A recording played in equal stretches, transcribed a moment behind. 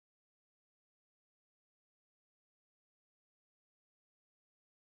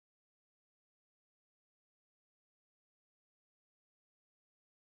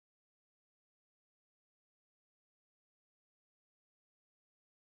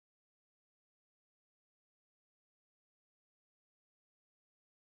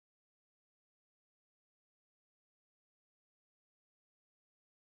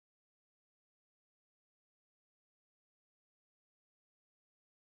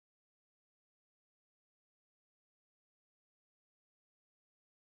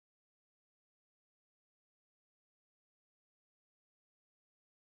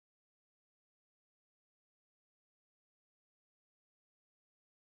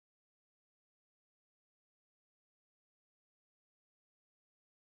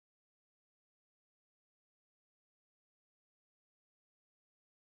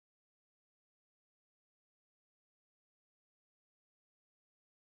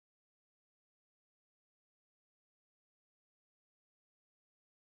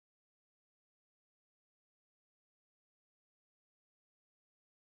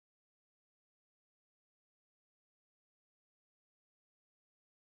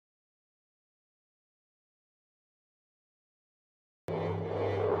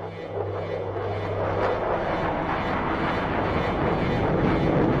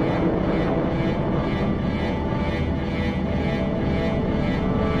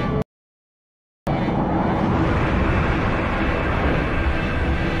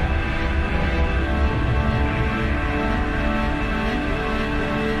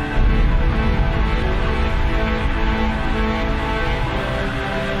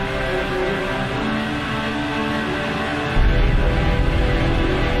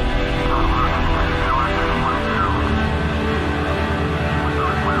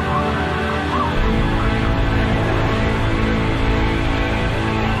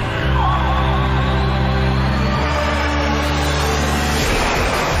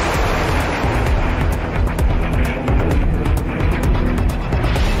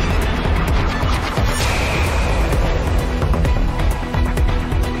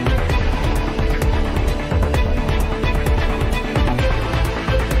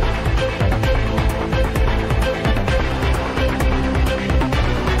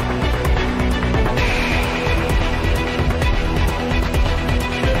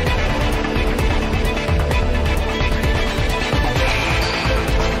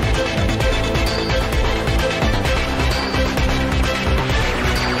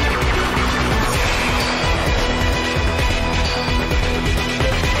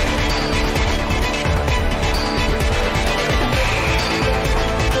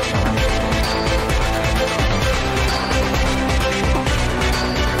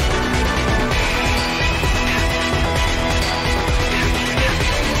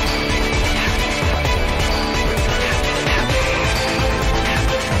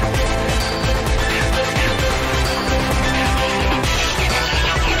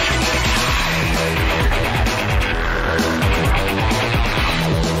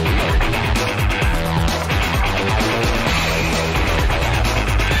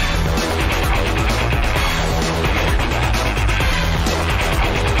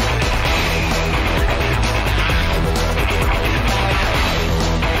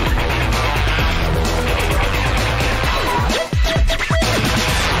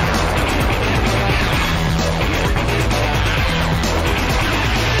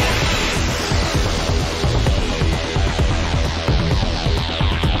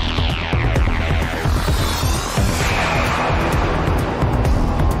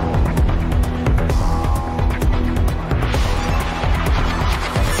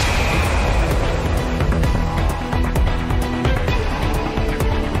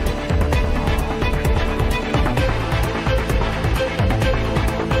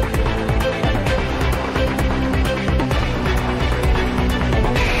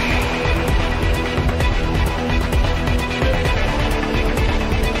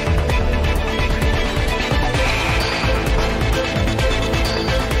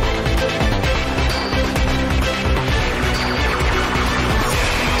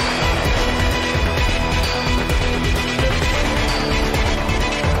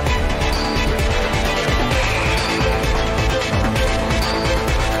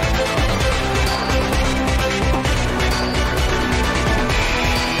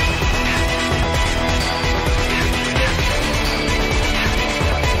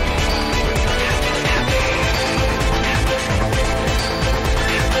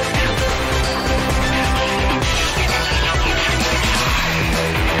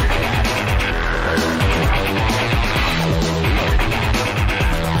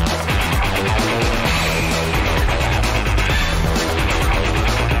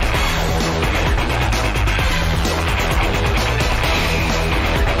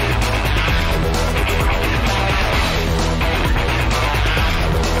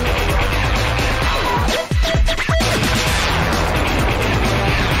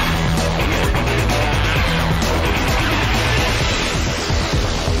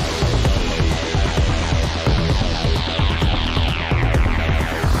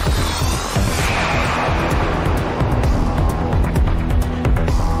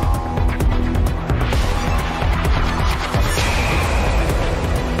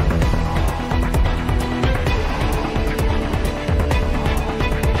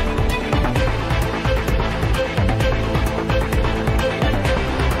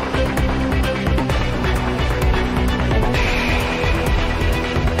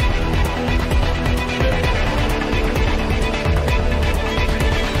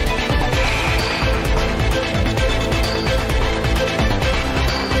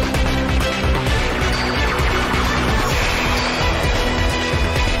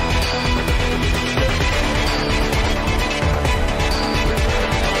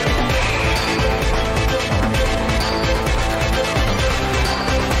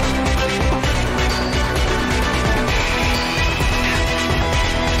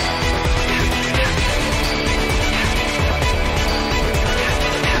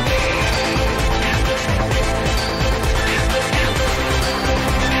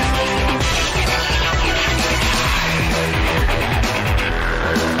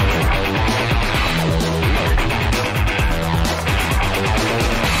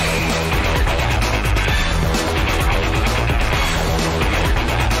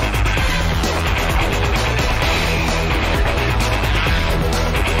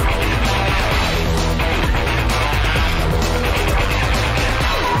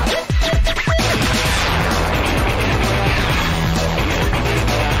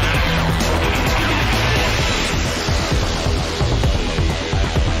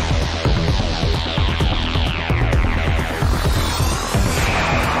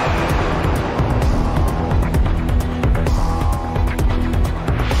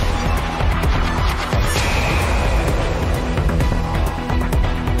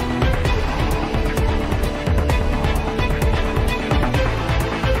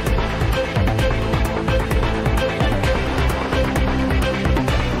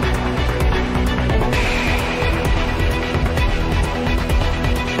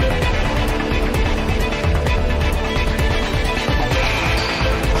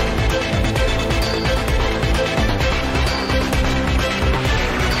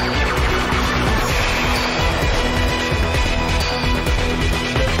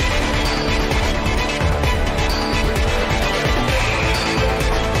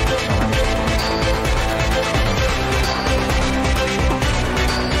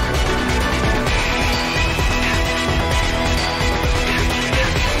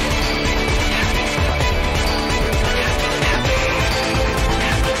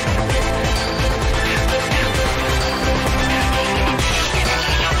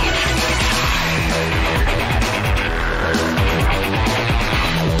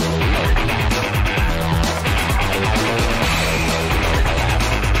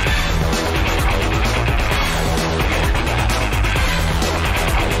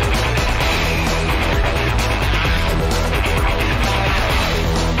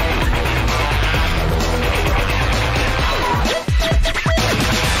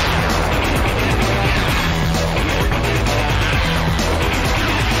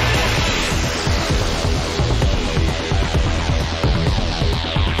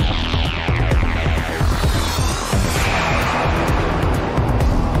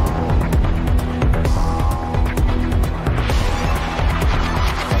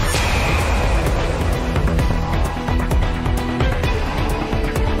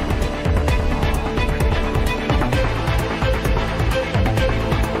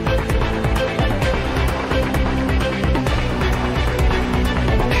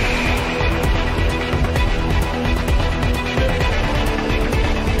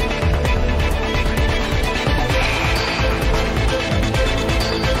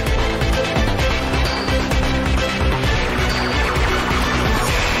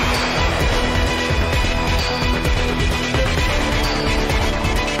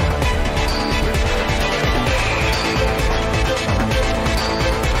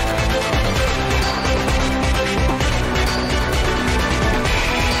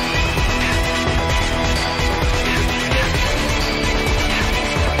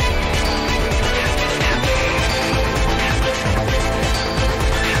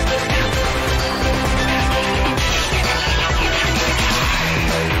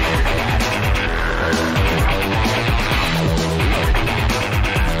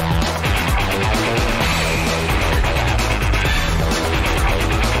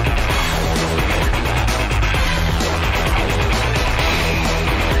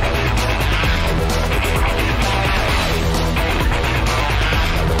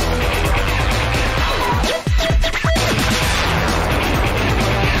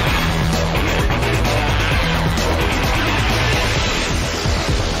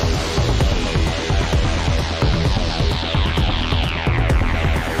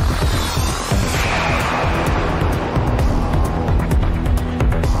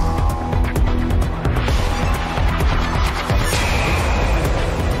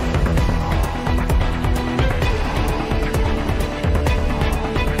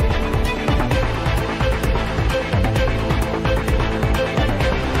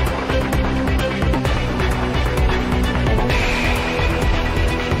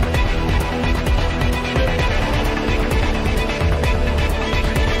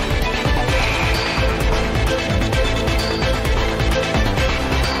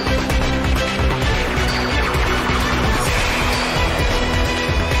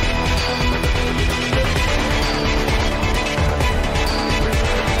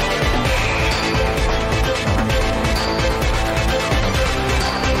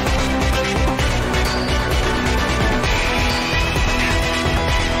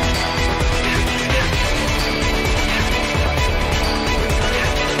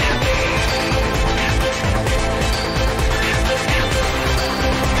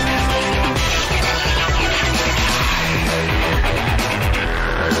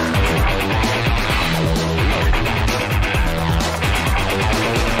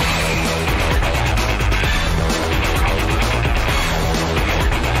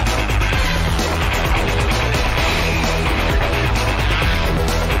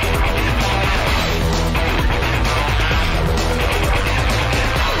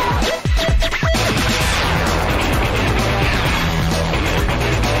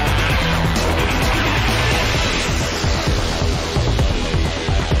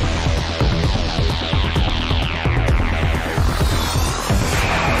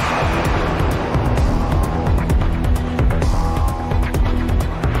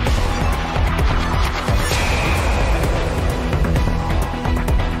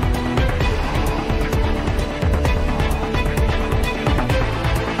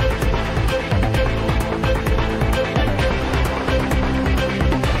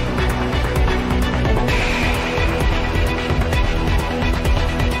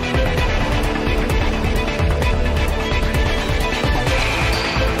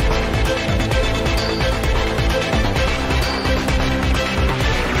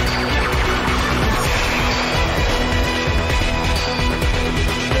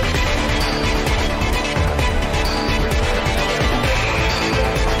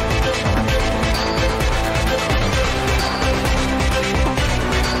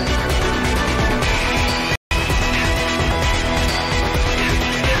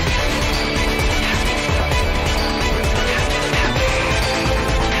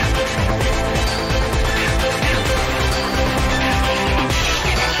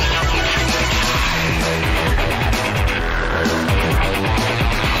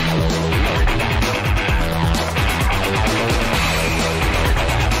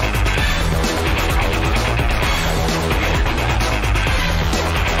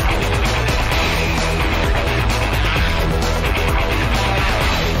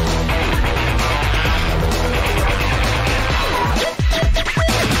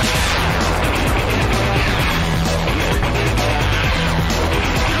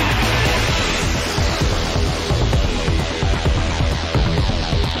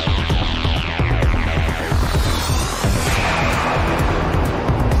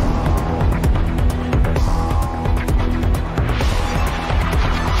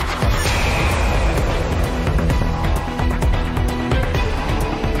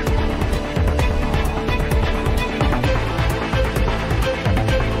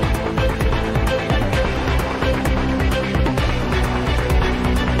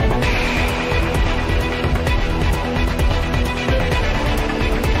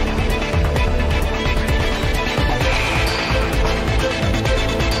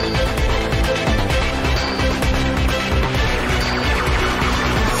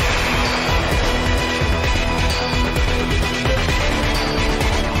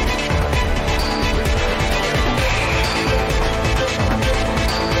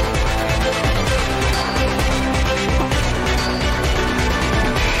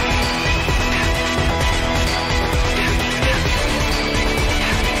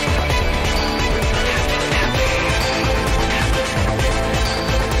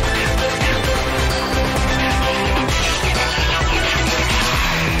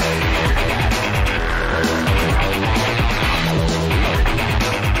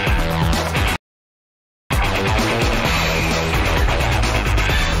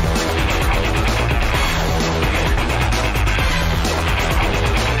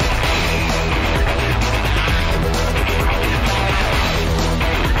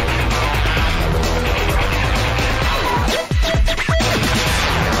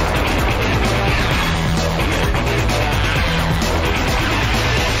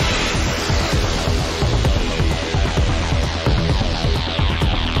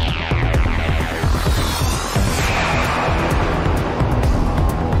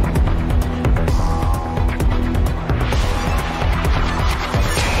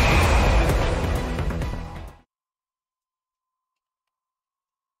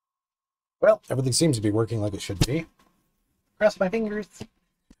Well, everything seems to be working like it should be. Cross my fingers.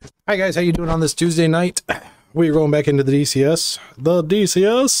 Hi guys, how you doing on this Tuesday night? We're going back into the DCS. The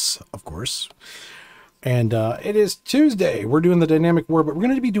DCS, of course. And it is Tuesday. We're doing the dynamic war, but we're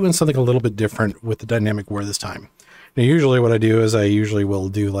going to be doing something a little bit different with the dynamic war this time. Now, usually what I do is I usually will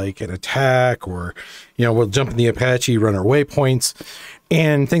do like an attack, or, you know, we'll jump in the Apache, run our waypoints,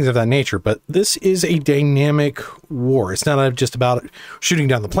 and things of that nature. But this is a dynamic war. It's not just about shooting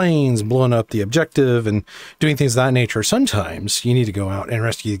down the planes, blowing up the objective, and doing things of that nature. Sometimes you need to go out and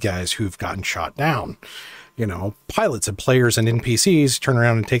rescue the guys who've gotten shot down. You know, pilots and players and NPCs turn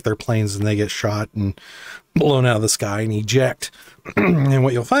around and take their planes and they get shot and blown out of the sky and eject. And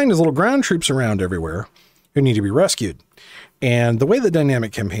what you'll find is little ground troops around everywhere who need to be rescued. And the way the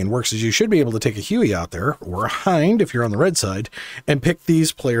dynamic campaign works is you should be able to take a Huey out there, or a Hind if you're on the red side, and pick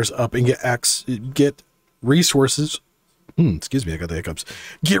these players up and get resources. Excuse me, I got the hiccups.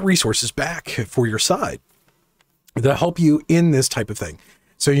 Get resources back for your side that help you in this type of thing.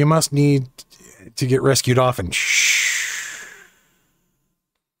 So you must need to get rescued off and shh.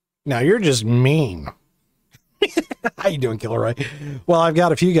 Now you're just mean. How you doing, Killer Ray? Well, I've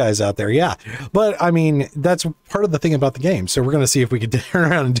got a few guys out there, yeah. But, I mean, that's part of the thing about the game. So we're going to see if we can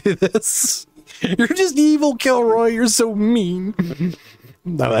turn around and do this. You're just evil, Kilroy. You're so mean.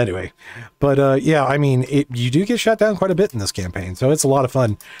 No, anyway. But, yeah, I mean, you do get shot down quite a bit in this campaign. So it's a lot of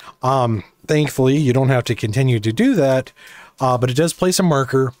fun. Thankfully, you don't have to continue to do that. But it does place a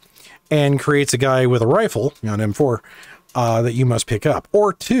marker and creates a guy with a rifle, on M4, that you must pick up,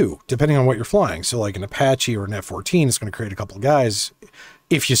 or two, depending on what you're flying. So like an Apache or an F-14 is going to create a couple of guys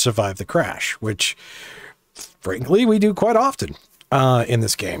if you survive the crash, which frankly we do quite often in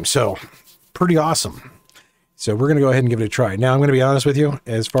this game. So pretty awesome. So we're going to go ahead and give it a try. Now I'm going to be honest with you,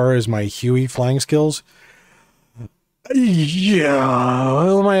 as far as my Huey flying skills, yeah,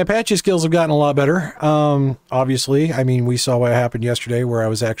 well, my Apache skills have gotten a lot better. Obviously, I mean, we saw what happened yesterday where I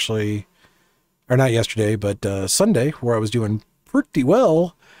was actually, or not yesterday, but Sunday, where I was doing pretty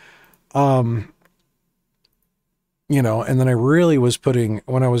well. You know, and then I really was putting,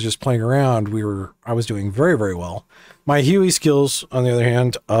 when I was just playing around, I was doing very, very well. My Huey skills, on the other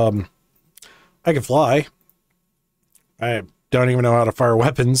hand, I can fly. I don't even know how to fire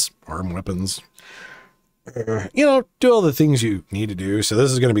weapons, arm weapons. You know, do all the things you need to do. So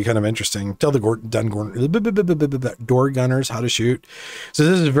this is going to be kind of interesting. Tell the door gunners how to shoot. So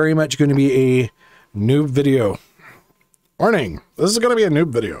this is very much going to be a noob video. Warning, this is going to be a noob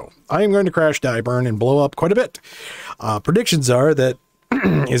video. I am going to crash, die, burn, and blow up quite a bit. Predictions are that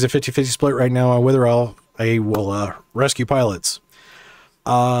is a 50-50 split right now on whether I will rescue pilots.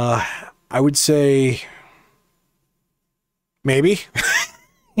 I would say maybe.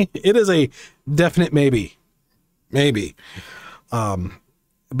 It is a definite maybe. Maybe.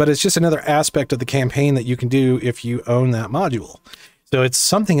 But it's just another aspect of the campaign that you can do if you own that module. So it's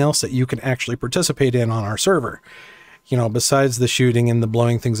something else that you can actually participate in on our server. You know, besides the shooting and the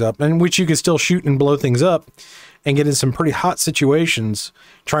blowing things up, and which you can still shoot and blow things up and get in some pretty hot situations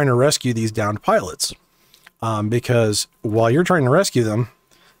trying to rescue these downed pilots. Because while you're trying to rescue them,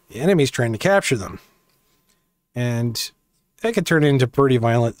 the enemy's trying to capture them. And that could turn into pretty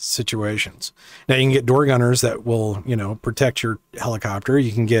violent situations. Now you can get door gunners that will, you know, protect your helicopter.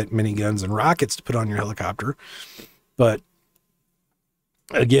 You can get miniguns and rockets to put on your helicopter. But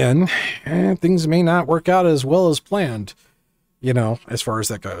again, things may not work out as well as planned, you know, as far as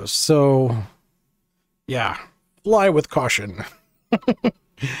that goes. So yeah, fly with caution.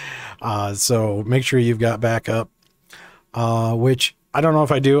 So make sure you've got backup, which I don't know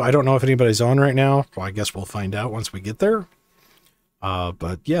if I do. I don't know if anybody's on right now. Well, I guess we'll find out once we get there.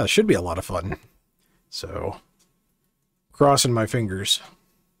 But yeah, it should be a lot of fun. So crossing my fingers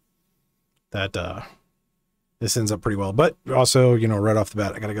that, this ends up pretty well, but also, you know, right off the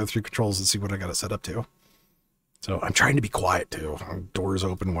bat, I got to go through controls and see what I got it set up to. So I'm trying to be quiet too. Doors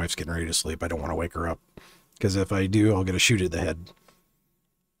open, wife's getting ready to sleep. I don't want to wake her up because if I do, I'll get a shoot at the head.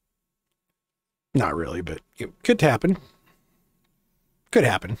 Not really, but it could happen. Could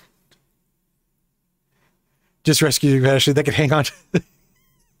happen. Just rescue the Apache that could hang on.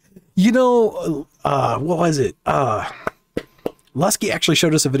 You know, what was it? Lusky actually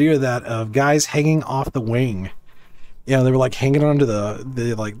showed us a video of that, of guys hanging off the wing. You know, they were like hanging onto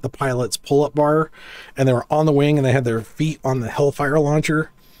the pilot's pull-up bar, and they were on the wing and they had their feet on the Hellfire launcher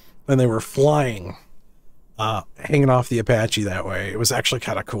and they were flying, hanging off the Apache that way. It was actually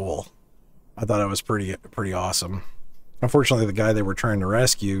kind of cool. I thought it was pretty awesome. Unfortunately, the guy they were trying to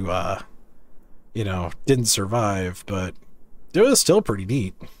rescue, you know, didn't survive, but it was still pretty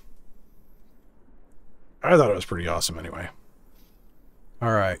neat. I thought it was pretty awesome anyway.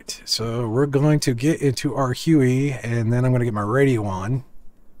 All right, so we're going to get into our Huey, and then I'm going to get my radio on.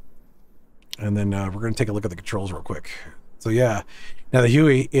 And then we're going to take a look at the controls real quick. So yeah, now the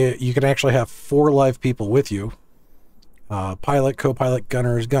Huey, you can actually have 4 live people with you. Pilot, co-pilot,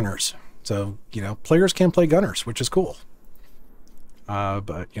 gunners, gunners. So, you know, players can play gunners, which is cool.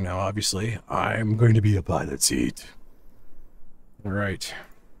 But, you know, obviously, I'm going to be a pilot seat. All right.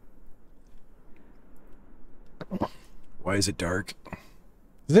 Why is it dark?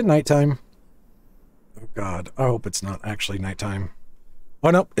 Is it nighttime? Oh, God. I hope it's not actually nighttime. Oh,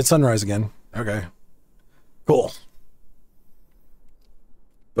 no. It's sunrise again. Okay. Cool.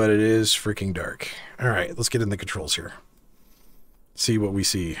 But it is freaking dark. All right. Let's get in the controls here. See what we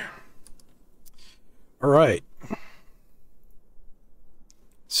see. All right.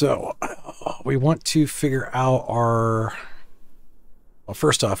 So, we want to figure out our... Well,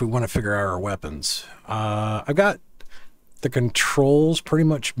 first off, we want to figure out our weapons. I've got the controls pretty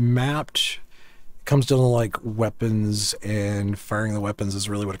much mapped. It comes down to like weapons, and firing the weapons is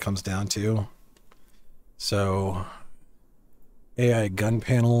really what it comes down to. So, AI gun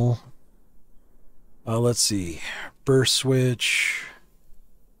panel. Let's see. Burst switch.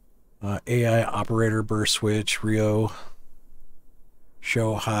 AI operator burst switch. Rio.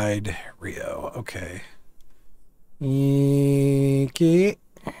 Show hide Rio. Okay. Okay.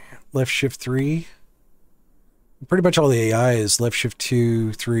 Left shift 3. Pretty much all the AI is left shift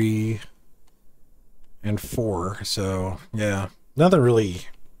 2, 3, and 4. So, yeah. Nothing really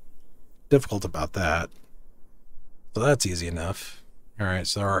difficult about that. So that's easy enough. Alright,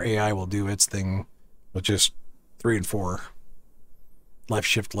 so our AI will do its thing with just 3 and 4. Left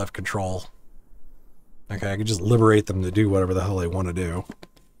shift, left control. Okay, I can just liberate them to do whatever the hell they want to do,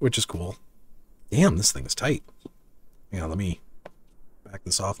 which is cool. Damn, this thing is tight. Yeah, let me back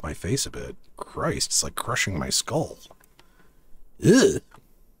this off my face a bit. Christ, it's like crushing my skull. Ugh.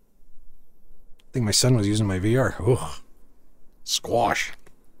 I think my son was using my VR. Ugh. Squash.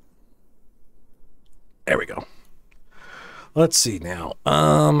 There we go. Let's see now.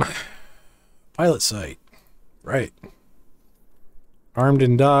 Pilot sight. Right. Armed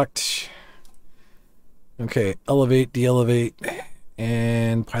and docked. Okay, elevate, de-elevate,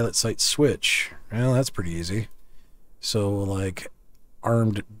 and pilot sight switch. Well, that's pretty easy. So, like,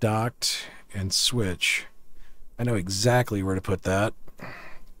 armed, docked, and switch. I know exactly where to put that.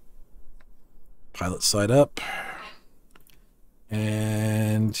 Pilot sight up.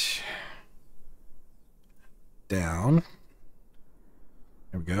 And down.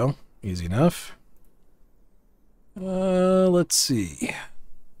 There we go. Easy enough. Let's see.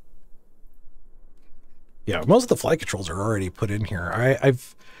 Yeah, most of the flight controls are already put in here.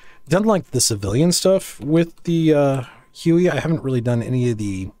 I've done like the civilian stuff with the Huey. I haven't really done any of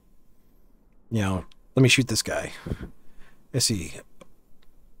the, you know, let me shoot this guy. Let's see.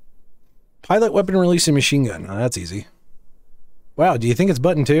 Pilot, weapon release, and machine gun. Oh, that's easy. Wow, do you think it's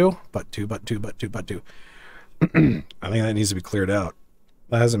button 2? Button 2, button 2, button 2, button 2. I think that needs to be cleared out.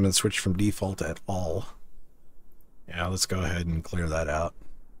 That hasn't been switched from default at all. Yeah, let's go ahead and clear that out.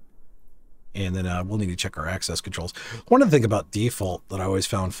 And then we'll need to check our access controls. One of the things about default that I always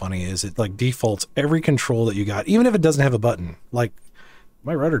found funny is it like defaults every control that you got, even if it doesn't have a button. Like,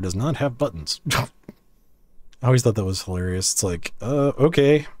 my rudder does not have buttons. I always thought that was hilarious. It's like,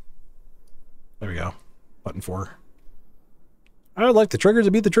 okay. There we go. Button 4. I would like the trigger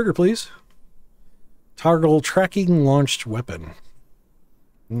to be the trigger, please. Toggle tracking launched weapon.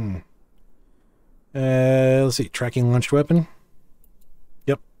 Let's see. Tracking launched weapon.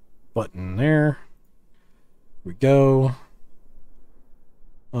 Yep. Button there. Here we go.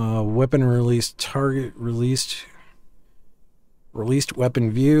 Weapon released. Target released. Released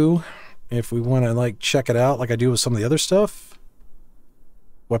weapon view. If we want to like check it out like I do with some of the other stuff.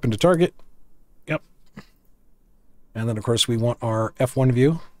 Weapon to target. Yep. And then of course we want our F1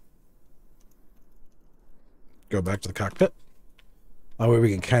 view. Go back to the cockpit. That way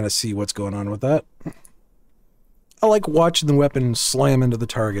we can kind of see what's going on with that. I like watching the weapon slam into the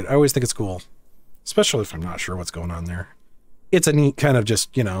target. I always think it's cool. Especially if I'm not sure what's going on there. It's a neat kind of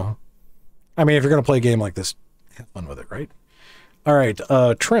just, you know... I mean, if you're going to play a game like this, have fun with it, right? Alright,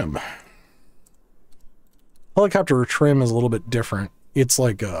 trim. Helicopter trim is a little bit different. It's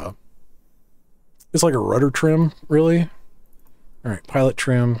like a rudder trim, really. Alright, pilot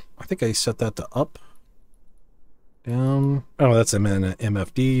trim. I think I set that to up. Down. Oh, that's an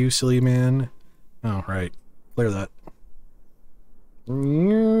MFD, you silly man. Oh, right. Clear that.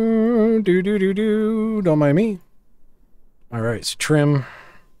 Don't mind me. Alright, so trim.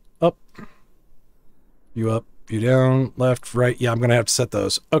 Up. You up. You down. Left. Right. Yeah, I'm going to have to set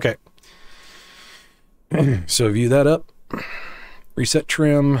those. Okay. So view that up. Reset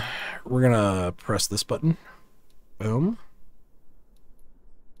trim. We're going to press this button. Boom.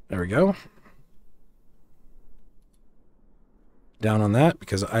 There we go. Down on that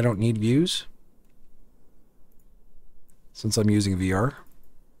because I don't need views since I'm using VR.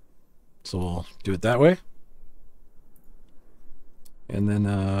 So we'll do it that way. And then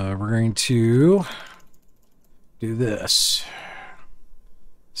we're going to do this.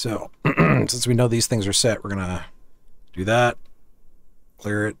 So since we know these things are set, we're going to do that.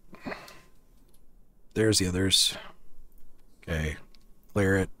 Clear it. There's the others. Okay.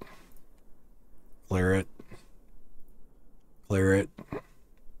 Clear it. Clear it. Clear it.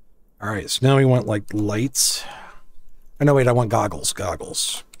 All right, so now we want like lights. Oh, no, wait, I want goggles.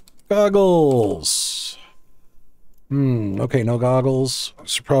 Goggles. Goggles. Okay, no goggles.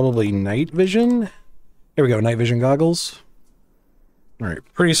 So probably night vision. Here we go, night vision goggles. All right,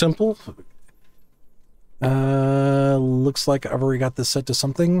 pretty simple. Looks like I've already got this set to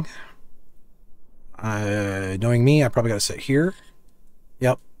something. Knowing me, I probably got to set here.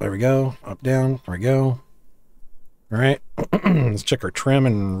 Yep, there we go. Up, down, there we go. All right, let's check our trim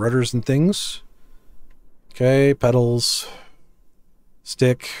and rudders and things. Okay, pedals,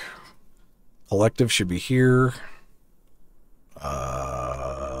 stick, collective should be here.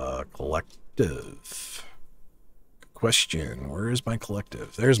 Collective. Question, where is my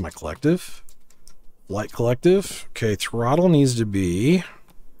collective? There's my collective. Light collective. Okay, throttle needs to be,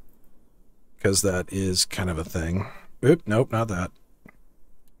 because that is kind of a thing. Oop, nope, not that.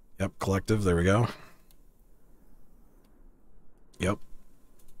 Yep, collective, there we go. Yep.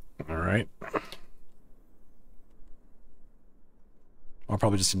 All right. I'll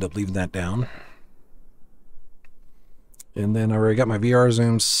probably just end up leaving that down. And then I already got my VR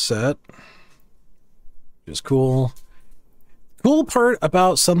zoom set. Which is cool. Cool part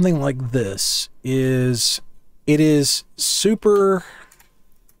about something like this is it is super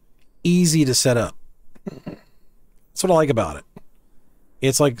easy to set up. That's what I like about it.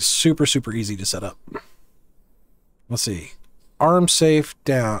 It's like super, super easy to set up. Let's see. Arm safe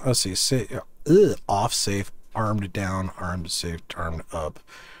down. Let's see. Off safe. Armed down. Armed safe. Armed up.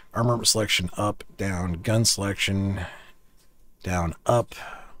 Armor selection up. Down. Gun selection. Down. Up.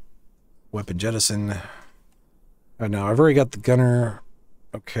 Weapon jettison. Oh no, I've already got the gunner.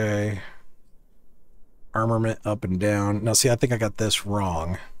 Okay. Armament up and down. Now see, I think I got this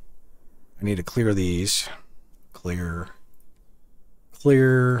wrong. I need to clear these. Clear.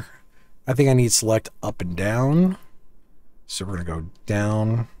 Clear. I think I need select up and down. So we're going to go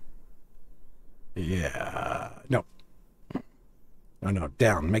down. Yeah. No. No,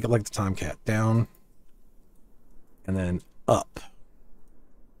 down. Make it like the Tomcat. Down. And then up.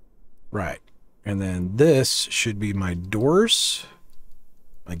 Right. And then this should be my doors.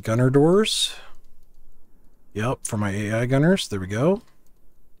 My gunner doors. Yep, for my AI gunners. There we go.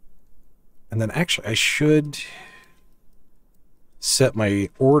 And then actually I should set my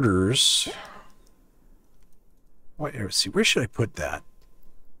orders. Wait, let's see, where should I put that?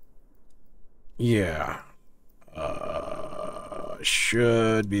 Yeah.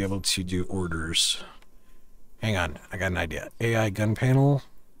 Should be able to do orders. Hang on, I got an idea. AI gun panel.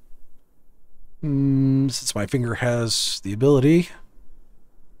 Since my finger has the ability,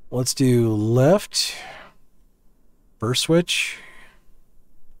 let's do left. Burst switch.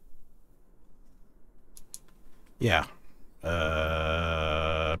 Yeah.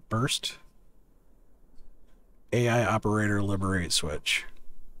 Burst. AI operator liberate switch.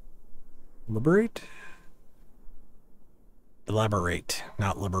 Liberate? Elaborate,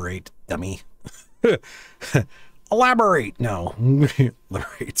 not liberate, dummy. Elaborate, no.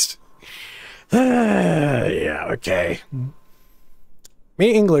 Liberate. Yeah, okay.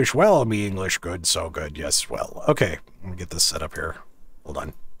 Me English, well, me English, good, so good, yes, well. Okay, let me get this set up here. Hold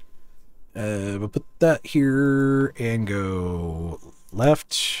on. We'll put that here and go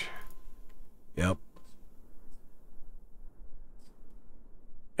left. Yep.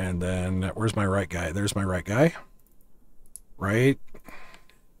 And then, where's my right guy? There's my right guy. Right.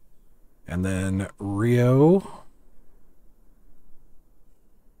 And then Rio.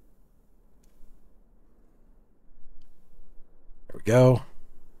 There we go.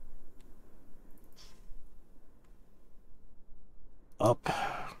 Up.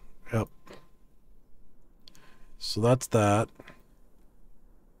 Yep. So that's that.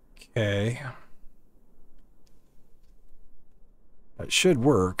 Okay. That should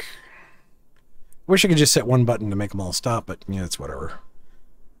work. Wish I could just set one button to make them all stop, but yeah, it's whatever.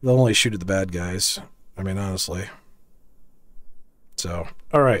 They'll only shoot at the bad guys. I mean, honestly. So,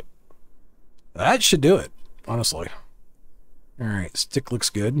 alright. That should do it, honestly. Alright, stick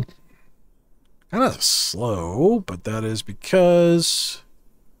looks good. Kind of slow, but that is because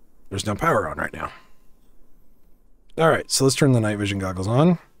there's no power on right now. All right, so let's turn the night vision goggles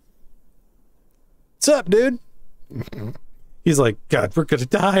on. What's up, dude? He's like, God, we're gonna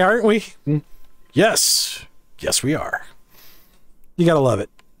die, aren't we? Yes. Yes, we are. You gotta love it.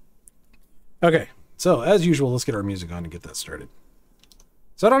 Okay, so as usual, let's get our music on and get that started.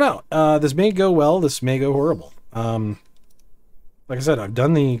 So I don't know. This may go well. This may go horrible. Like I said, I've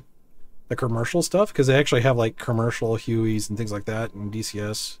done the commercial stuff because they actually have like commercial Hueys and things like that in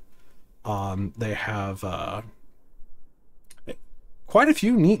DCS. They have quite a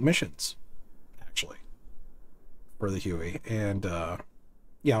few neat missions, actually, for the Huey. And,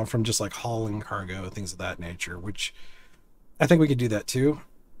 you know, from just like hauling cargo, things of that nature, which I think we could do that too.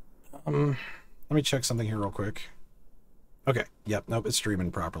 Let me check something here real quick. Okay. Yep. Nope. It's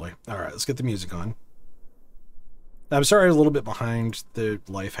streaming properly. All right. Let's get the music on. I'm sorry I was a little bit behind. The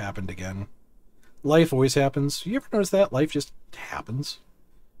life happened again. Life always happens. You ever notice that? Life just happens.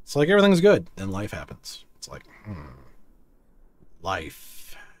 It's like everything's good. Then life happens. It's like,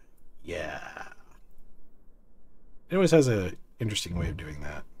 life. Yeah. It always has an interesting way of doing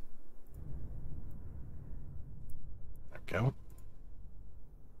that. There we go.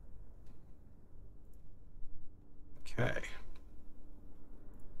 Okay.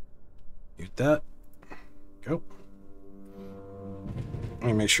 Mute that. Go. Let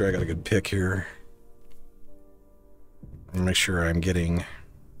me make sure I got a good pick here. And make sure I'm getting...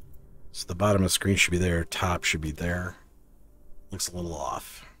 So the bottom of the screen should be there. Top should be there. Looks a little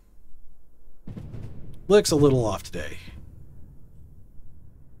off. Looks a little off today.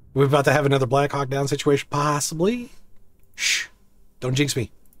 We're about to have another Black Hawk Down situation? Possibly. Shh. Don't jinx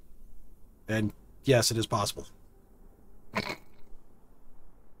me. And yes, it is possible.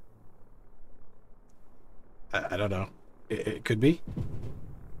 I don't know. It could be.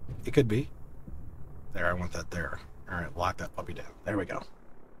 It could be. There, I want that there. All right, lock that puppy down. There we go.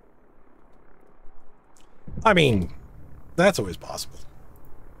 I mean, that's always possible.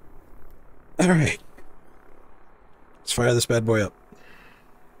 All right. Let's fire this bad boy up.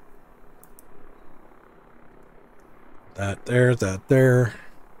 That there, that there.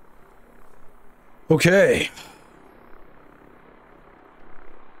 Okay.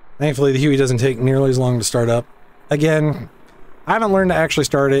 Thankfully, the Huey doesn't take nearly as long to start up. Again, I haven't learned to actually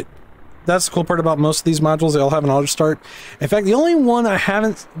start it. That's the cool part about most of these modules. They all have an auto start. In fact, the only one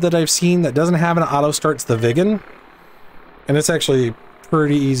that I've seen that doesn't have an auto start is the Vigan. And it's actually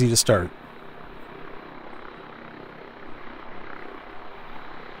pretty easy to start.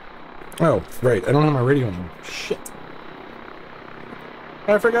 Oh, right. I don't have my radio on. Shit.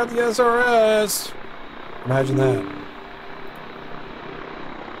 I forgot the SRS. Imagine that.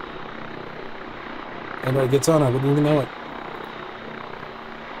 And when it gets on, I wouldn't even know it.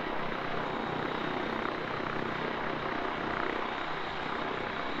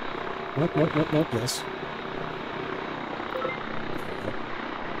 Nope, nope, nope, nope, yes.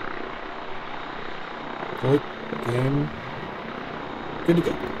 Good. Game. Good to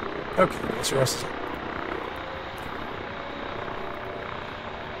go. Okay, SRS is up.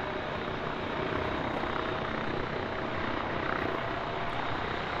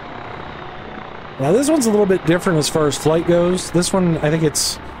 Now this one's a little bit different as far as flight goes. This one, I think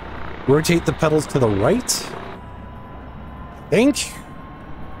it's rotate the pedals to the right. I think.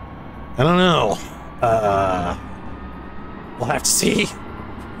 I don't know. We'll have to see.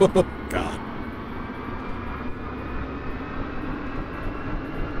 Oh, God.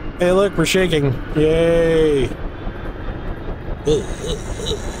 Hey, look, we're shaking. Yay.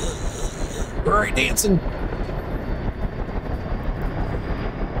 We're already dancing.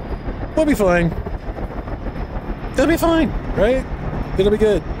 We'll be fine. It'll be fine, right? It'll be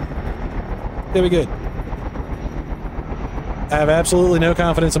good. It'll be good. I have absolutely no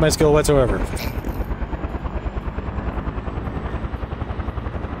confidence in my skill whatsoever.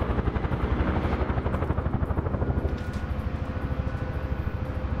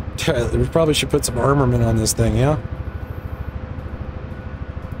 We probably should put some armament on this thing, yeah?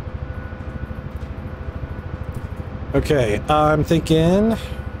 Okay, I'm thinking...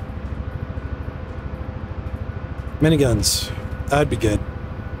 miniguns. That'd be good.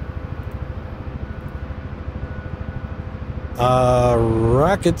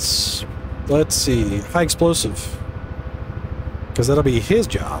 Rockets. Let's see. High explosive. Because that'll be his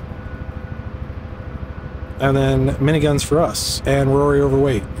job. And then miniguns for us. And we're already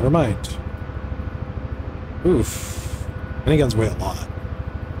overweight. Never mind. Oof. Miniguns weigh a lot.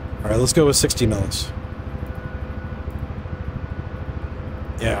 Alright, let's go with 60 mils.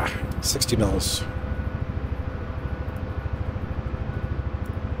 Yeah, 60 mils.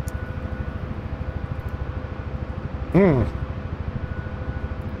 Hmm.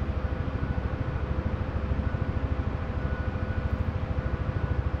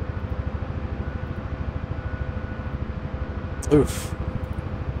 Oof.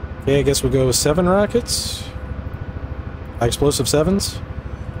 Okay, I guess we'll go with 7 rockets. High explosive 7s.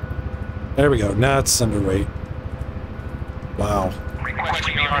 There we go. Now it's underweight. Wow.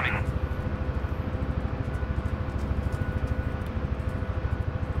 Requesting arming.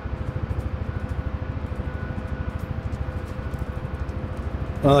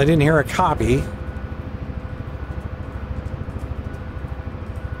 Well, I didn't hear a copy.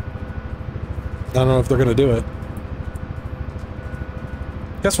 I don't know if they're going to do it.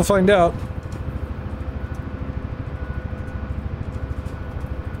 Guess we'll find out.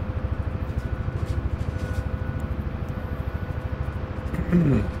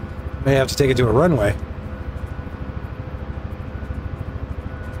 May have to take it to a runway.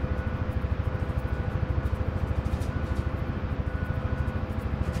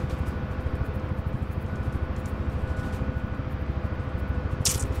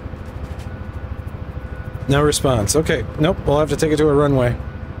 No response. Okay. Nope. We'll have to take it to a runway.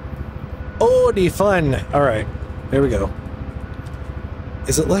 Oh, the fun. All right. There we go.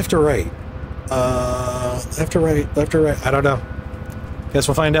 Is it left or right? Left or right? Left or right? I don't know. Guess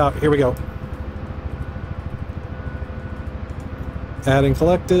we'll find out. Here we go. Adding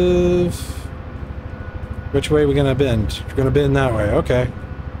collective. Which way are we gonna bend? We're gonna bend that way. Okay.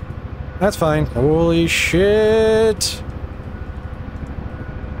 That's fine. Holy shit.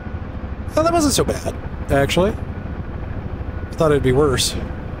 Oh, that wasn't so bad, actually. I thought it'd be worse.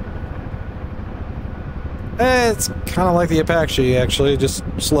 It's kind of like the Apache, actually, just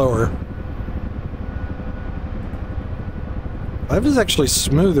slower. That was actually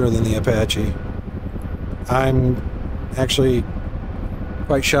smoother than the Apache. I'm actually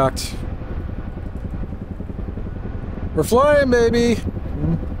quite shocked. We're flying, baby!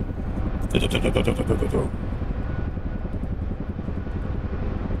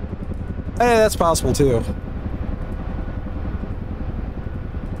 Hey, that's possible, too.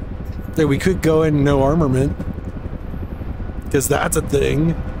 Yeah, we could go in no armament. Because that's a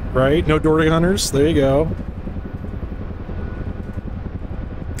thing, right? No Dory Hunters. There you go.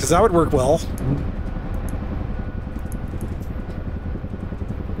 Because that would work well.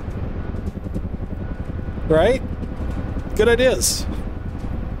 Right? Good ideas.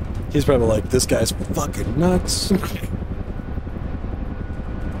 He's probably like, this guy's fucking nuts.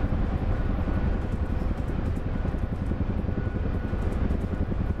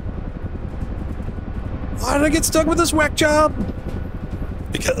 Why did I get stuck with this whack job?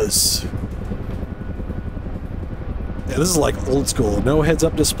 Because... yeah, this is like old school. No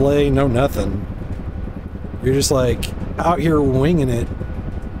heads-up display, no nothing. You're just like out here winging it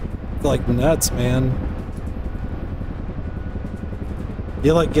like nuts, man.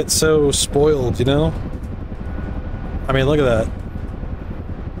 You like get so spoiled, you know? I mean, look at that.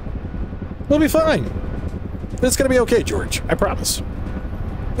 We'll be fine. It's gonna be okay, George. I promise.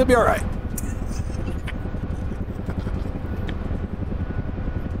 It'll be alright.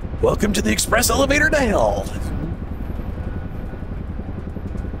 Welcome to the express elevator to hell.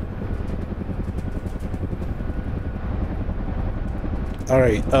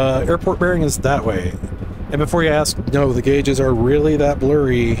 Alright, airport bearing is that way. And before you ask, no, the gauges are really that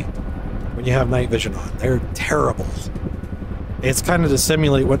blurry when you have night vision on. They're terrible. It's kind of to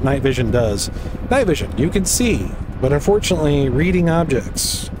simulate what night vision does. Night vision, you can see, but unfortunately, reading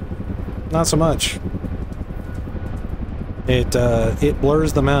objects, not so much. It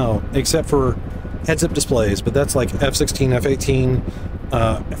blurs them out, except for heads-up displays, but that's like F16, F18,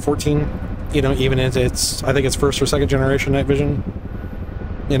 F14, you know, even if it's, I think it's first or second generation night vision,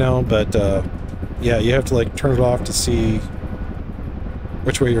 you know, but, yeah, you have to, like, turn it off to see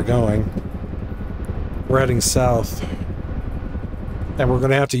which way you're going. We're heading south. And we're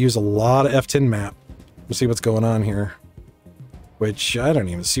going to have to use a lot of F10 map to see what's going on here. Which, I don't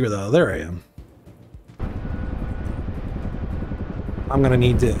even see where the... there I am. I'm going to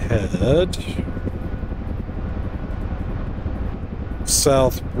need to head...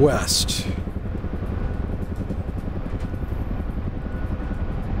 southwest.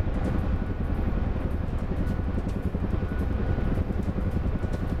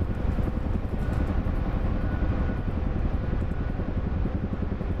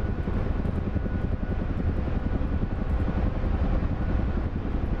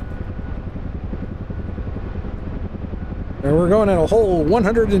 And we're going at a whole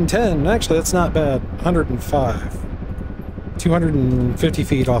 110. Actually, that's not bad. 105. 250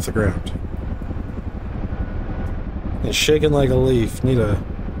 feet off the ground. It's shaking like a leaf.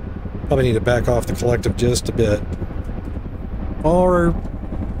 Probably need to back off the collective just a bit. Or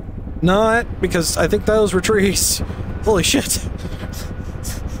not, because I think those were trees. Holy shit.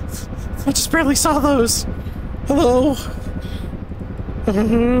 I just barely saw those. Hello.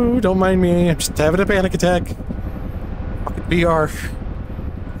 Oh, don't mind me. I'm just having a panic attack. Fucking VR.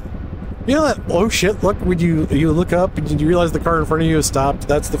 You know that? Oh shit! Look, when you look up and you realize the car in front of you has stopped.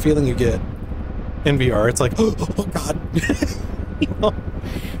 That's the feeling you get in VR. It's like, oh god. You know?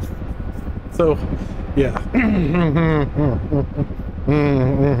 So, yeah.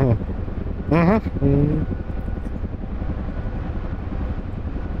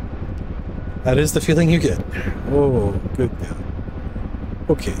 That is the feeling you get. Oh, good God.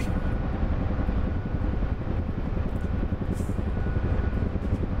 Okay.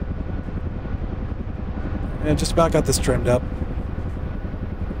 And just about got this trimmed up.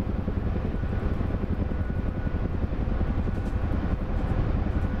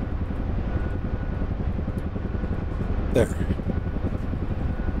 There.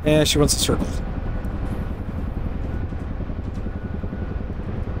 And she wants a circle.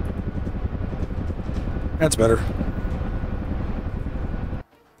 That's better.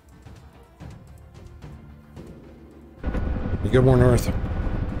 You go more north.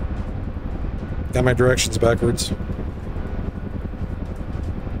 Got my directions backwards.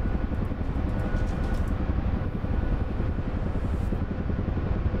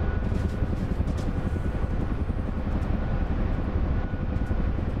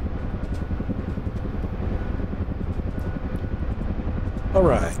 All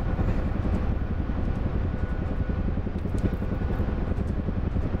right.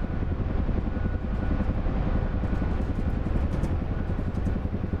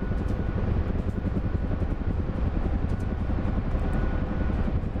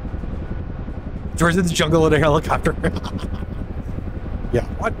 George in the jungle in a helicopter. Yeah,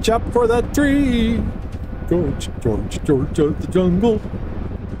 watch out for that tree. George of the jungle.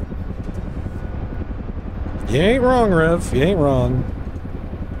 You ain't wrong, Rev. You ain't wrong.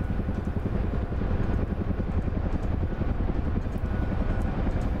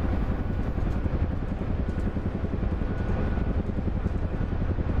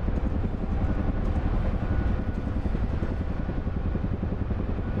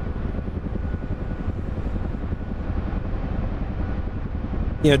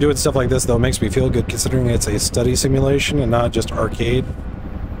 You know, doing stuff like this, though, makes me feel good, considering it's a study simulation and not just arcade.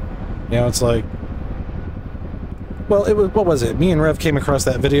 You know, it's like... Well, it was... What was it? Me and Rev came across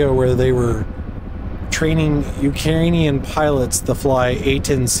that video where they were training Ukrainian pilots to fly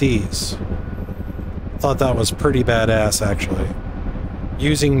A-10Cs. Thought that was pretty badass, actually.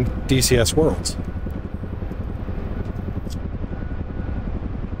 Using DCS Worlds.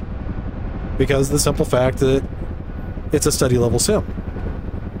 Because of the simple fact that it's a study level sim.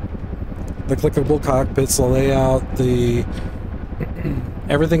 The clickable cockpits, the layout, the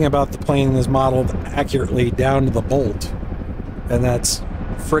everything about the plane is modeled accurately down to the bolt, and that's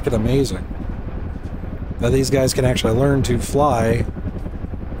freaking amazing. That these guys can actually learn to fly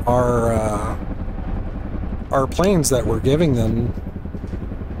our planes that we're giving them,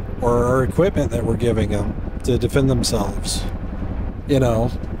 or our equipment that we're giving them to defend themselves. You know,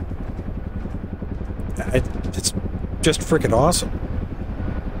 it's just freaking awesome.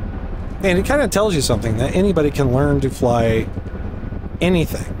 And it kind of tells you something, that anybody can learn to fly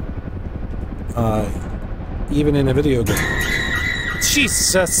anything. Even in a video game.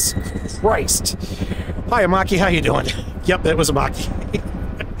 Jesus Christ. Hi, Amaki, how you doing? Yep, that was Amaki.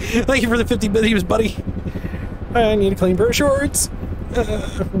 Thank you for the 50 biddies, buddy. I need a clean pair of shorts.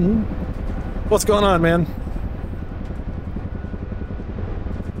 What's going on, man?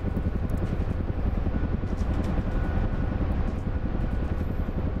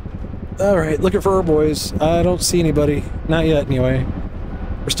 Alright, looking for our boys. I don't see anybody. Not yet, anyway.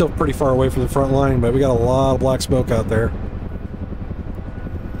 We're still pretty far away from the front line, but we got a lot of black smoke out there.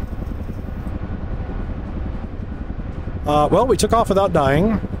 Well, we took off without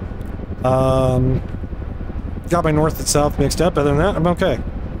dying. Got my north and south mixed up. Other than that, I'm okay.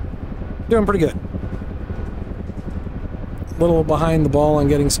 Doing pretty good. A little behind the ball on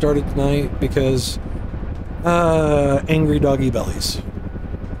getting started tonight because... angry doggy bellies.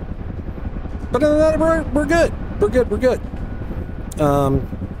 But other than that, we're good. We're good. I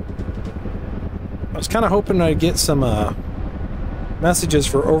was kind of hoping I'd get some messages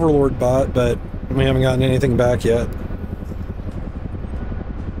for Overlord Bot, but we haven't gotten anything back yet.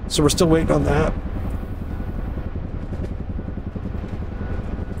 So we're still waiting on that.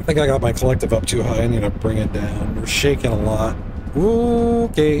 I think I got my collective up too high. I need to bring it down. We're shaking a lot. Ooh,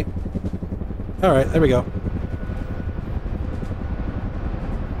 okay. Alright, there we go.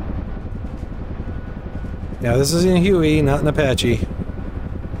 Yeah, this is in Huey, not in Apache.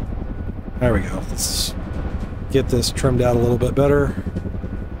 There we go. Let's get this trimmed out a little bit better.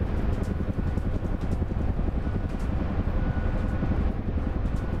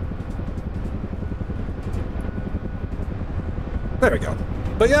 There we go.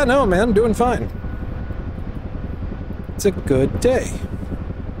 But yeah, no, man, doing fine. It's a good day,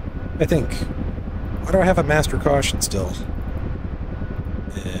 I think. Why do I have a master caution still?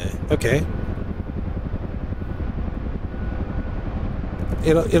 Okay.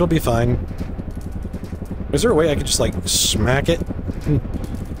 It'll be fine. Is there a way I could just, like, smack it?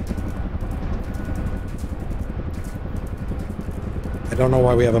 I don't know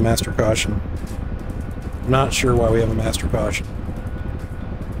why we have a master caution. Not sure why we have a master caution.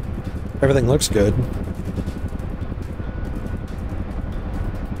 Everything looks good.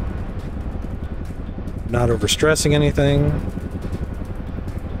 Not overstressing anything.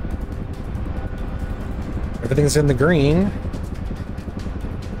 Everything's in the green.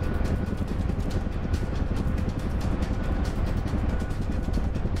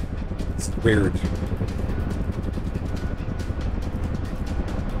 It's weird.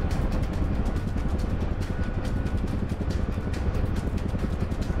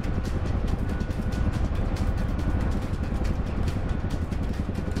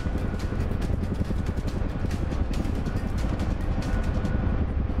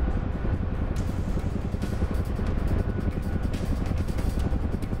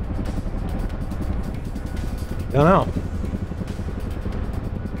 I don't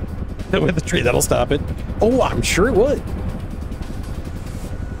know. With the tree, that'll stop it. Oh, I'm sure it would.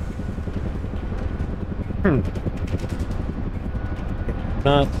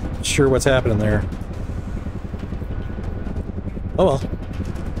 Not sure what's happening there. Oh well.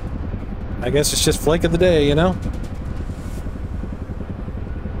 I guess it's just flake of the day, you know?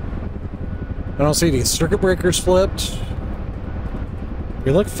 I don't see any circuit breakers flipped.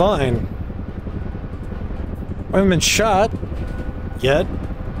 We look fine. I haven't been shot yet.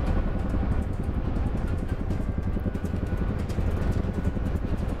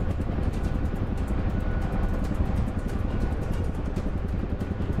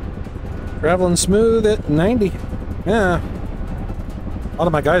 Traveling smooth at 90. Yeah. A lot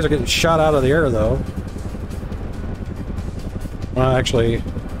of my guys are getting shot out of the air, though. Well, actually,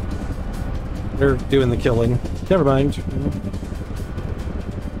 they're doing the killing. Never mind.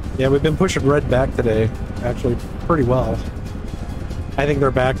 Yeah, we've been pushing red back today. Actually, pretty well. I think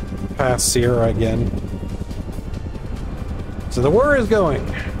they're back past Sierra again. So the war is going.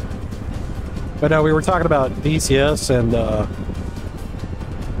 But we were talking about DCS and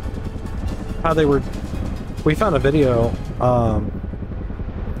how they were... We found a video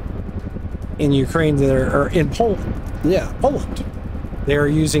in Ukraine, there, or in Poland. Yeah, Poland. They are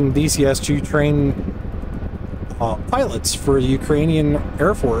using DCS to train pilots for the Ukrainian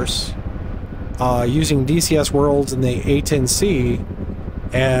Air Force. Using DCS worlds in the A-10C,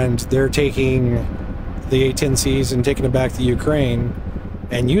 and they're taking the A-10Cs and taking them back to Ukraine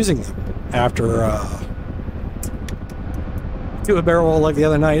and using them after do a barrel roll like the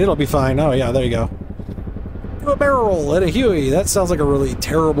other night. It'll be fine. Oh yeah, there you go. Do a barrel roll at a Huey. That sounds like a really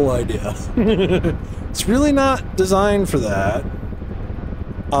terrible idea. It's really not designed for that.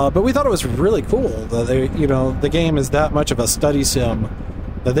 But we thought it was really cool that they, you know, the game is that much of a study sim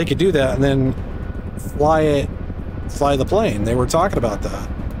that they could do that and then fly the plane. They were talking about that.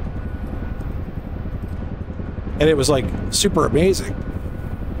 And it was like super amazing.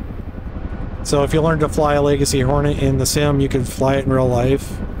 So if you learn to fly a Legacy Hornet in the sim, you can fly it in real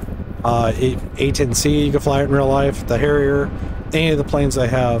life. A-10C, you can fly it in real life. The Harrier, any of the planes I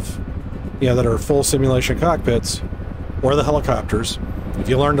have, you know, that are full simulation cockpits, or the helicopters. If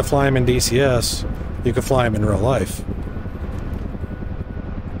you learn to fly them in DCS, you can fly them in real life.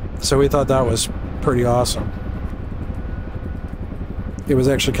 So we thought that was pretty awesome. It was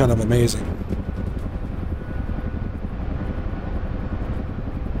actually kind of amazing.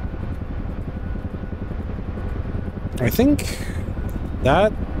 I think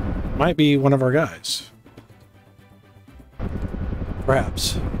that might be one of our guys.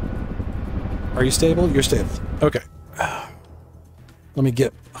 Perhaps. Are you stable? You're stable. Okay. Let me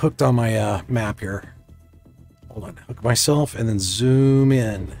get hooked on my map here. Hold on. Hook myself and then zoom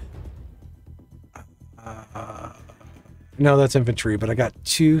in. No, that's infantry, but I got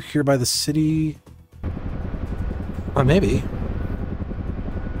two here by the city. Maybe.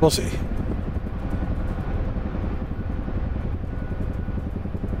 We'll see.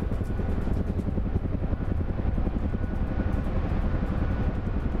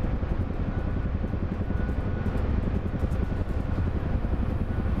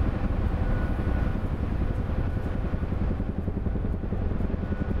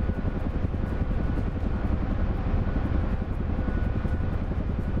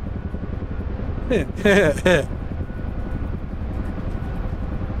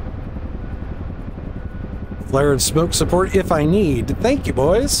 Flare and smoke support if I need. Thank you,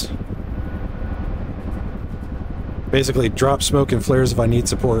 boys. Basically, drop smoke and flares if I need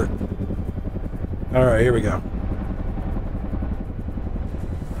support. Alright, here we go.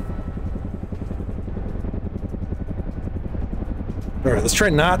 Alright, let's try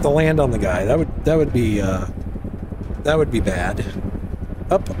not to land on the guy. That would be bad.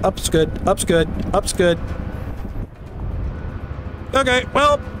 Up's good. Up's good. Up's good. Okay,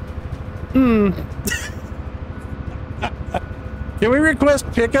 well. Can we request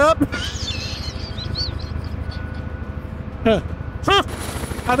pickup? Huh.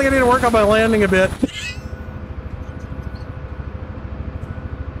 I think I need to work on my landing a bit.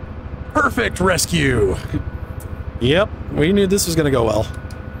 Perfect rescue. Yep, we knew this was going to go well.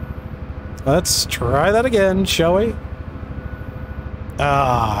 Let's try that again, shall we?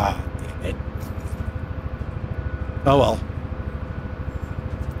 Ah, damn it. Oh well.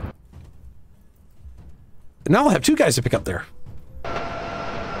 Now I'll have two guys to pick up there.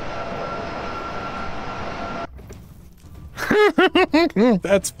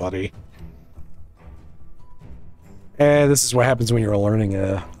 That's funny. And this is what happens when you're learning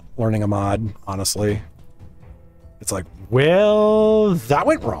a mod, honestly. It's like, well, that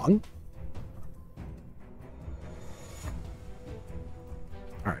went wrong.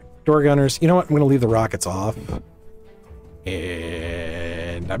 Alright, door gunners. You know what? I'm going to leave the rockets off.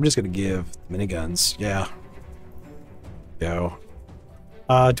 And I'm just going to give miniguns. Yeah. Go.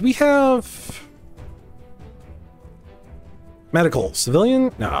 Do we have... medical?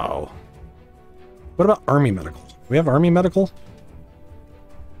 Civilian? No. What about army medical? Do we have army medical?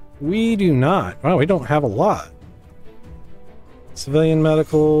 We do not. Wow, we don't have a lot. Civilian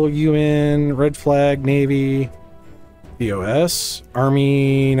medical, UN, red flag, Navy, DOS,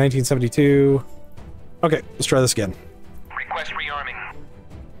 Army, 1972. Okay, let's try this again. Request rearming.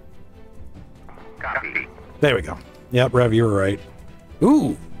 Copy. There we go. Yep, Rev, you were right.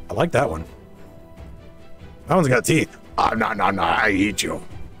 Ooh, I like that one. That one's got teeth. Oh, no, I eat you.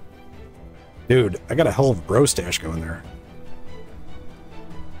 Dude, I got a hell of a bro stash going there.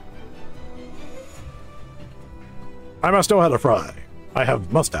 I must know how to fry. I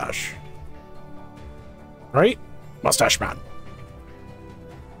have mustache. Right? Mustache man.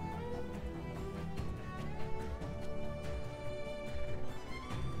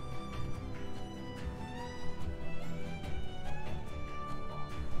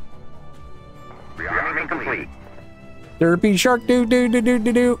 Rearming complete. Derpy shark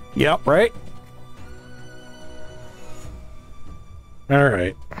do. Yep, right?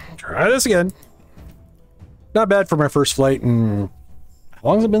 Alright. Try this again. Not bad for my first flight, and how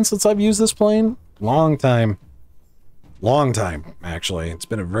long has it been since I've used this plane? Long time. Long time, actually. It's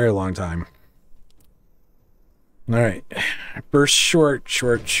been a very long time. Alright. Burst short.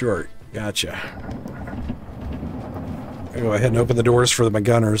 Gotcha. I'll go ahead and open the doors for my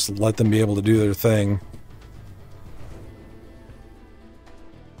gunners and let them be able to do their thing.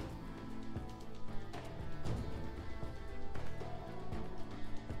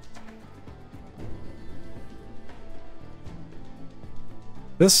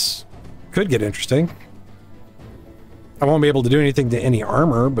 This could get interesting. I won't be able to do anything to any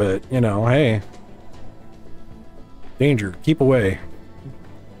armor, but, you know, hey. Danger, keep away.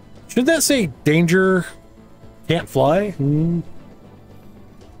 Should that say danger, can't fly?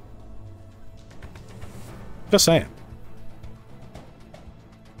 Just saying.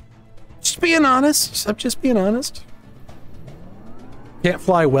 Just being honest. I'm just being honest. Can't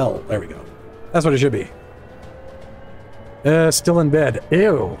fly well. There we go. That's what it should be. Still in bed.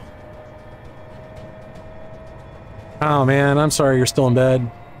 Ew. Oh man, I'm sorry you're still in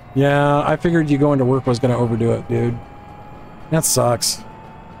bed. Yeah, I figured you going to work was going to overdo it, dude. That sucks.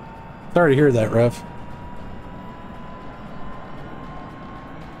 Sorry to hear that, Rev.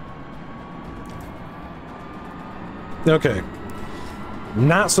 Okay.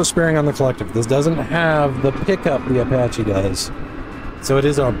 Not so sparing on the collective. This doesn't have the pickup the Apache does. So it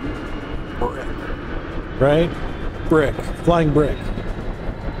is a brick. Right? Brick. Flying brick.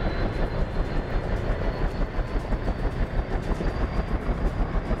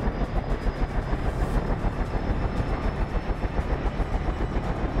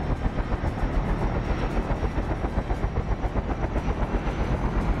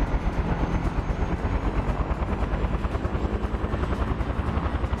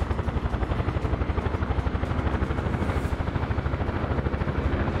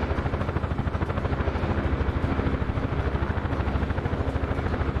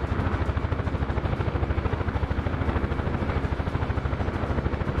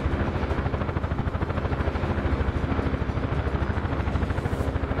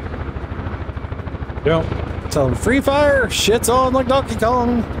 Yep. Tell them free fire, shit's on like Donkey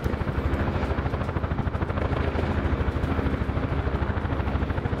Kong.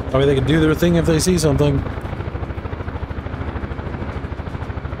 I mean, they can do their thing if they see something.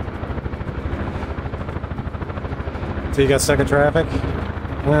 So you got stuck in traffic?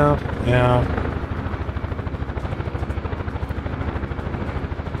 Well, yeah.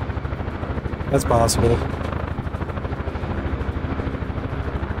 That's possible.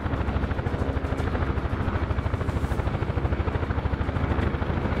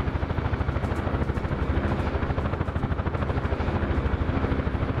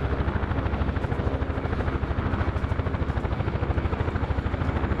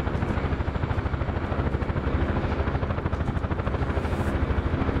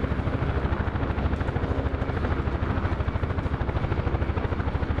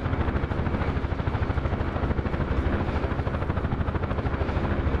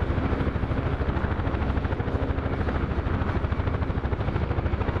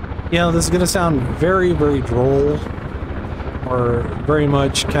 You know, this is going to sound very, very droll, or very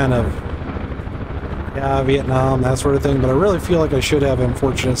much kind of, yeah, Vietnam, that sort of thing, but I really feel like I should have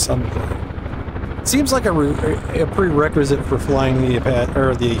Unfortunate Son play. It seems like a prerequisite for flying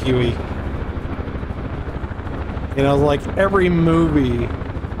the Huey. You know, like every movie,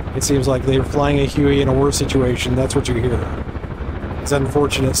 it seems like they're flying a Huey in a worse situation. That's what you hear. It's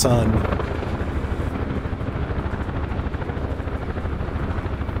Unfortunate Son.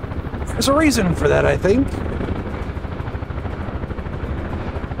 There's a reason for that, I think.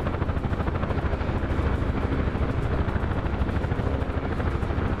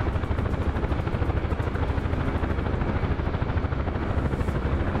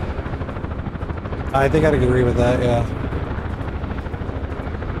 I think I'd agree with that, yeah.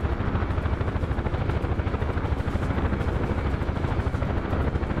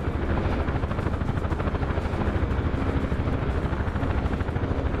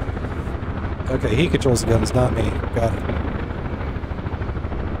 Okay, he controls the guns, not me. Got it.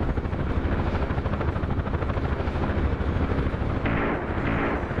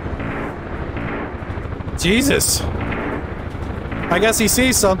 Jesus! I guess he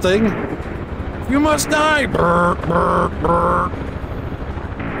sees something. You must die! Brr, brr, brr.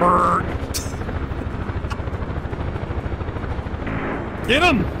 Brr. Get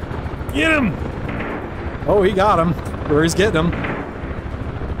him! Get him! Oh, he got him. Or he's getting him.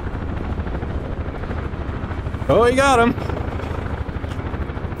 Oh, he got him!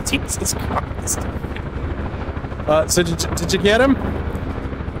 Jesus Christ. So did you get him?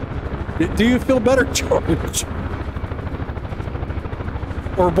 Do you feel better, George?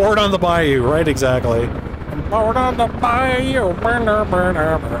 Or Born on the Bayou, right? Exactly. Born on the Bayou.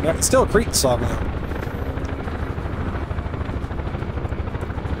 It's still a Cretan song, though.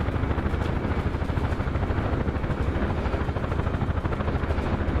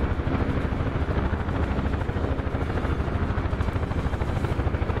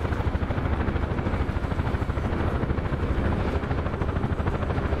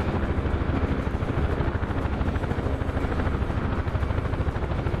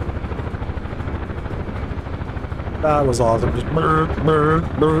 That was awesome. Just brr, brr,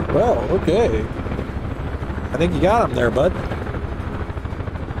 brr. Well, okay. I think you got him there, bud.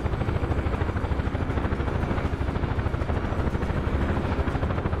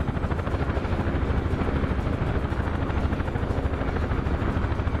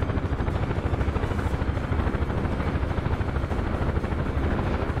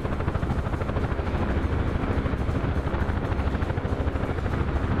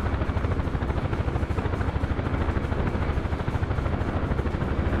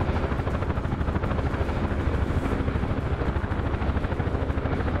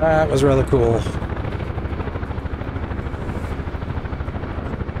 That was rather cool.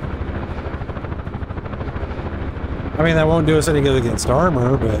 I mean, that won't do us any good against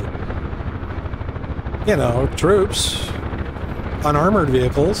armor, but, you know, troops, unarmored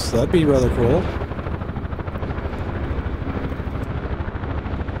vehicles, that'd be rather cool.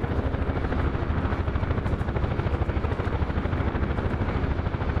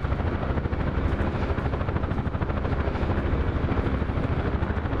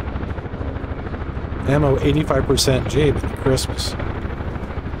 Ammo 85%. Gee, Christmas.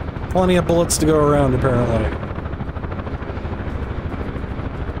 Plenty of bullets to go around, apparently.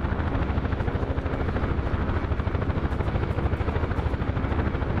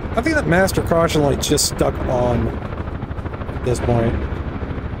 I think that master caution light's just stuck on at this point.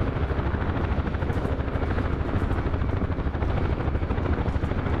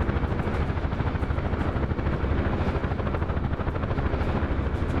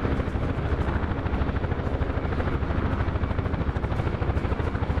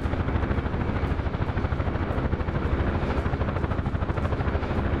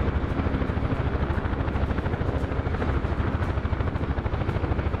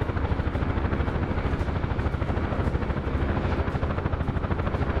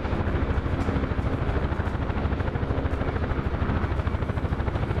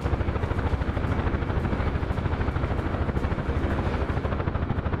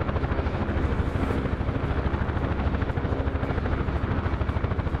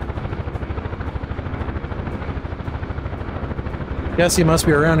 Guess he must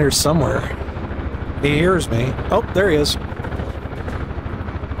be around here somewhere. He hears me. Oh, there he is.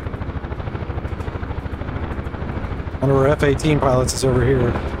 One of our F-18 pilots is over here.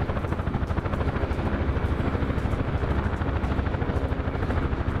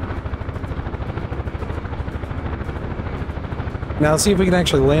 Now let's see if we can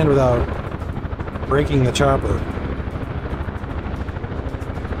actually land without breaking the chopper.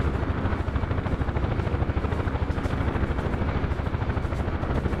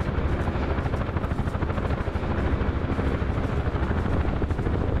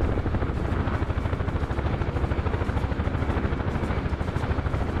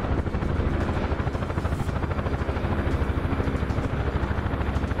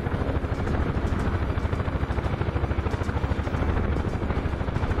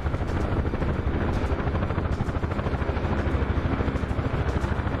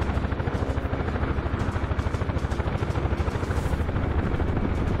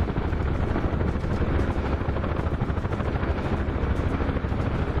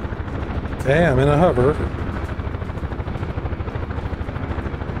 Okay, I'm in a hover.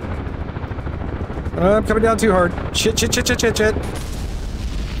 I'm coming down too hard. Shit.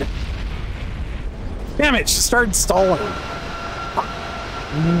 Damn it, she started stalling.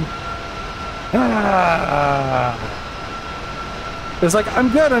 It's like, I'm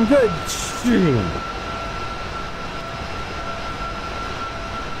good.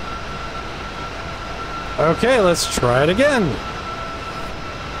 Okay, let's try it again.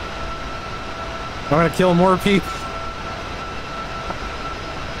 I'm gonna kill more people.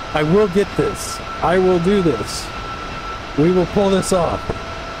 I will get this. I will do this. We will pull this off.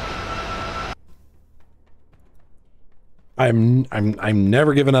 I'm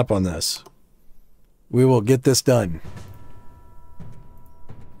never giving up on this. We will get this done.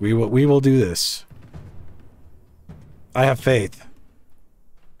 We will do this. I have faith.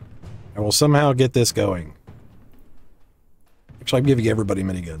 I will somehow get this going. Actually, I'm giving everybody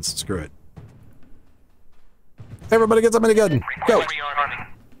miniguns. Screw it. Everybody gets a minigun. Go.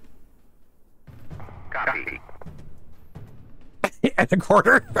 Copy. And a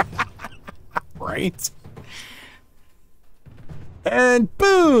quarter. Right. And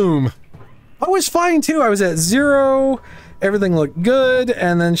boom. I was fine too. I was at 0. Everything looked good.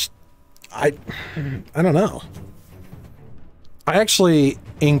 And then I don't know. I actually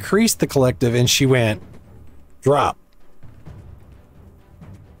increased the collective and she went drop.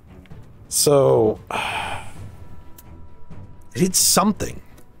 So it's something.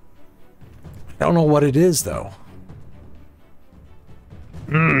 I don't know what it is though.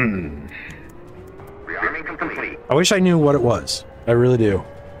 Rearming complete. I wish I knew what it was. I really do.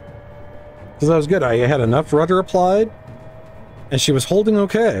 Because that was good. I had enough rudder applied and she was holding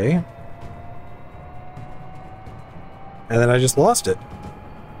okay. And then I just lost it.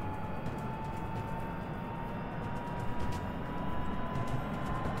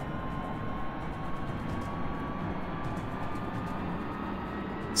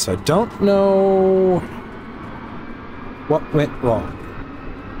 So I don't know what went wrong.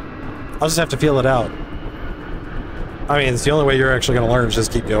 I'll just have to feel it out. I mean, it's the only way you're actually going to learn is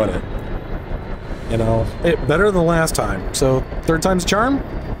just keep doing it. You know, better than the last time. So, third time's a charm?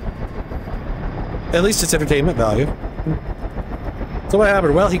 At least it's entertainment value. So what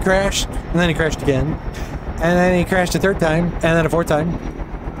happened? Well, he crashed, and then he crashed again. And then he crashed a third time, and then a fourth time.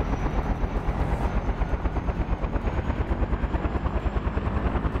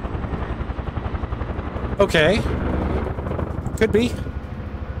 Okay. Could be.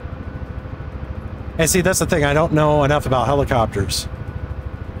 And see, that's the thing. I don't know enough about helicopters.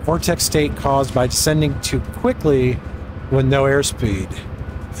 Vortex state caused by descending too quickly with no airspeed.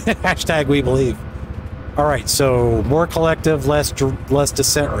 Hashtag we believe. All right, so more collective, less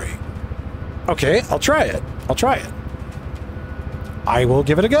descent rate. Okay, I'll try it. I will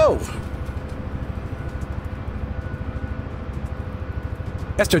give it a go.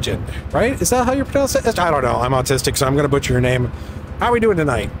 Estrogen, right? Is that how you pronounce it? I don't know. I'm autistic, so I'm going to butcher your name. How are we doing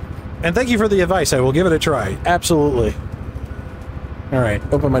tonight? And thank you for the advice. I will give it a try. Absolutely. All right,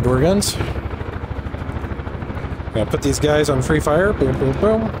 open my door guns. Gonna put these guys on free fire. Boom, boom,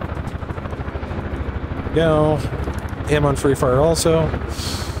 boom. Go. Him on free fire also.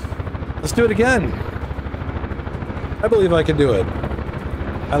 Let's do it again. I believe I can do it.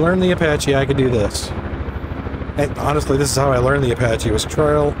 I learned the Apache. I can do this. And honestly, this is how I learned the Apache. Was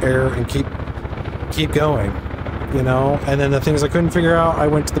trial, error, and keep going. You know? And then the things I couldn't figure out, I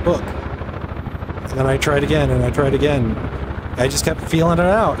went to the book. And then I tried again, and I tried again. I just kept feeling it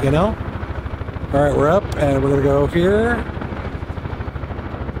out, you know? All right, we're up, and we're gonna go here.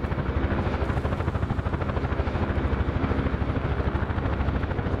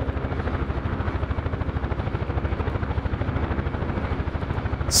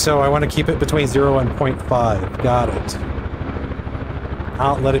 So I want to keep it between 0 and 0.5. Got it.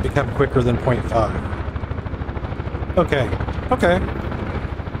 I'll let it become quicker than 0.5. Okay. Okay.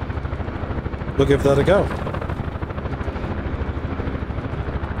 We'll give that a go.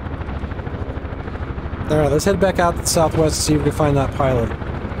 Alright, let's head back out to the southwest to see if we can find that pilot.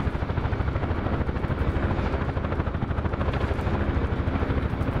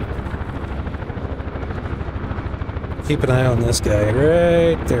 Keep an eye on this guy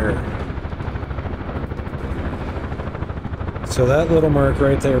right there. So that little mark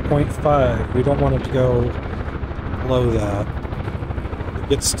right there, 0.5, we don't want it to go below that. If it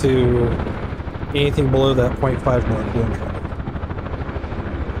gets to anything below that 0.5 mark, we're in trouble.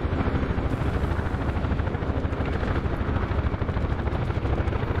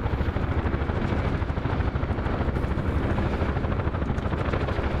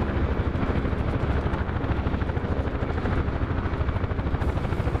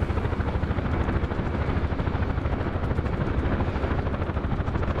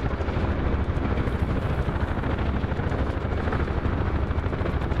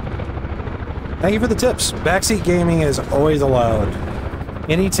 Thank you for the tips. Backseat gaming is always allowed.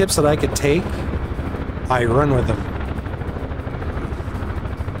 Any tips that I could take, I run with them.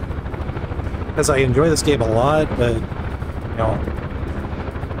 Because I enjoy this game a lot, but, you know,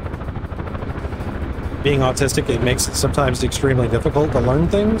 being autistic, it makes it sometimes extremely difficult to learn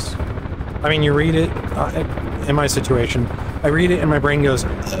things. I mean, you read it, in my situation, I read it and my brain goes,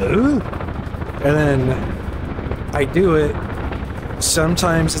 oh? And then I do it.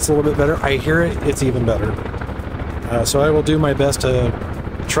 Sometimes it's a little bit better. I hear it, it's even better. So I will do my best to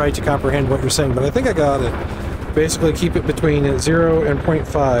try to comprehend what you're saying, but I think I got it. Basically keep it between 0 and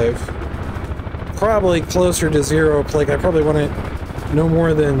 0.5. Probably closer to 0, like I probably want it no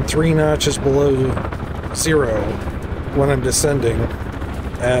more than 3 notches below 0 when I'm descending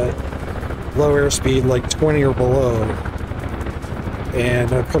at low airspeed, like 20 or below.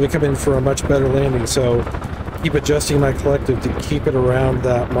 And I'll probably come in for a much better landing, so keep adjusting my collective to keep it around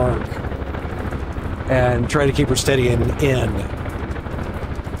that mark and try to keep her steady and in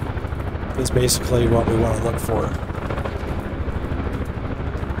is basically what we want to look for.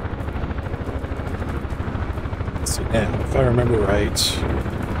 Let's see now, if I remember right,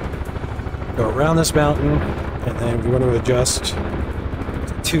 go around this mountain and then we want to adjust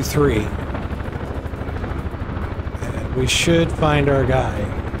to 2-3 and we should find our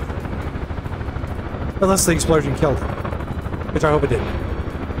guy. Unless the explosion killed him. Which I hope it didn't.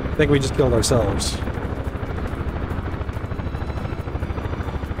 I think we just killed ourselves.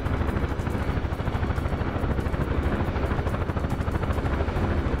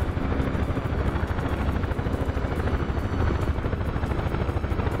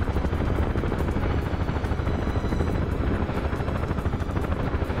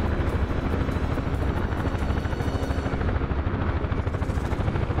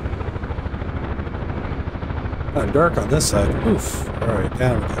 Dark on this side. Oof. Alright,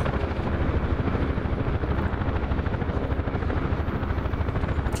 down we go.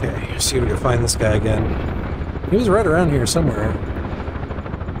 Okay, see if we can find this guy again. He was right around here somewhere.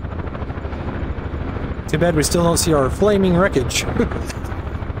 Too bad we still don't see our flaming wreckage.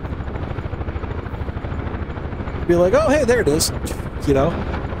 Be like, oh hey, there it is. You know?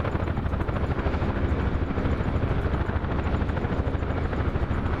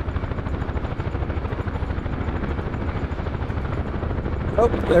 Oh,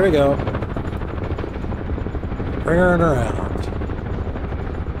 there we go. Bring her around.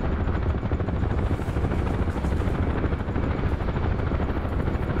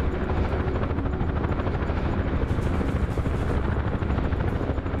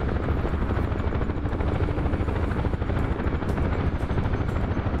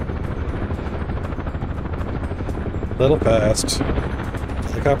 Little fast. The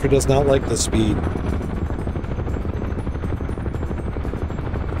helicopter does not like the speed.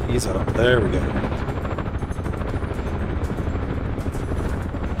 Ease up. There we go.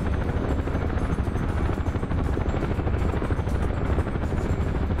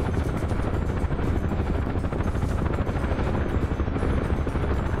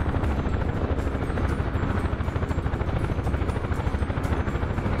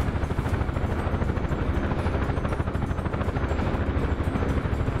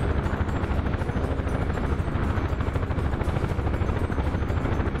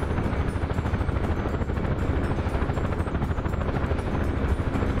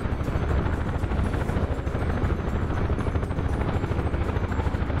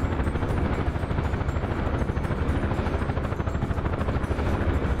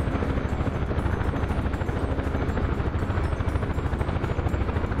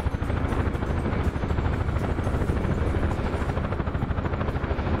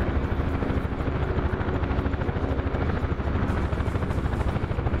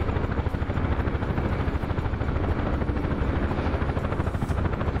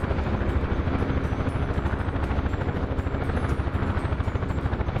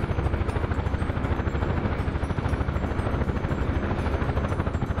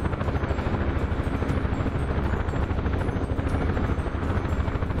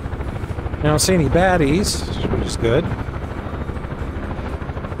 I don't see any baddies, which is good.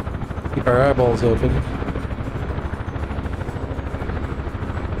 Keep our eyeballs open.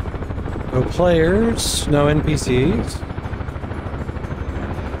 No players, no NPCs.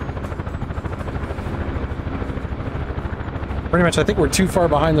 Pretty much, I think we're too far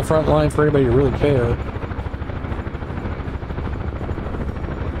behind the front line for anybody to really care.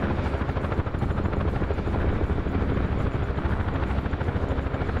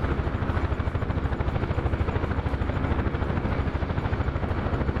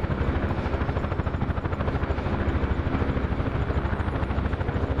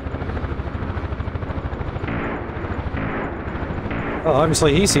 Well,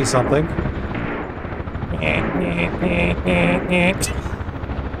 obviously he sees something.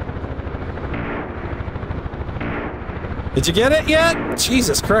 Did you get it yet?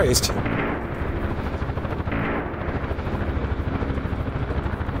 Jesus Christ.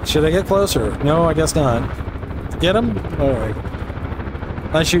 Should I get closer? No, I guess not. Get him? Alright.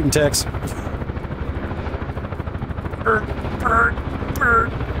 Nice shooting, Tex. Bird, bird,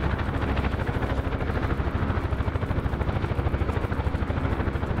 bird.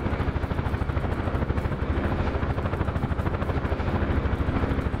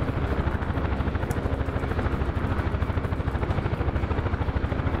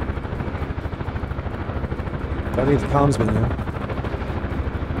 I need the comms menu.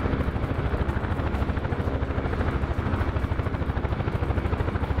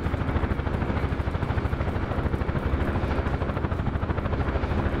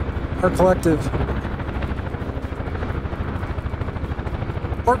 Our collective.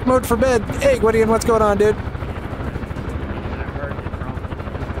 Orc mode for bed. Hey, Gwydion, what's going on, dude?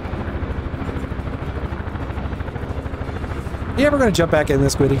 You ever gonna jump back in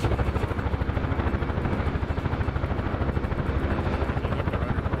this, Gwyddy?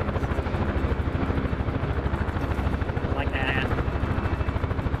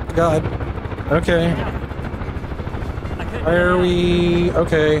 God. Okay. Why are we...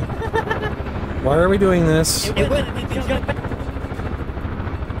 Okay. Why are we doing this? Okay.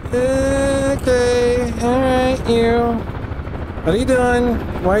 Alright, you. What are you doing?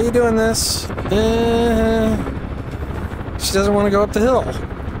 Why are you doing this? She doesn't want to go up the hill.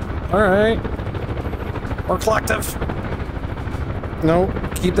 Alright. Or collective. No.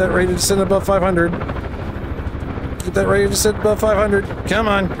 Keep that rated to sit above 500. Keep that rated to sit above 500. Come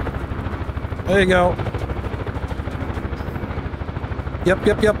on. There you go. Yep,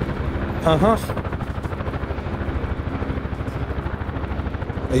 yep, yep. Uh-huh.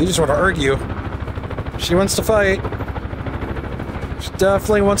 Hey, you just want to argue. She wants to fight. She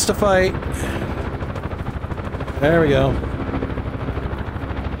definitely wants to fight. There we go.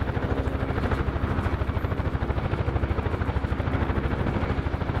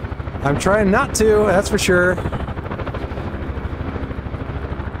 I'm trying not to, that's for sure.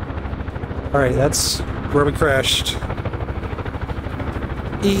 Alright, that's where we crashed.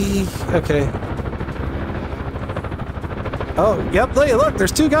 Okay. Oh, yep, look,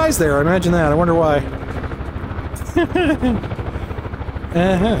 there's two guys there. Imagine that. I wonder why.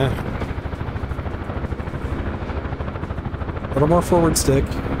 Uh-huh. A little more forward stick.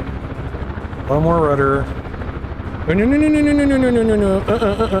 A little more rudder. Oh, no, no, no, no, no, no, no, no, no,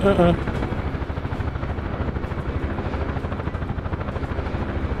 no.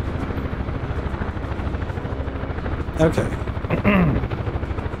 Okay.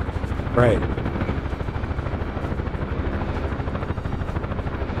 Right.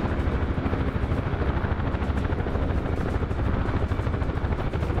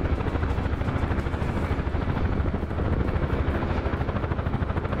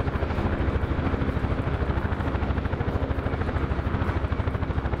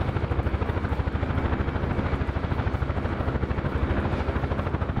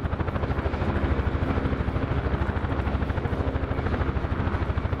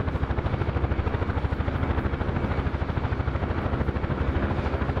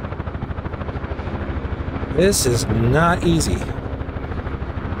 This is not easy.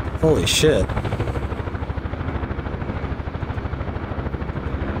 Holy shit.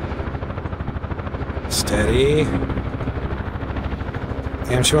 Steady.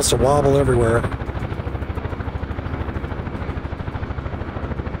 Damn, she wants to wobble everywhere.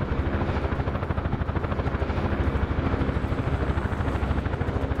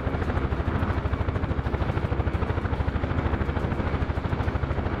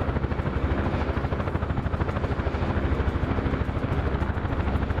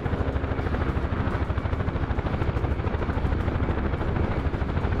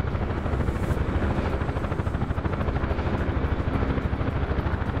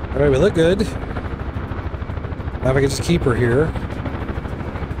 Alright, we look good. Now if I can just keep her here.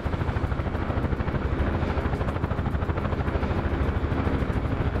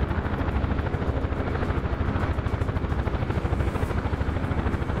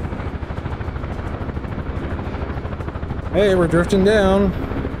 Hey, we're drifting down.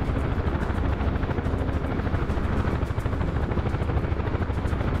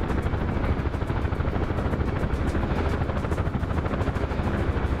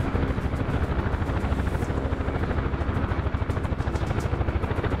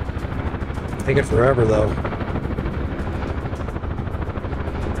 Taking forever though.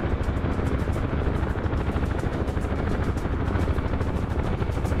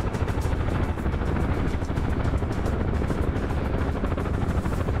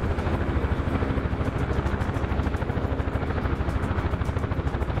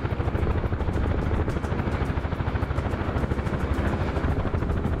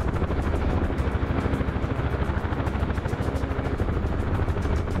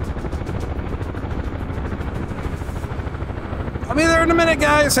 I'll be there in a minute,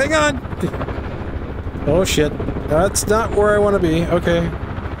 guys. Hang on. Oh, shit. That's not where I want to be. Okay.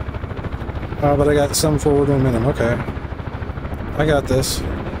 Oh, but I got some forward momentum. Okay. I got this.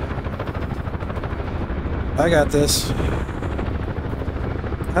 I got this.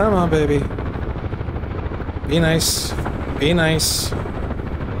 Come on, baby. Be nice. Be nice.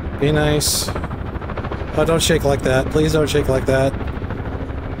 Be nice. Oh, don't shake like that. Please don't shake like that.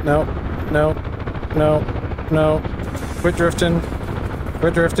 No. No. No. No. Quit drifting.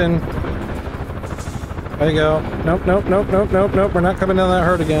 Quit drifting. There you go. Nope, nope, nope, nope, nope, nope. We're not coming down that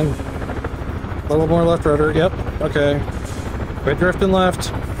hard again. A little more left rudder. Yep. Okay. Quit drifting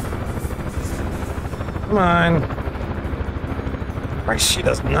left. Come on. Christ, she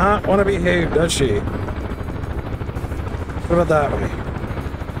does not want to behave, does she? What about that way?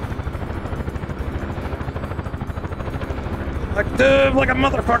 Active like a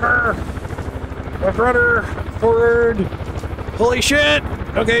motherfucker! Left rudder! Forward! Holy shit!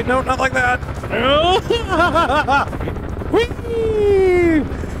 Okay, no, not like that. Whee!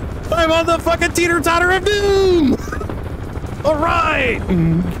 I'm on the fucking teeter-totter of doom! Alright!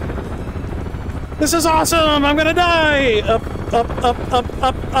 This is awesome! I'm gonna die! Up, up, up, up,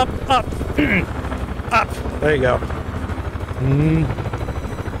 up, up, up. Up. There you go.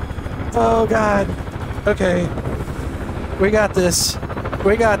 Oh, God. Okay. We got this.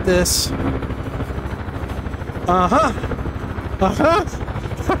 We got this. Uh-huh. Uh-huh.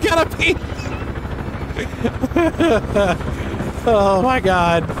 I gotta pee. Oh, my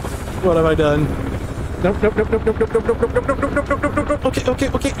God. What have I done? Nope, nope, nope, nope, nope, nope, nope, nope, nope, nope, nope, nope, nope, nope, nope. Okay, okay,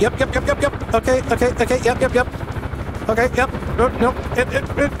 okay. Yep, yep, yep, yep, yep. Okay, okay, okay. Yep, yep, yep. Okay, yep. No, no.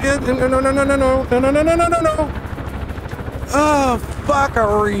 No, no, no, no, no, no, no, no, no, no, no, no, no. Oh,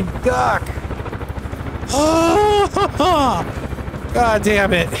 fuckery duck. Oh, God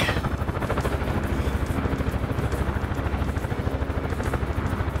damn it.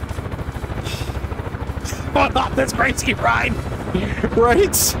 Oh, that's crazy ride.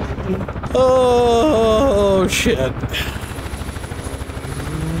 Right? Oh, shit.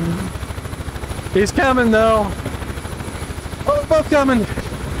 He's coming, though. Oh, both coming.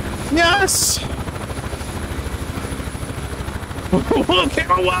 Yes! Okay,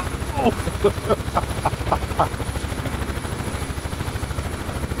 oh, wow!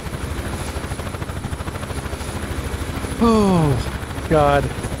 Oh, God.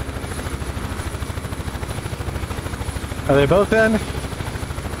 Are they both in?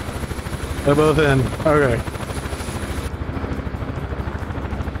 They're both in. Okay.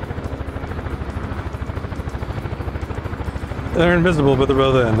 They're invisible, but they're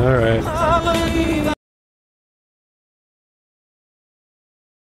both in. All right.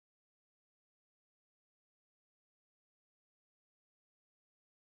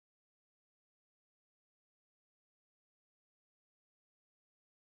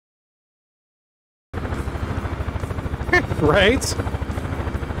 Right?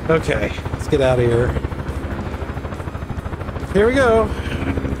 Okay, let's get out of here. Here we go.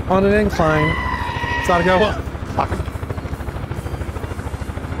 On an incline. It's ought to go up. Fuck.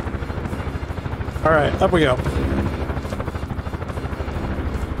 Alright, up we go.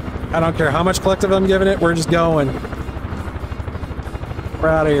 I don't care how much collective I'm giving it, we're just going. We're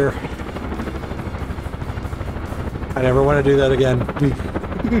out of here. I never want to do that again.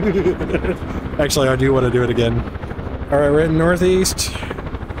 Actually, I do want to do it again. Alright, we're in northeast.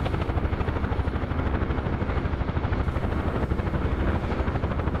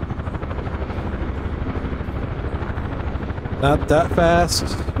 Not that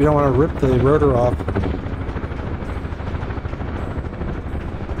fast. You don't want to rip the rotor off.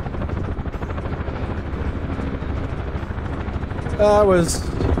 That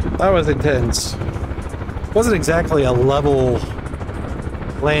was intense. Wasn't exactly a level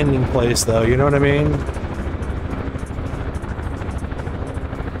landing place, though. You know what I mean?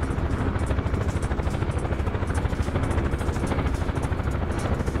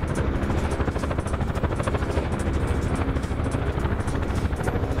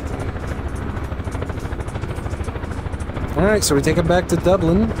 Alright, so we take it back to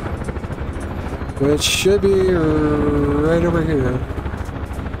Dublin, which should be right over here.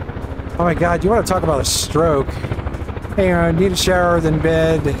 Oh my god, you want to talk about a stroke? Hey, I need a shower, then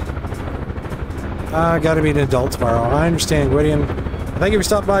bed. I gotta be an adult tomorrow. I understand, Gwydion. Thank you for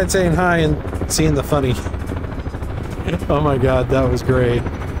stopping by and saying hi and seeing the funny. Oh my god, that was great.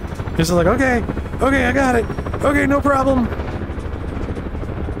 Just like, okay, I got it. Okay, no problem.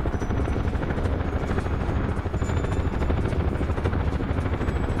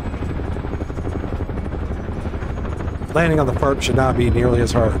 Landing on the park should not be nearly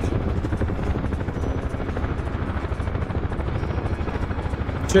as hard.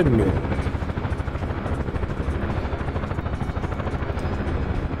 Shouldn't be.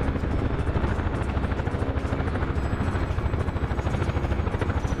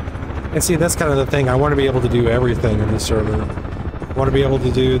 And see, that's kind of the thing. I want to be able to do everything in this server. I want to be able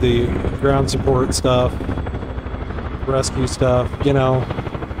to do the ground support stuff, rescue stuff, you know.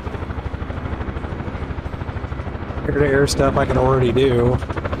 Air-to-air stuff I can already do.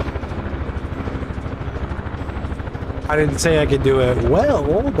 I didn't say I could do it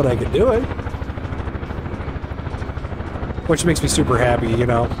well, but I could do it. Which makes me super happy, you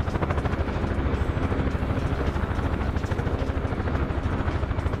know.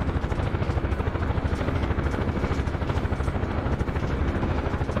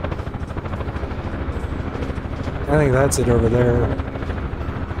 I think that's it over there.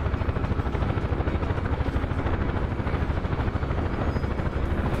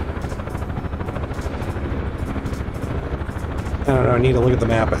 I don't know, I need to look at the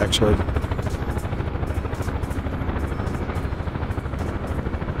map, actually.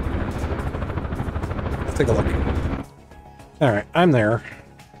 Let's take a look. Alright, I'm there.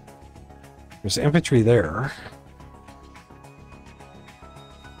 There's infantry there.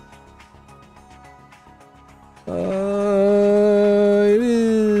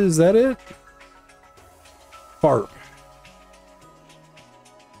 Is that it? Fart.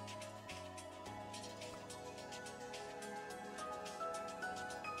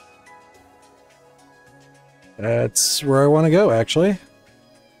 That's where I want to go, actually.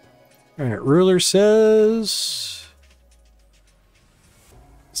 Alright, ruler says...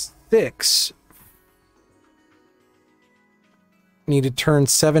 6. Need to turn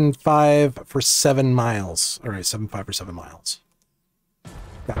 7.5 for 7 miles. Alright, 7.5 for 7 miles.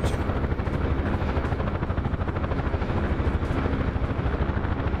 Gotcha.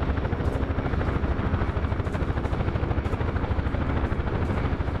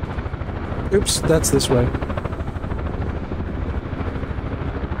 Oops, that's this way.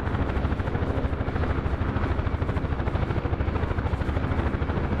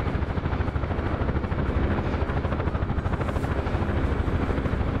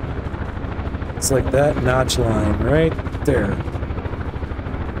 It's like that notch line right there.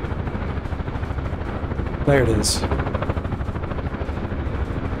 There it is.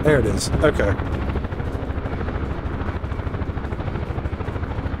 There it is. Okay.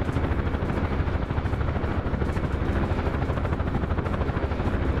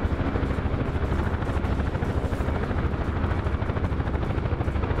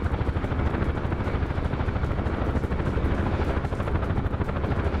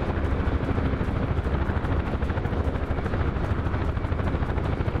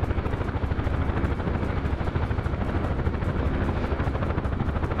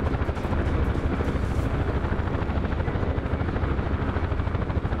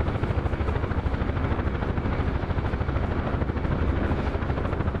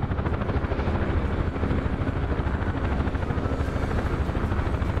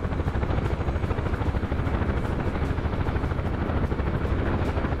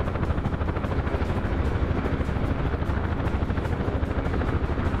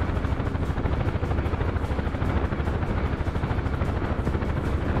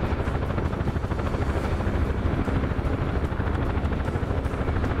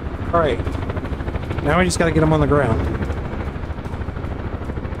 Alright. Now we just gotta get them on the ground.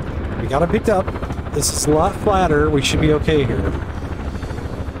 We got it picked up. This is a lot flatter. We should be okay here.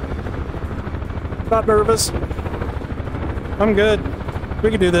 Not nervous. I'm good.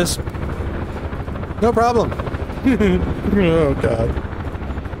 We can do this. No problem. Oh, God.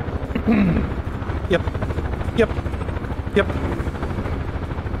 Yep. Yep. Yep.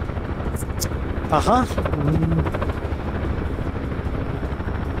 Uh-huh.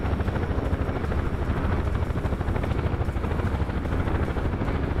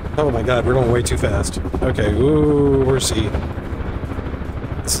 Oh my god, we're going way too fast. Okay, ooh, we're C.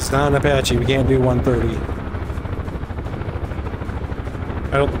 This is not an Apache, we can't do 130.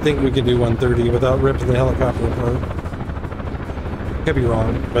 I don't think we can do 130 without ripping the helicopter apart. Could be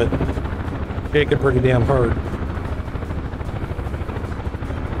wrong, but it could pretty damn hard.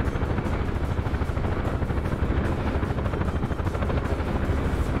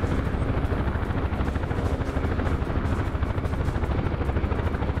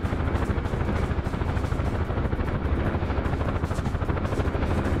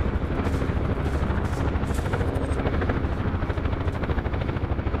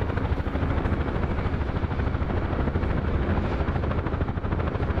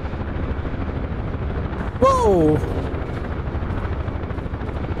 Whoa!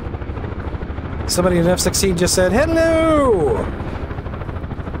 Somebody in F-16 just said, hello!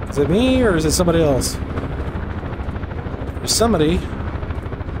 Is it me, or is it somebody else? There's somebody.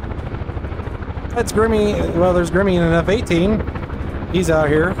 That's Grimmy. Well, there's Grimmy in an F-18. He's out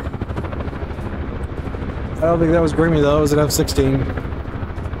here. I don't think that was Grimmy, though. It was an F-16.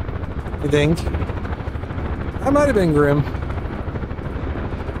 I think. That might have been Grim.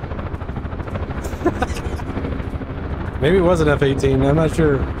 Maybe it was an F-18, I'm not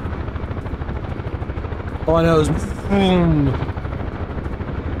sure. All I know is...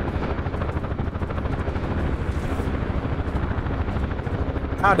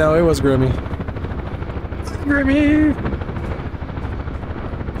 Oh no, it was Grimmy. Grimmy!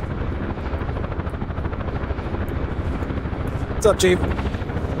 What's up, Chief?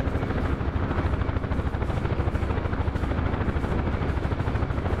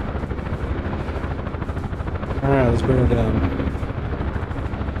 Alright, let's bring her down.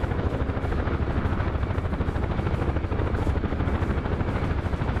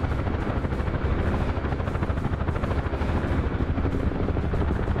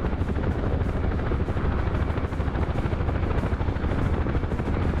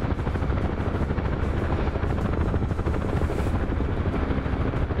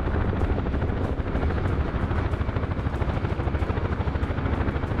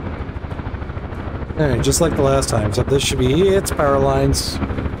 Alright, just like the last time, except this should be its power lines.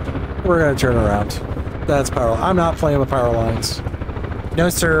 We're gonna turn around. That's power. I'm not playing with power lines. No,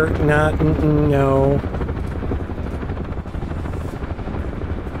 sir. Not. No.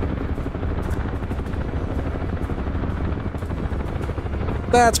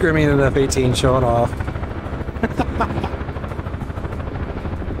 That's Grimmy in an F-18 showing off.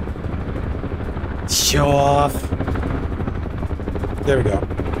 Show off. There we go.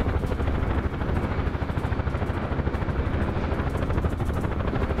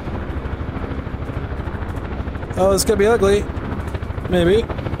 Oh, it's gonna be ugly. Maybe.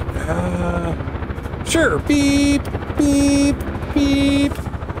 Sure. Beep, beep, beep.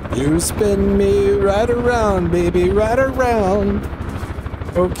 You spin me right around, baby, right around.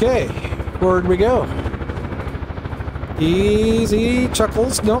 Okay, where'd we go? Easy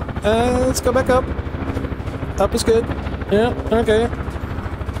chuckles. Nope. Let's go back up. Up is good. Yeah, okay.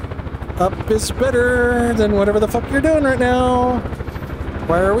 Up is better than whatever the fuck you're doing right now.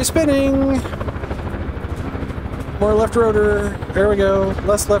 Why are we spinning? More left rotor. There we go.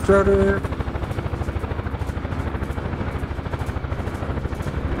 Less left rotor.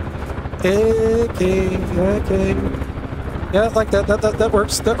 Okay, okay. Yeah, like that. That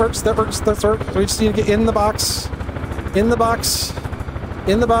works. That works. That works. That works. We just need to get in the box. In the box.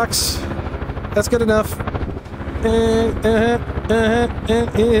 In the box. That's good enough.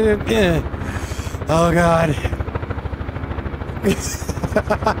 Oh God.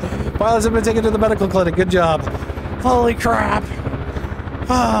 Pilots have been taken to the medical clinic. Good job. Holy crap!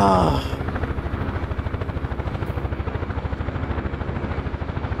 Ah!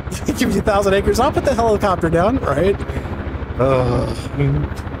 Give me 1,000 acres. I'll put the helicopter down, right?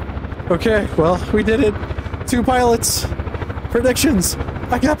 Okay, well, we did it. 2 pilots. Predictions.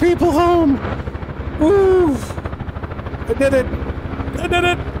 I got people home. Woo! I did it. I did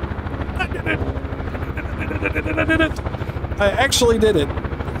it. I did it. I did it. I actually did it.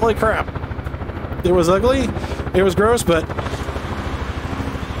 Holy crap! It was ugly. It was gross, but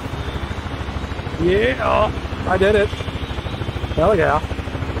yeah, I did it. Hell yeah.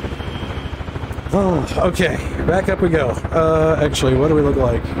 Oh, okay. Back up we go. Actually, what do we look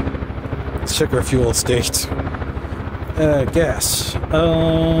like? Let's check our fuel state. Gas.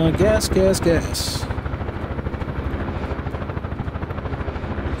 Gas.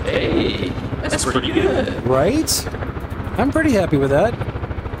 Hey, that's pretty good. Right? I'm pretty happy with that.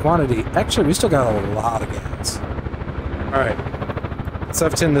 Quantity. Actually, we still got a lot of gas. Alright. Let's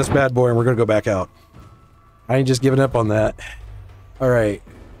F10 this bad boy and we're going to go back out. I ain't just giving up on that. Alright.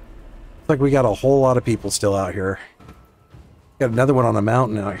 Looks like we got a whole lot of people still out here. Got another one on the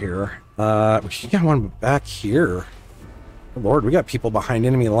mountain out here. We got one back here. Oh, Lord, we got people behind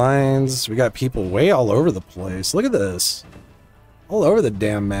enemy lines. We got people way all over the place. Look at this. All over the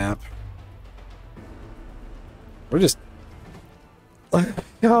damn map. We're just... Look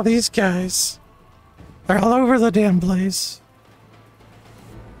at all these guys. They're all over the damn place.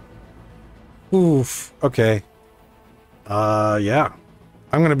 Oof. Okay. Yeah.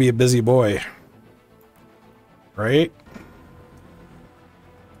 I'm gonna be a busy boy. Right?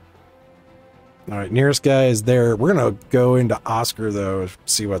 Alright, nearest guy is there. We're gonna go into Oscar, though,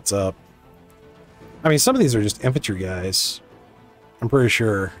 see what's up. I mean, some of these are just infantry guys. I'm pretty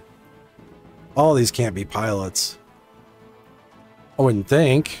sure. All these can't be pilots. I wouldn't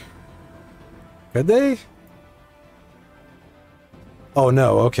think. Could they? Oh,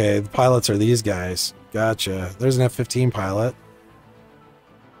 no. Okay, the pilots are these guys. Gotcha. There's an F-15 pilot.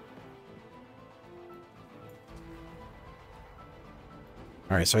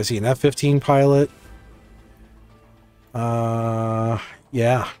 Alright, so I see an F-15 pilot.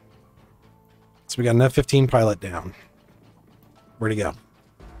 Yeah. So we got an F-15 pilot down. Where'd he go?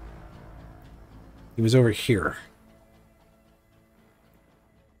 He was over here.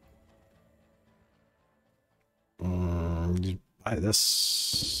 Did you buy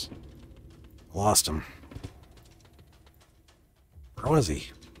this? Lost him. Where was he?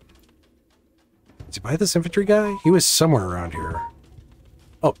 Did you buy this infantry guy? He was somewhere around here.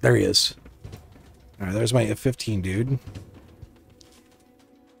 Oh, there he is. Alright, there's my F-15 dude.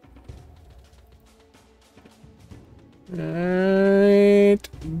 Right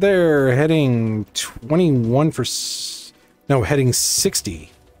there, heading 21 for... No, heading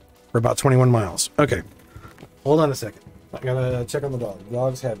 60 for about 21 miles. Okay. Hold on a second. I gotta check on the dog. The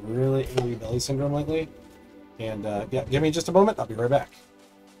dog's had really angry belly syndrome lately. And, yeah, give me just a moment. I'll be right back.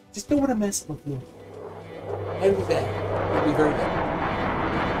 Just don't want to mess with you. I'll be back. I'll be very back.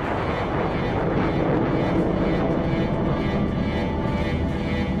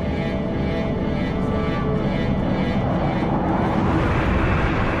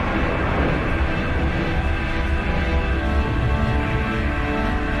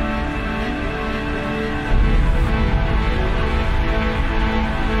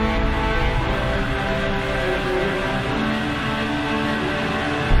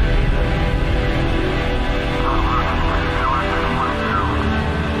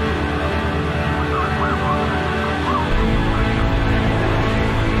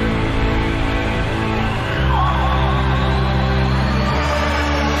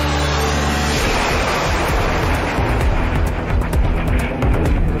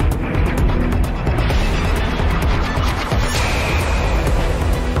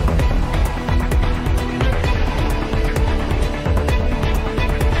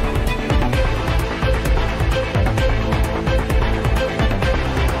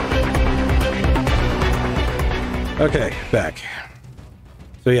 Okay, back.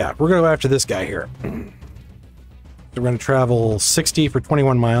 So yeah, we're going to go after this guy here. So we're going to travel 60 for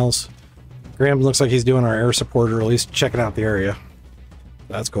 21 miles. Graham looks like he's doing our air support, or at least checking out the area.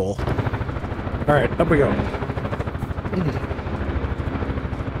 That's cool. Alright, up we go.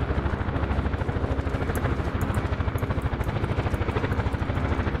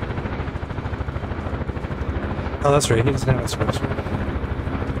 Oh, that's right, he doesn't have a special.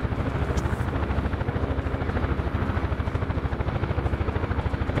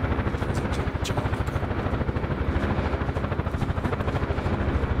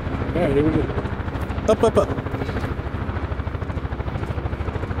 Alright, here we go. Up, up, up.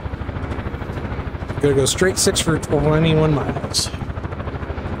 Gonna go straight 6 for 21 miles. Here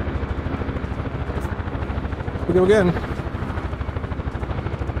we go again.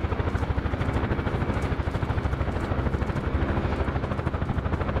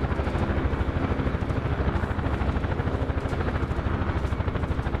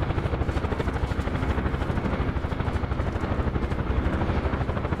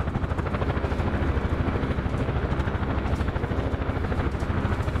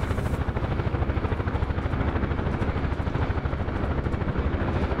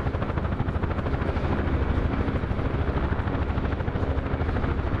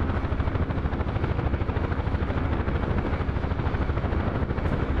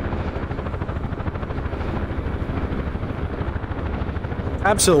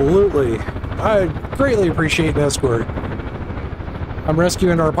 Absolutely. I greatly appreciate an escort. I'm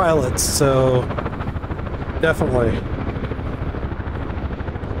rescuing our pilots, so definitely.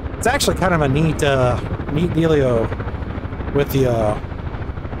 It's actually kind of a neat dealio with the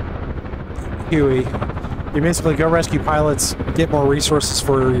Huey. You basically go rescue pilots, get more resources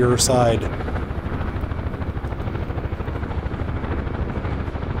for your side.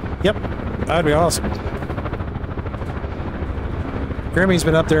 Yep, that'd be awesome. Grimmy's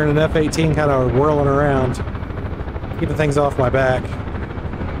been up there in an F-18 kind of whirling around, keeping things off my back.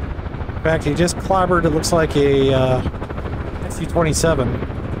 In fact, he just clobbered, it looks like a SU-27.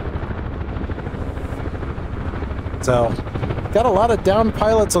 So, got a lot of down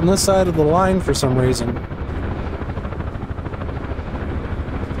pilots on this side of the line for some reason.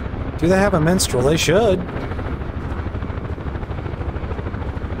 Do they have a minstrel? They should.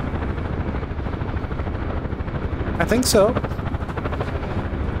 I think so.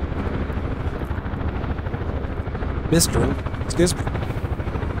 Minstrel. Excuse me.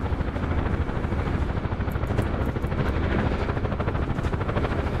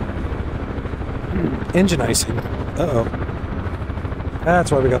 Engine icing. Uh-oh.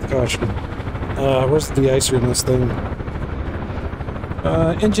 That's why we got the caution. Where's the de-icer in this thing?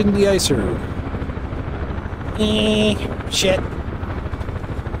 Engine de-icer. Shit.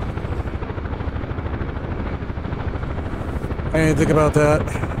 I didn't think about that.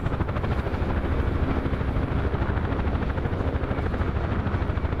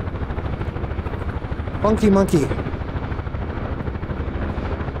 Funky monkey.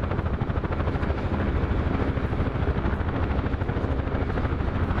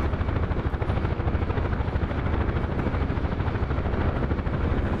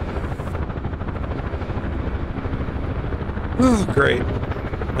 Oh, great.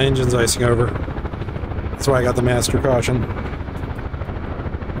 My engine's icing over. That's why I got the master caution.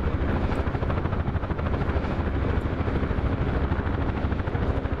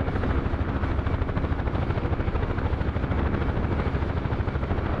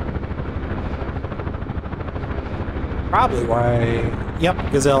 Probably why...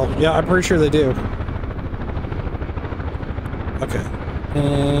 Yep, Gazelle. Yeah, I'm pretty sure they do. Okay.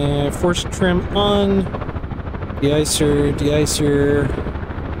 Force trim on. De-icer, de-icer.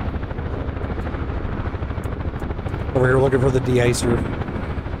 Over here looking for the de-icer.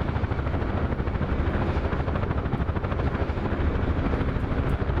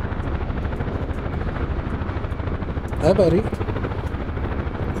 Hi, buddy.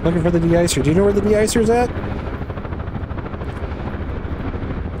 Looking for the de-icer. Do you know where the de-icer's at?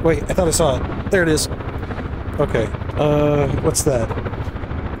 Wait, I thought I saw it. There it is. Okay. What's that?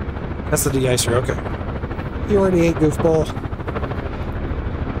 That's the de-icer. Okay. You already ate, goofball.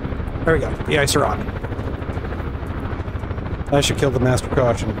 There we go. De-icer on. I should kill the master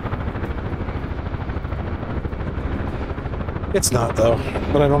caution. It's not, though.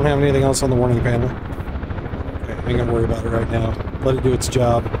 But I don't have anything else on the warning panel. Okay, I ain't gonna worry about it right now. Let it do its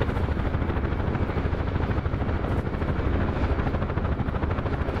job.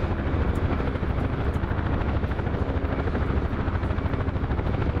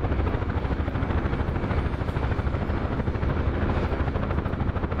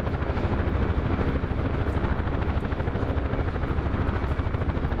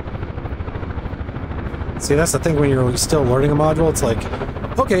 See, that's the thing when you're still learning a module, it's like,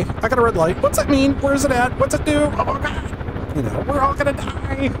 okay, I got a red light. What's that mean? Where's it at? What's it do? Oh my god! You know, we're all gonna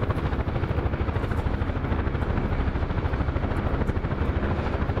die!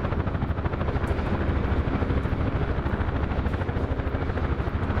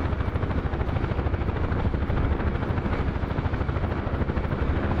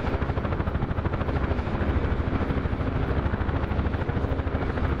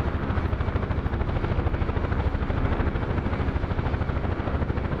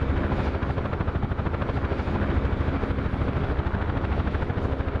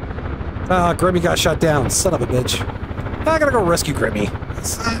 Ah, Grimmy got shot down. Son of a bitch. I gotta go rescue Grimmy.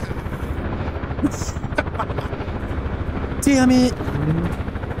 Damn it.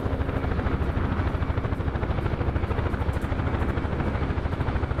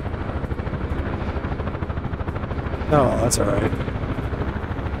 Oh, that's alright.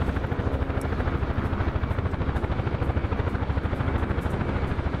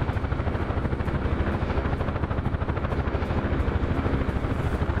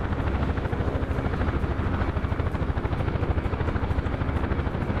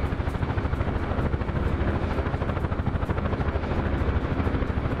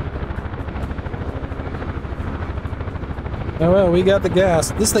 Oh well, we got the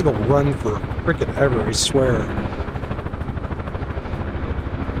gas. This thing will run for frickin' ever, I swear.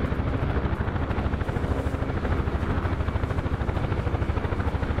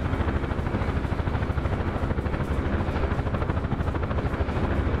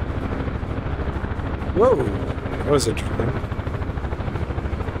 Whoa, that was interesting.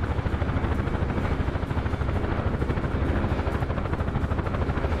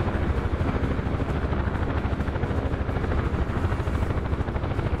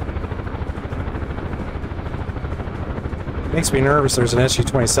 Makes me nervous there's an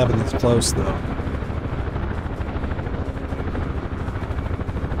SU-27 that's close, though.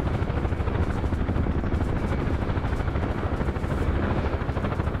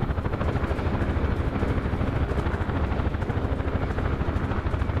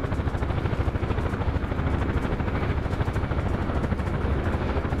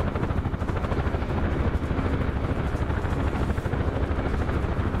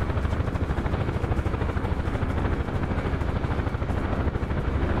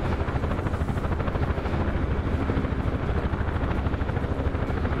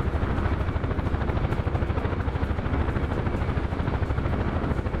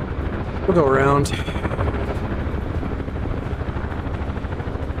 We'll go around.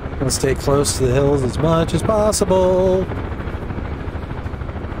 Gonna stay close to the hills as much as possible.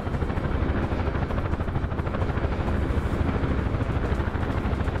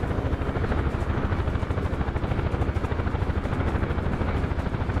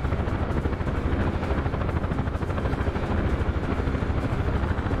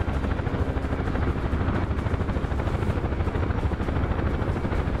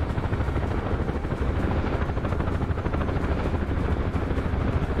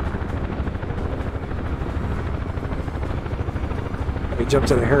 Jump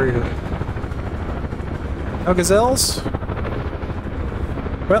to the Harrier. No gazelles?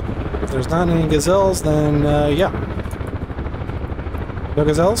 Well, if there's not any gazelles, then yeah. No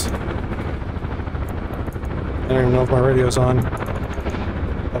gazelles? I don't even know if my radio's on.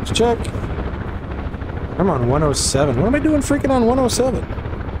 Have to check. I'm on 107. What am I doing freaking on 107?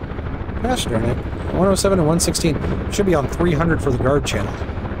 Gosh darn it. 107 and 116. Should be on 300 for the guard channel.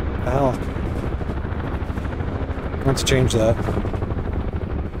 Hell. I want to change that.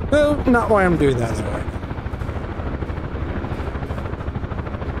 Well, not why I'm doing that anyway.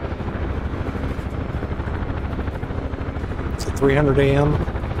 It's at 300 AM.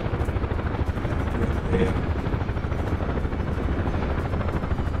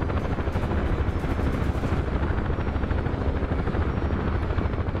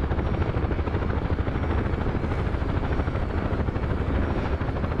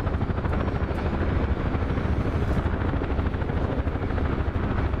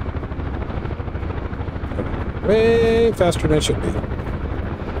 Way faster than it should be.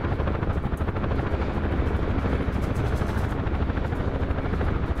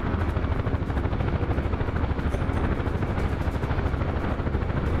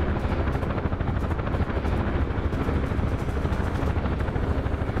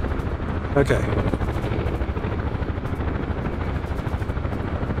 Okay.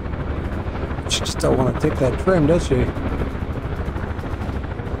 She just don't want to take that trim, does she?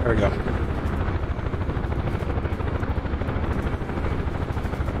 There we go.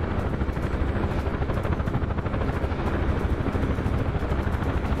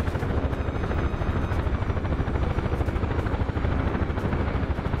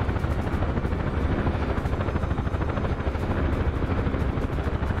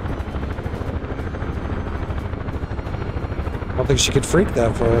 I don't think she could freak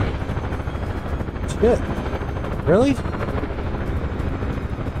that far. Shit. Really?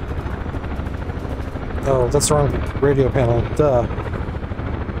 Oh, that's the wrong radio panel. Duh.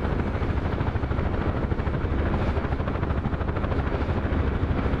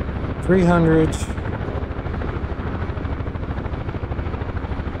 $300.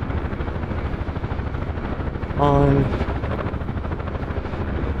 On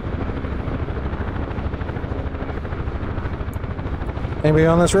anybody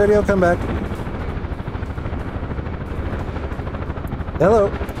on this radio? Come back. Hello.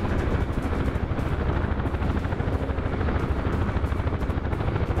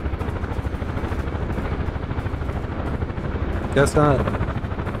 Guess not.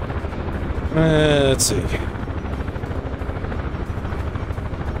 Let's see.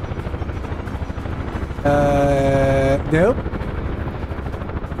 Nope.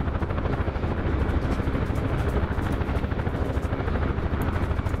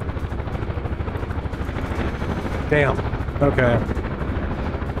 Damn. Okay.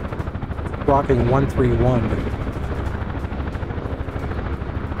 Blocking 131.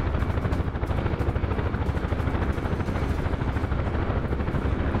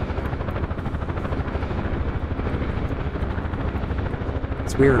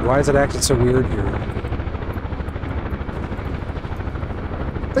 It's weird. Why is it acting so weird here?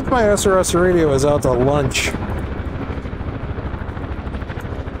 I think my SRS radio is out to lunch.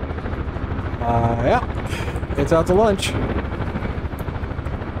 Yeah, it's out to lunch.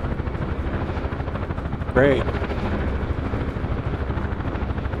 Great.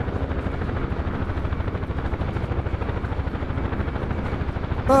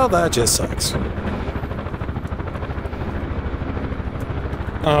 Well, that just sucks.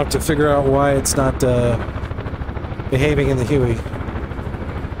 I'll have to figure out why it's not behaving in the Huey.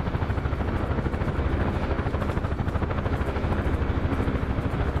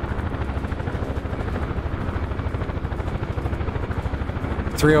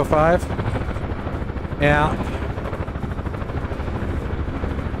 .305? Yeah.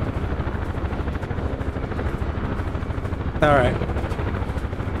 All right.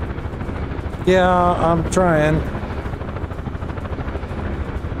 Yeah, I'm trying.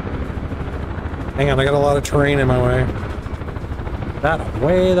 Hang on, I got a lot of terrain in my way. That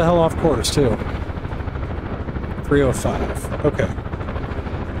way the hell off course, too. 305. Okay.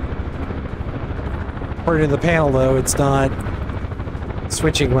 According to the panel, though, it's not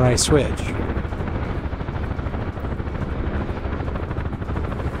switching when I switch.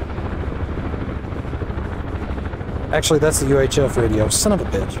 Actually, that's the UHF radio. Son of a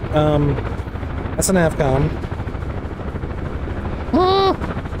bitch. That's an AFCOM.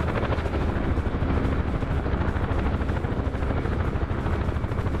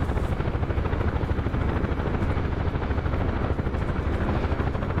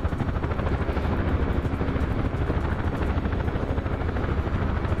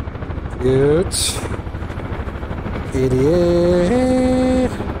 Good. 88.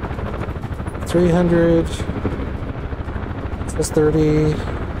 300. That's 30.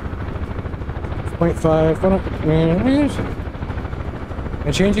 0.5. Am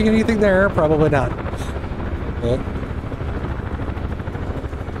I changing anything there? Probably not. Yeah.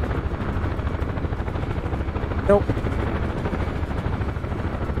 Nope.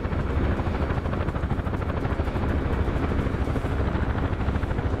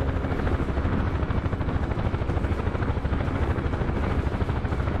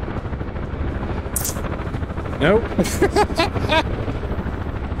 Nope.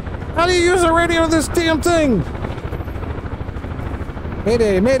 How do you use the radio on this damn thing?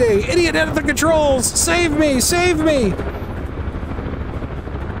 Mayday, mayday, idiot at the controls! Save me, save me!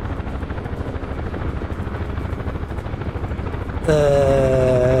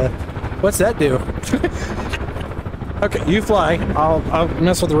 What's that do? Okay, you fly. I'll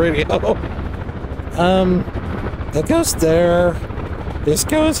mess with the radio. That goes there. This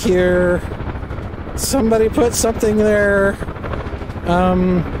goes here. Somebody put something there.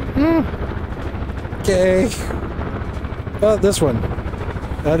 Okay. Oh, this one.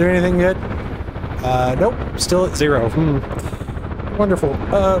 Did I do anything good? Nope. Still at 0. Wonderful.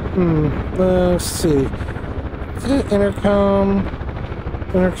 Let's see. Intercom.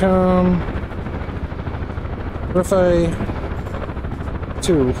 Wi-Fi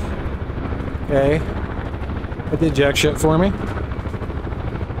 2. Okay. That did jack shit for me.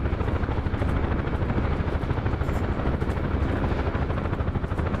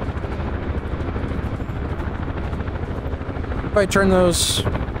 If I turn those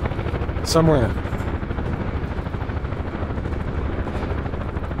somewhere.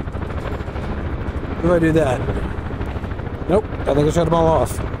 If I do that. Nope, I think I shut them all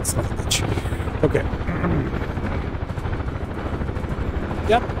off. It's not a bitch. Okay.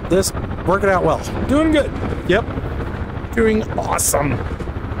 Yep, this working out well. Doing good. Yep. Doing awesome.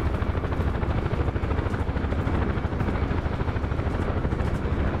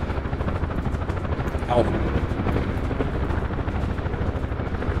 Ow.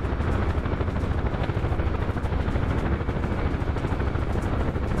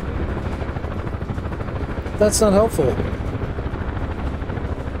 That's not helpful.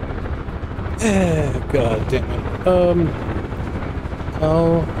 God damn it. Oh,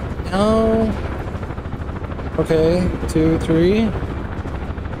 no. Okay, 2, 3.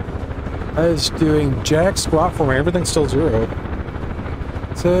 That is doing jack squat for me. Everything's still 0.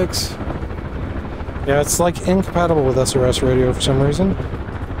 6. Yeah, it's like incompatible with SRS radio for some reason.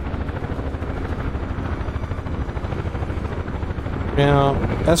 Now,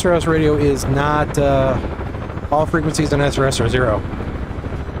 SRS radio is not, all frequencies on SRS are 0.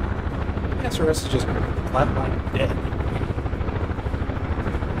 SRS is just flatline dead.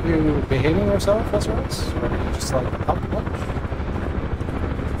 You behaving yourself, SRS? Or are you just like up lunch?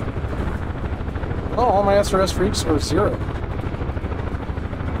 Oh, all my SRS freaks were 0.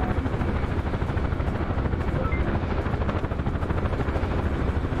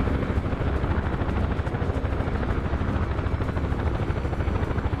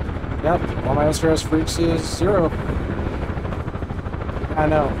 Yep, all my SRS freaks is 0. I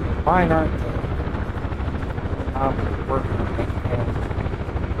know. Mine aren't though. I'm working on it.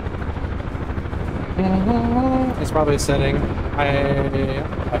 And it's probably a setting.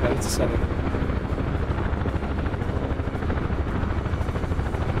 I bet it's a setting.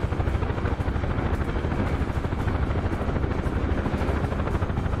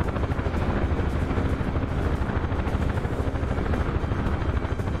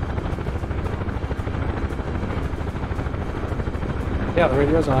 Yeah, the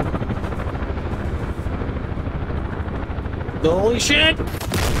radio's on. Holy shit!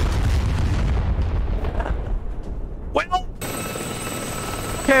 Well,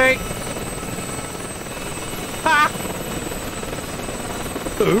 okay. Ha!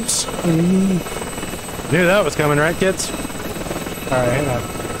 Oops. Knew that was coming, right, kids? Alright, hang on.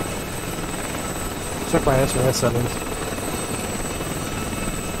 Check my SRS settings.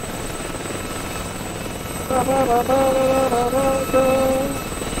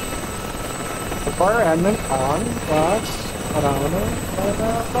 Bar admin on,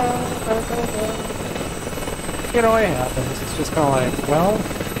 you know, it happens. It's just kind of like, well,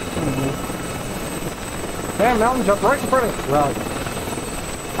 damn, mountain jump right in front of me. Well,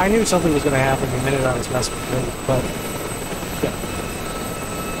 I knew something was going to happen the minute I was messing with it, but yeah.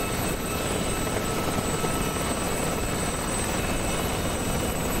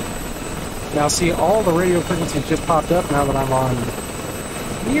 Now, see, all the radio frequencies just popped up now that I'm on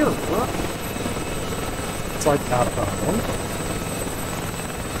here. It's like not a problem.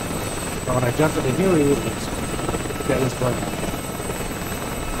 But when I jump into here, it is right.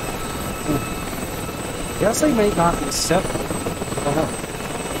 Guess they may not be set. I don't know.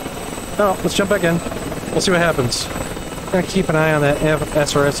 No, let's jump back in. We'll see what happens. I'm gonna keep an eye on that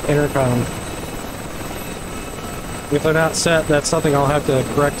SRS intercom. If they're not set, that's something I'll have to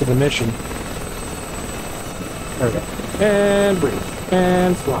correct in the mission. There we go. And breathe.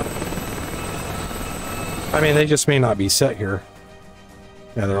 And fly. I mean, they just may not be set here.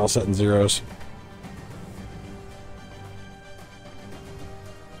 Yeah, they're all set in zeros.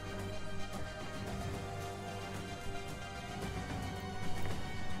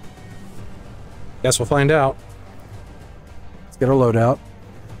 Guess we'll find out. Let's get our loadout.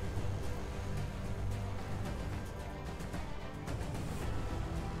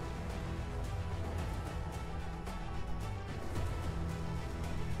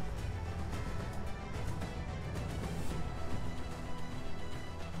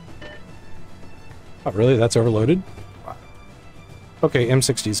 Oh, really? That's overloaded? Wow. Okay,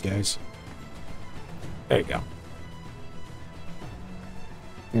 M60s, guys. There you go.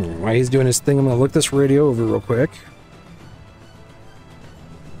 While he's doing his thing, I'm going to look this radio over real quick.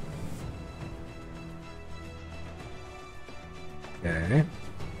 Okay.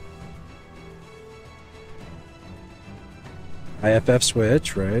 IFF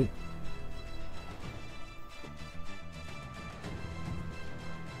switch, right?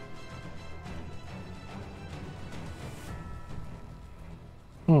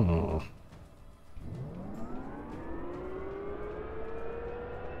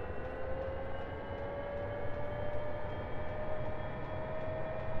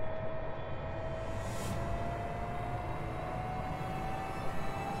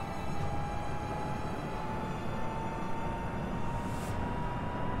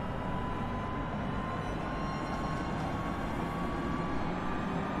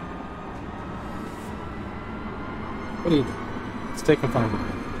 What are you doing? It's taking 5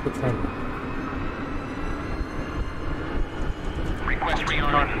 minutes. Quit trying to... Request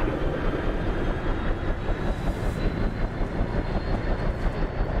reorder.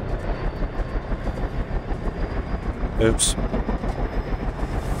 Oops.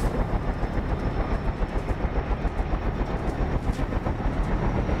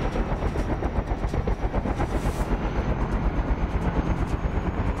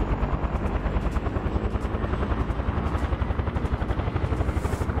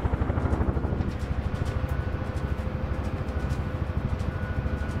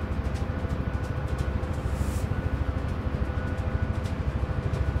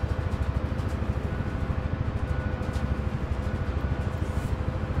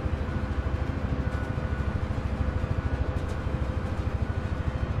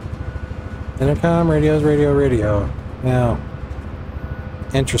 Intercom, radios, radio. Now,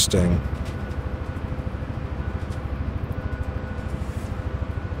 interesting.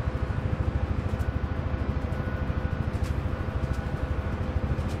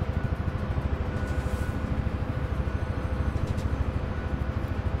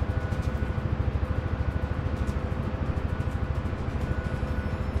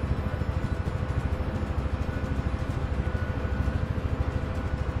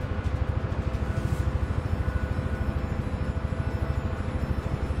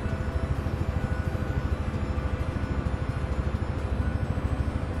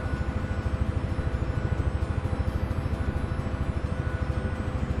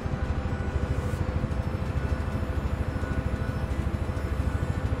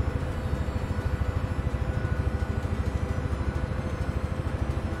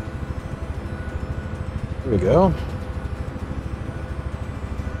 Here we go.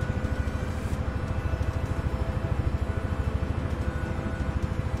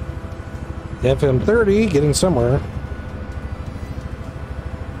 FM 30, getting somewhere.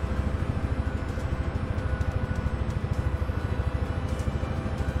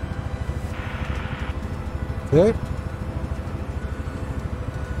 Okay.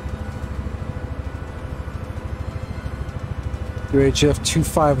 UHF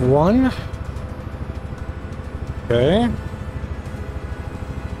 251. Okay.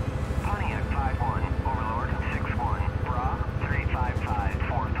 Pontiac 5-1, Overlord 6-1, Bra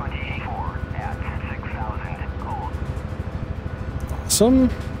 355-428-4 at 6,000, hold. Awesome.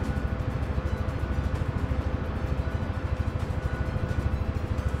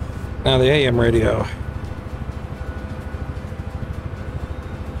 Now the AM radio.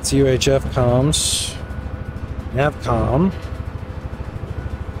 It's UHF comms. Navcom.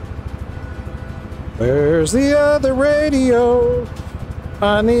 Where's the other radio?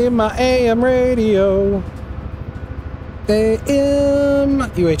 I need my AM radio. AM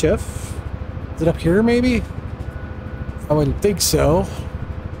UHF. Is it up here maybe? I wouldn't think so.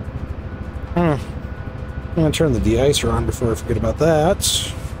 I'm gonna turn the de-icer on before I forget about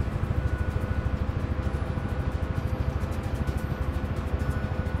that.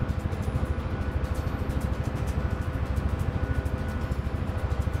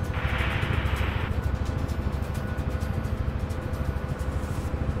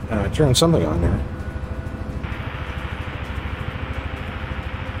 Turn something on there.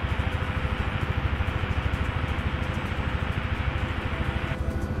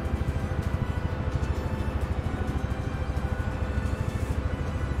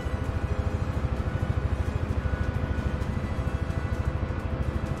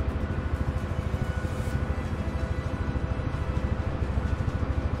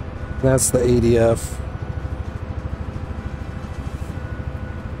 That's the ADF.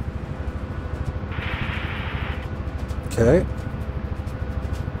 Okay.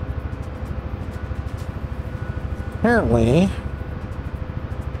 Apparently,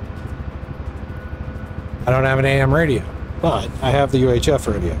 I don't have an AM radio, but I have the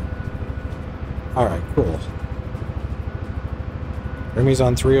UHF radio. Alright, cool. Remy's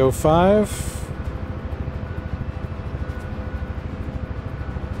on 305.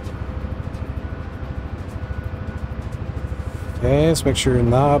 Okay, let's make sure the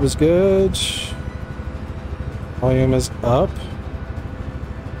knob is good. Volume is up.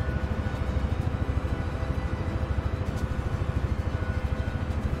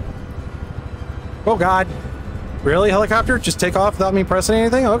 Oh God. Really, helicopter? Just take off without me pressing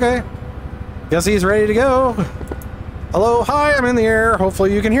anything? Okay. Guess he's ready to go. Hello, hi, I'm in the air.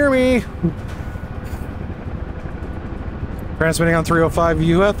 Hopefully you can hear me. Transmitting on 305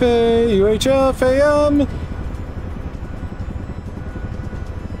 UFA, UHF, AM.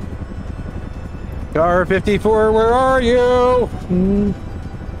 Car 54, where are you?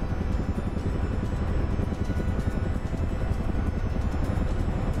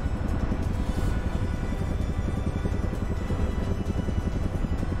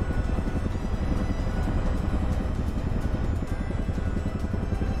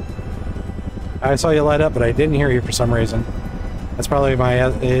 I saw you light up, but I didn't hear you for some reason. That's probably my,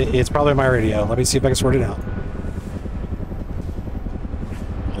 it's probably my radio. Let me see if I can sort it out.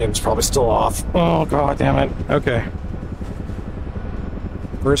 It was probably still off. Oh, God damn it. Okay.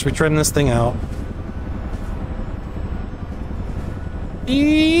 First, we trim this thing out.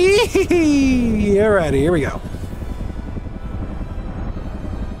 Alrighty, here we go.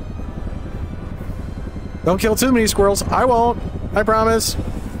 Don't kill too many squirrels. I won't. I promise.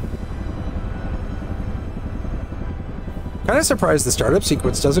 Kind of surprised the startup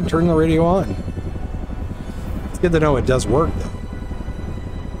sequence doesn't turn the radio on. It's good to know it does work, though.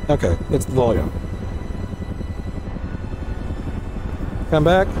 Okay, it's the volume. Come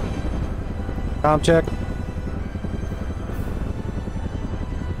back. Comm check.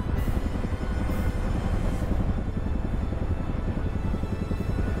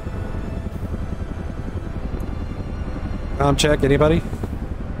 Comm check, anybody?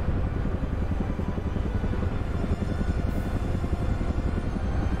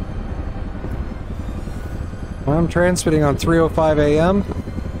 I'm transmitting on 305 AM.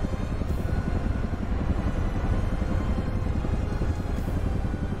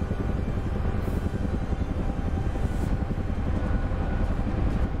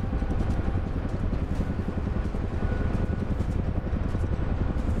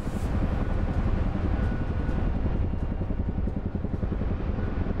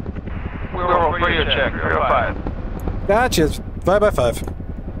 Radio check, 305. Gotcha, 5 by 5.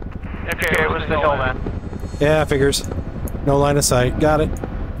 Okay, what's the hill, man? Yeah, figures. No line of sight. Got it.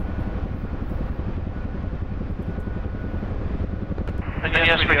 And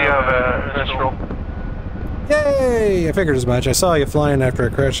yes, we do have a Mistral. Yay! I figured as much. I saw you flying after I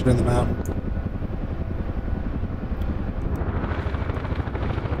crashed into the mountain.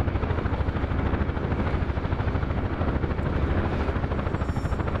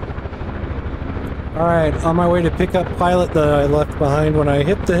 Alright, on my way to pick up pilot that I left behind when I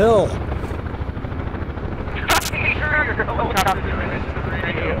hit the hill.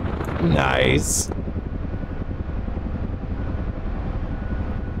 Nice.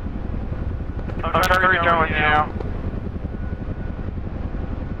 I'm trying to reach out with you now.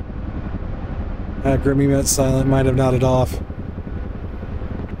 Grimmy went silent, might have nodded off.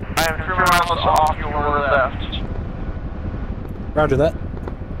 I am 3 miles off your left. Roger that.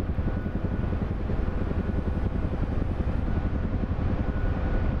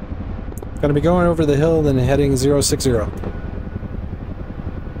 Gonna be going over the hill, then heading 060.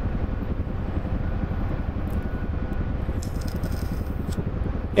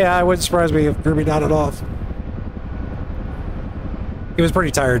 Yeah, it wouldn't surprise me if Grimmy nodded off. He was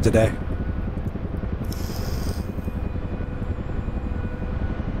pretty tired today.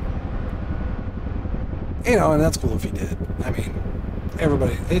 You know, and that's cool if he did. I mean,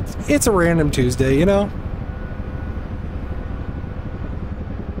 everybody, it's a random Tuesday, you know?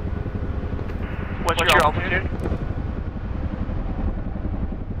 What's your altitude?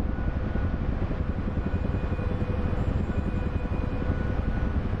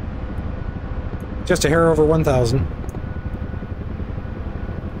 Just a hair over 1,000.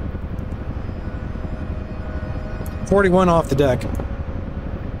 .41 off the deck.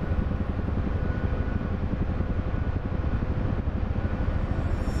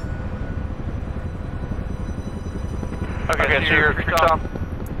 Okay, so you're at treetop.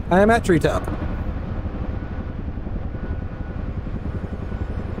 I am at treetop.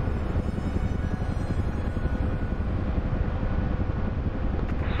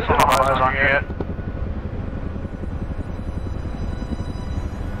 Still no eyes on you yet.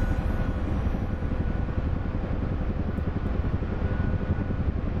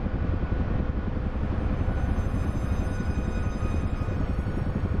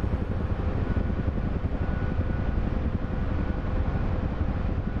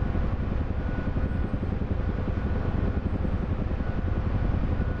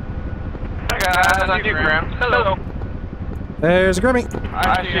 Guys, I do Grim. Hello. There's a Grimmy.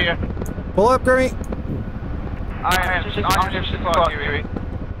 I see you. Pull up, Grimmy. I am just on your 6 o'clock TV.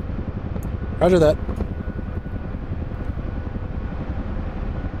 Roger that.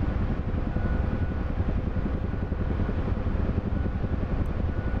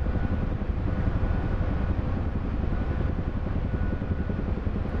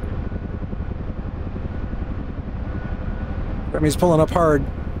 Grimmy's pulling up hard.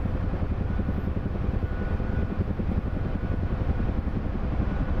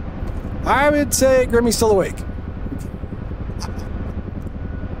 I would say Grimmy's still awake.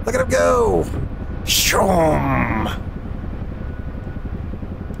 Look at him go! Shoom!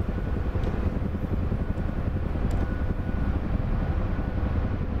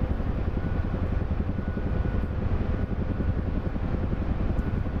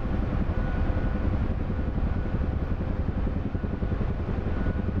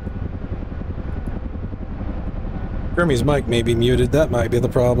 Grimmy's mic may be muted. That might be the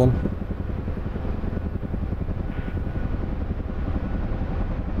problem.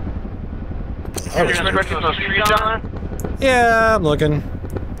 You're expecting those trees down there? Yeah, I'm looking.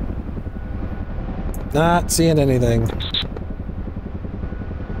 Not seeing anything.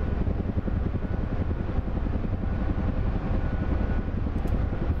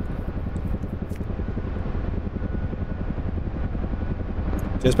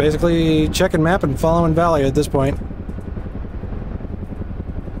 Just basically checking map and following Valley at this point.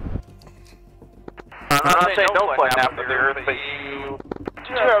 I'm not saying don't fly map of the Earth, but you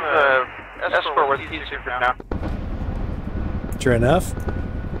do have the escort with heat super now. Sure enough.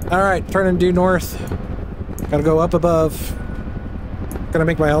 Alright, turning due north. Gotta go up above. Gonna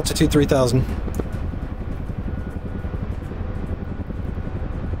make my altitude 3,000.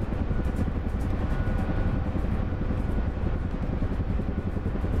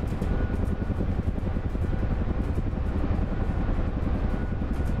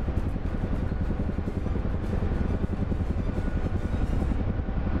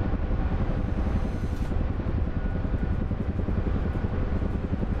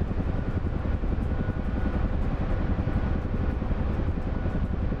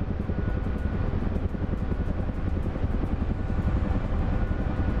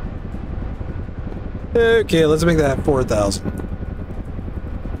 Okay, let's make that 4,000.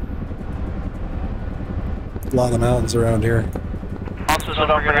 A lot of mountains around here. Also, so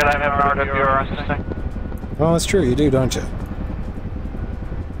don't forget I have an RWR system. Oh, that's true. You do, don't you?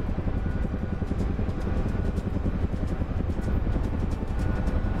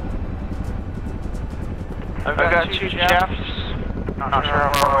 I've got 2 Jeffs. Not sure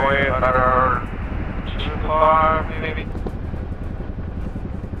how far away, but are too far, maybe.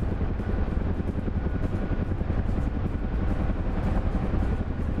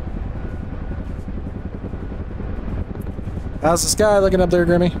 How's the sky looking up there,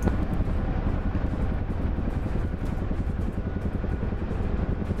 Grimmy?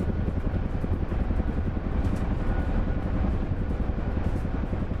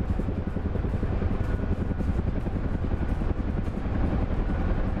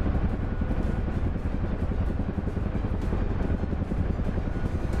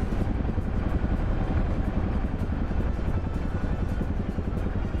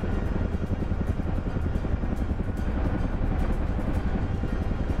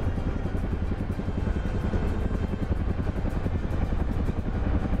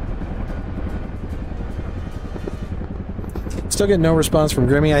 Still getting no response from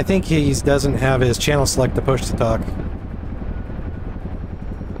Grimmy. I think he doesn't have his channel select to push to talk.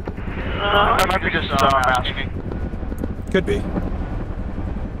 I might be just asking. Could be.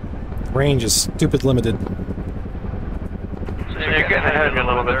 Range is stupid limited. So you're getting ahead of me a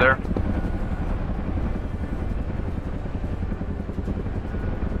little bit there.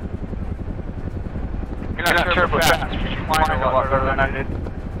 You're not terribly fast. You're flying a lot better than I did.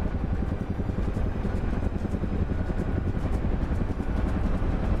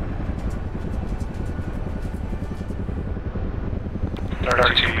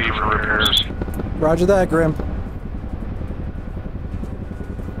 Start TV for repairs. Roger that, Grim.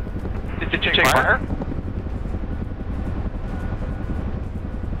 Did you check fire?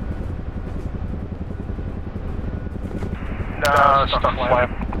 No, stuck flap.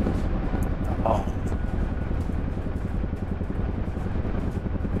 Oh.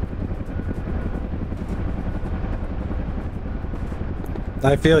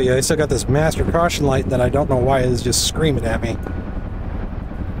 I feel you. I still got this master caution light that I don't know why is just screaming at me.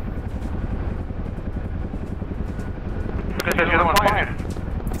 Because you're the one flying.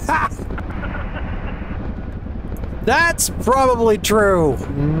 Ha! That's probably true.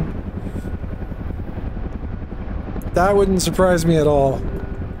 That wouldn't surprise me at all.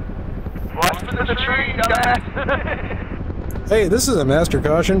 Watch for the tree, dumbass! Hey, this is a master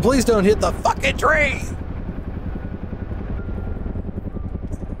caution. Please don't hit the fucking tree!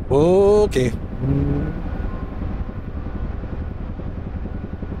 Okay.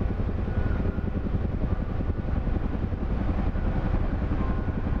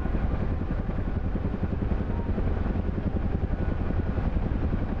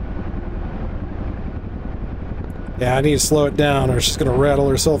 Yeah, I need to slow it down or she's going to rattle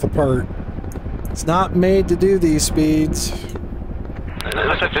herself apart. It's not made to do these speeds. It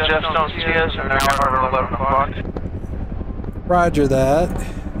looks like the Jeffs don't see us, and now we're at 11 o'clock. Roger that.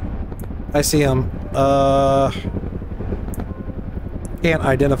 I see him. Can't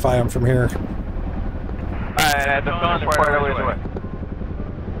identify him from here. Alright, the phone's quite a ways away.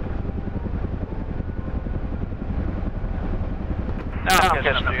 Now I'm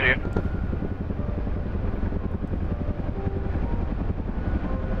catching up to you.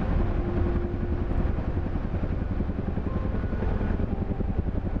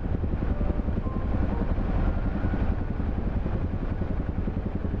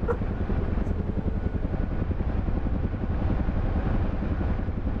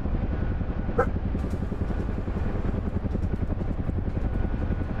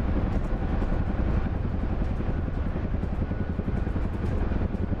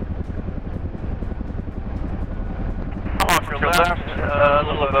 Your left, a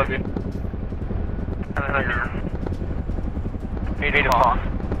little above you. And then you're 8 o'clock.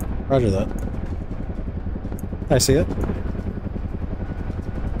 Roger that. I see it.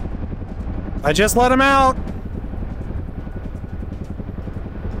 I just let him out!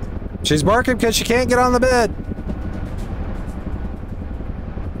 She's barking because she can't get on the bed.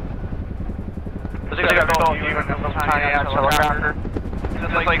 I think I told you even some tiny ass helicopter.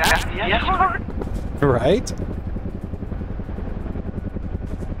 Just like that? Yes, Lord. Right?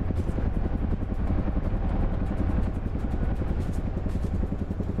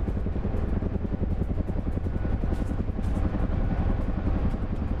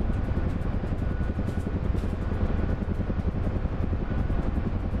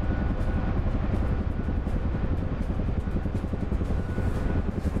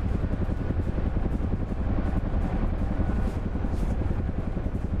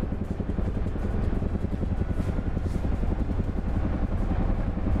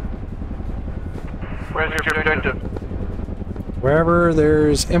 Where's your objective? Wherever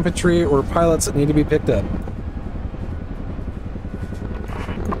there's infantry or pilots that need to be picked up.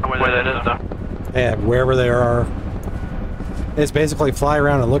 Where that is, though. And wherever they are. It's basically fly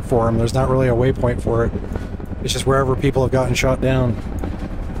around and look for them. There's not really a waypoint for it. It's just wherever people have gotten shot down.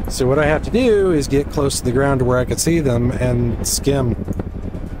 So what I have to do is get close to the ground to where I can see them and skim.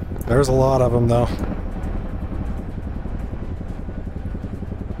 There's a lot of them, though.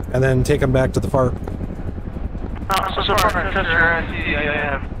 And then take them back to the fart. So far, I see I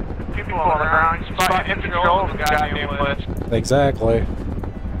have people on the ground. Spot infantry all over the goddamn place. Exactly.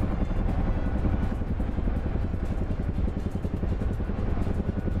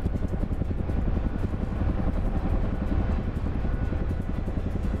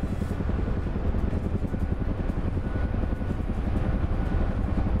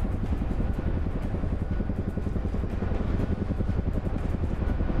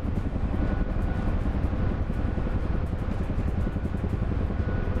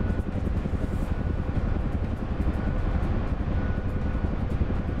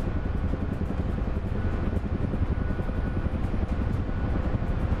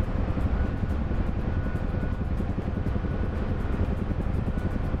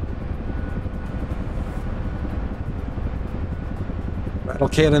 Rattle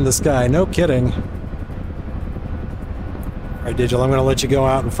can in the sky, no kidding. Alright, Digital, I'm going to let you go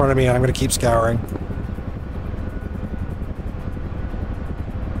out in front of me and I'm going to keep scouring.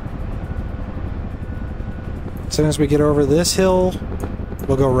 As soon as we get over this hill,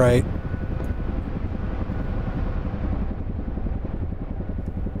 we'll go right.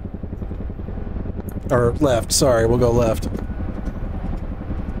 Or left, sorry, we'll go left.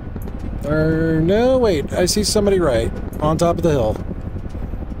 Or, no, wait, I see somebody right, on top of the hill.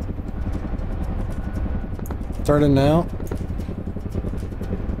 Turning now.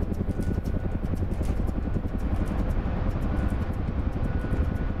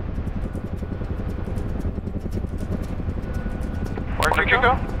 Where'd you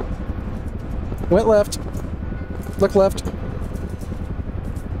go? Went left. Look left.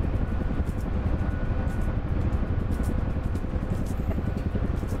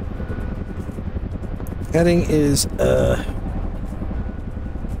 Heading is,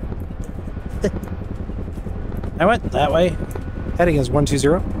 I went that way. Heading is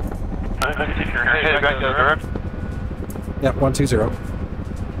 120. I think you're headed back the other direction. Yep, 120.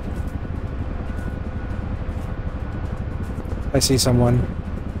 I see someone.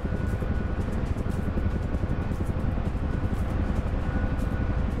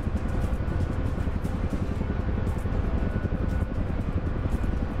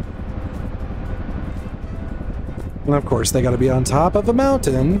 And of course, they gotta be on top of a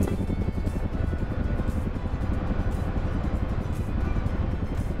mountain.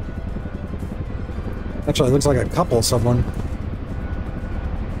 Actually, it looks like a couple, someone.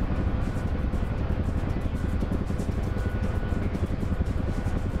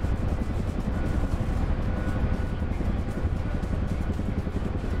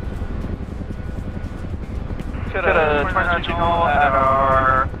 Should have turned signal at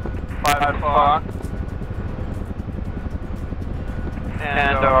our 5 o'clock.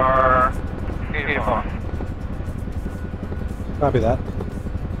 And our 8 o'clock. Copy that.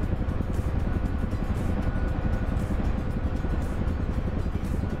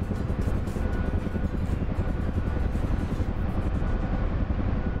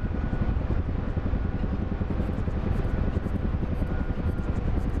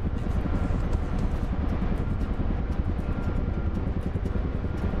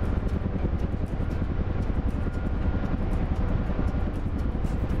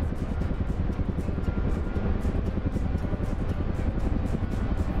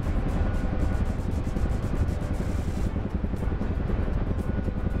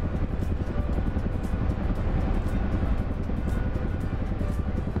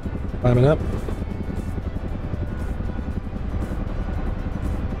 Climbing up.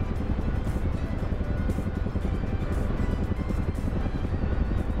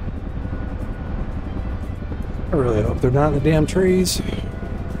 I really hope they're not in the damn trees.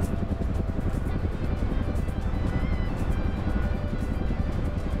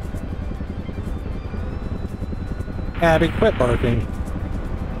 Abby, quit barking.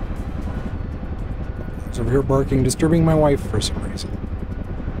 It's over here barking, disturbing my wife for some reason.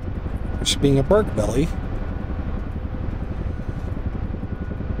 She's being a bark belly.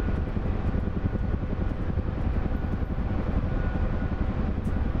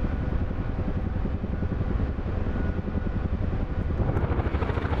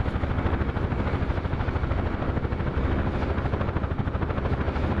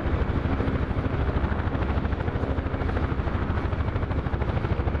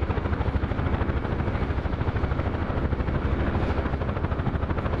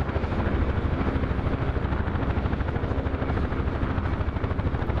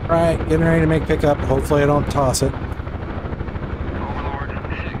 Right, getting ready to make pickup. Hopefully I don't toss it. Overlord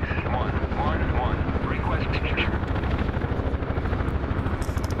 6111. Request signature.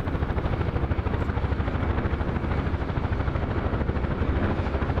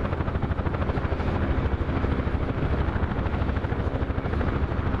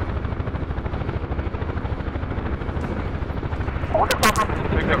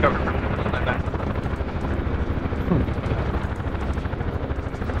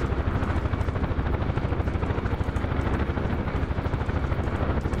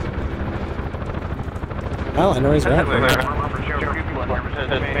 Well, I know he's around.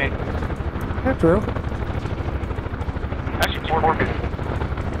 Yeah, true. Actually, four people.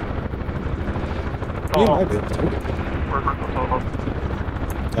 You might be able to.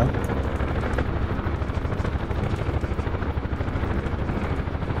 Yeah.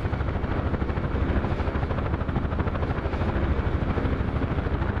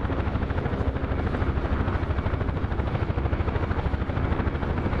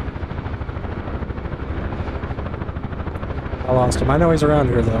 I lost him. I know he's around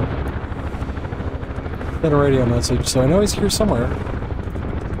here, though. Got a radio message, so I know he's here somewhere.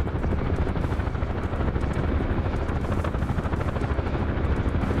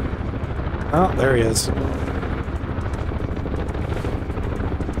 Oh, there he is.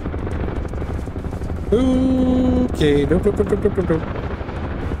 Okay. Nope, nope, nope, nope, nope, nope.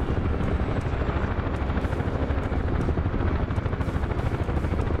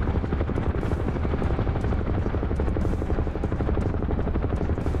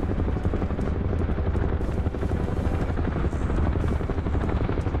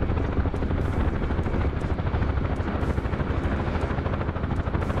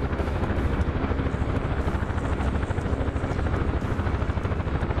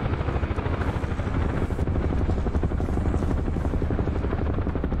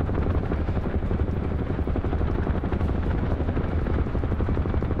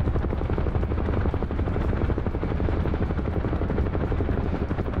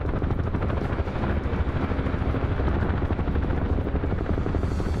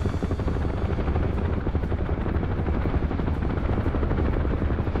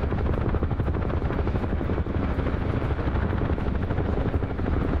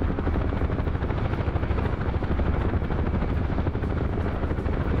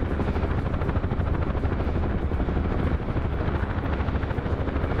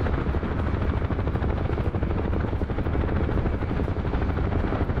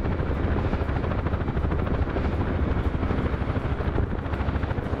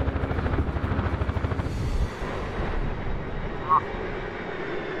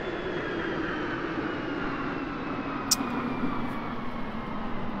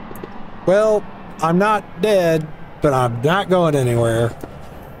 Well, I'm not dead, but I'm not going anywhere.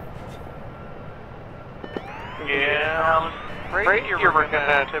 Yeah, I was afraid you were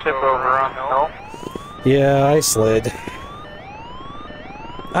gonna tip over on no. Yeah, I slid.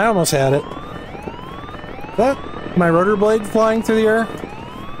 I almost had it. Is that my rotor blade flying through the air?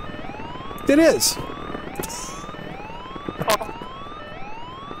 It is.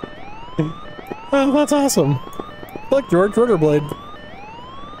 Oh, that's awesome. Look, George, rotor blade.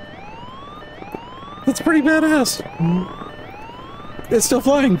 That's pretty badass. It's still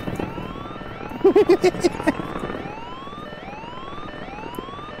flying.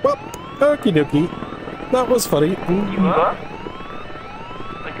 Well, okie dokie. That was funny. You up?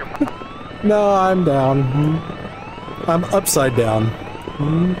 Like you're... No, I'm down. I'm upside down.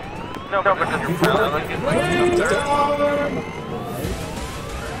 No, but you're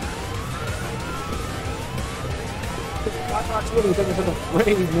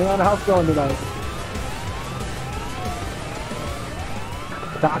How's it going tonight?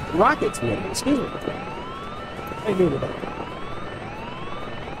 Doc Rockets winning, excuse me. How you doing today?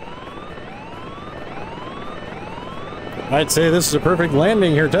 I'd say this is a perfect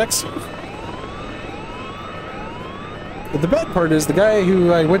landing here, Tex. But the bad part is the guy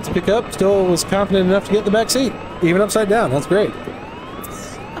who I went to pick up still was confident enough to get the back seat, even upside down. That's great.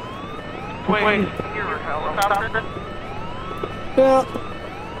 Wait, you're a helicopter? Yeah.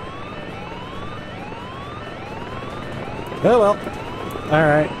 Oh well.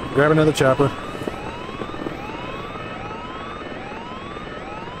 Alright, grab another chopper.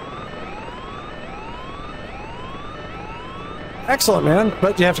 Excellent, man,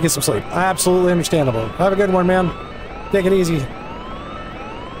 but you have to get some sleep. Absolutely understandable. Have a good one, man. Take it easy.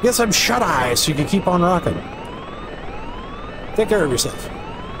 Get some shut-eye so you can keep on rocking. Take care of yourself.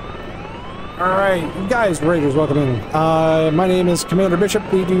 Alright, guys, Raiders, welcome in. My name is Commander Bishop.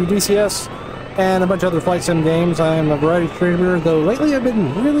 We do DCS. and a bunch of other flight sim games. I am a variety streamer, though lately I've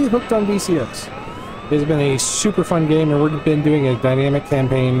been really hooked on DCS. It's been a super fun game, and we've been doing a dynamic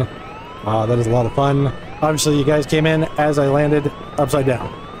campaign. That is a lot of fun. Obviously, you guys came in as I landed upside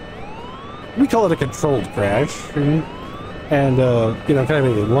down. We call it a controlled crash, and you know, kind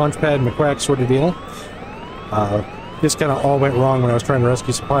of a launchpad McQuack sort of deal. This kind of all went wrong when I was trying to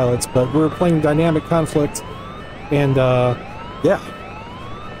rescue some pilots, but we're playing dynamic conflict, and yeah.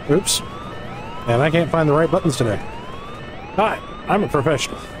 Oops. And I can't find the right buttons today. Hi, I'm a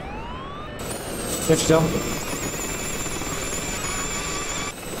professional. Can't you tell?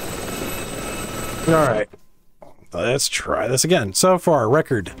 Alright. Let's try this again. So far,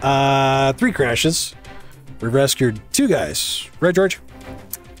 record. 3 crashes. We've rescued 2 guys. Right, George?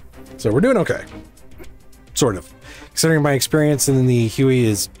 So we're doing okay. Sort of. Considering my experience in the Huey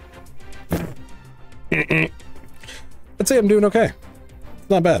is... I'd say I'm doing okay.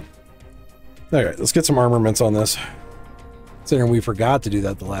 Not bad. Alright, let's get some armaments on this. Considering we forgot to do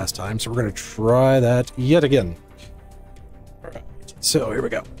that the last time, so we're going to try that yet again. Alright, so here we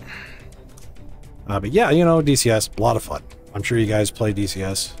go. But yeah, you know, DCS, a lot of fun. I'm sure you guys play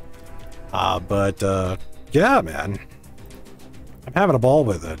DCS. Yeah, man. I'm having a ball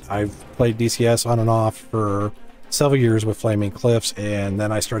with it. I've played DCS on and off for several years with Flaming Cliffs, and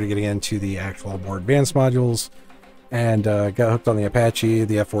then I started getting into the actual more advanced modules, and got hooked on the Apache,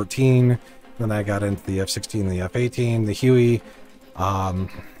 the F-14, then I got into the F-16, the F-18, the Huey. I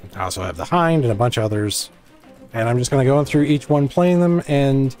also have the Hind and a bunch of others, and I'm just going to go through each one, playing them,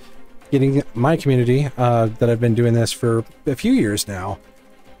 and getting my community, that I've been doing this for a few years now,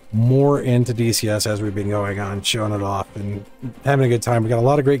 more into DCS as we've been going on, showing it off, and having a good time. We got a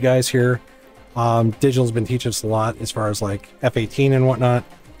lot of great guys here. Digital's been teaching us a lot as far as like F-18 and whatnot.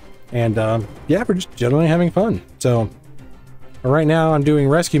 And yeah, we're just generally having fun. So right now I'm doing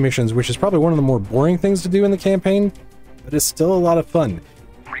rescue missions, which is probably one of the more boring things to do in the campaign, but it's still a lot of fun.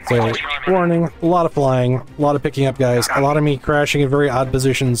 So, warning, a lot of flying, a lot of picking up guys, a lot of me crashing in very odd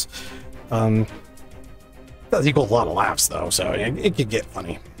positions. Does equal a lot of laughs though, so it could get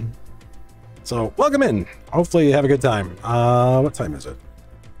funny. So, welcome in. Hopefully you have a good time. What time is it?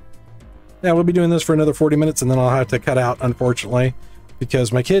 Yeah, we'll be doing this for another 40 minutes, and then I'll have to cut out, unfortunately,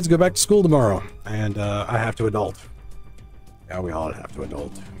 because my kids go back to school tomorrow, and I have to adult. Yeah, we all have to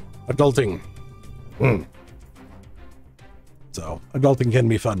adult. Adulting. So, adulting can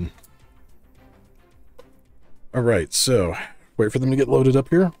be fun. Alright, so, wait for them to get loaded up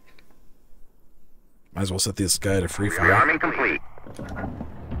here. Might as well set this guy to free fire. Rearming complete.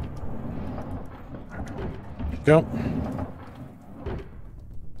 Go.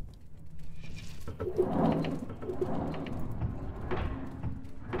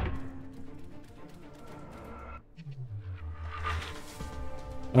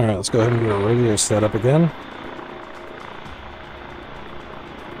 Alright, let's go ahead and get our radio set up again.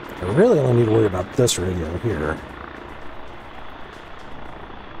 I really only need to worry about this radio here.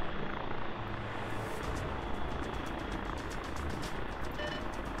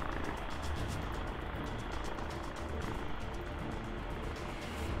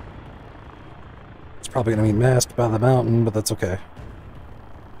 It's probably going to be masked by the mountain, but that's okay.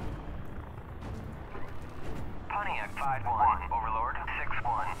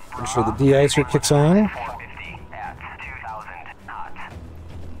 Make sure the de-icer kicks on.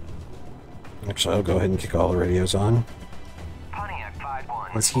 Actually, I'll go ahead and kick all the radios on.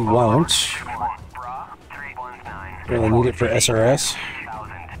 As he won't. Really need it for SRS.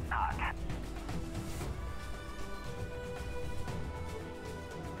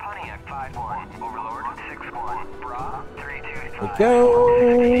 There we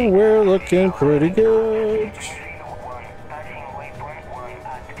go. We're looking pretty good.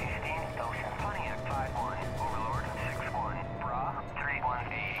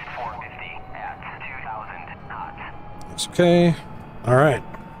 Okay. All right.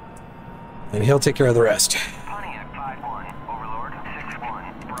 And he'll take care of the rest.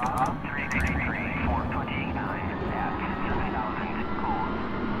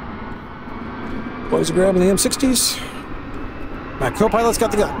 Boys are grabbing the M60s. My co-pilot's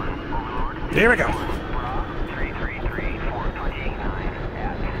got the gun. Here we go.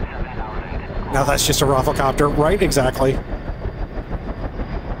 Now that's just a Rafflecopter, right? Exactly.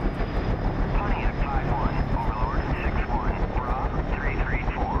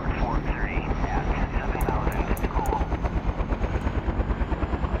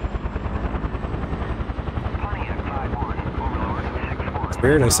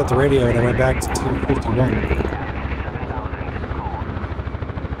 Weird, I set the radio and I went back to 251.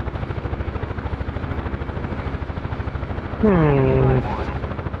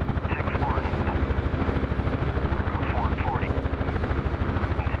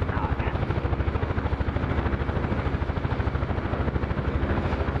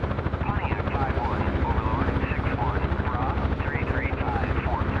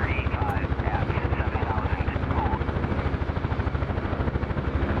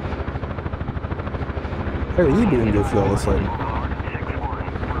 How are you doing goofy all of a sudden?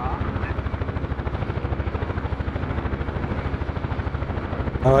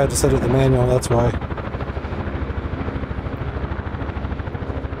 Oh, I had to set it to manual, that's why.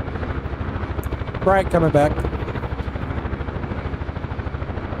 Right, coming back.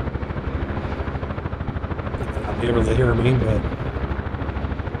 Not be able to hear me, but...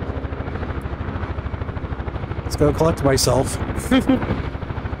 Let's go collect myself.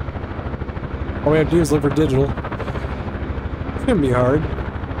 All we have to do is look for digital. Shouldn't be hard.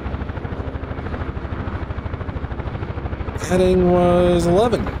 Heading was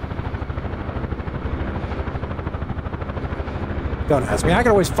 11. Don't ask me. I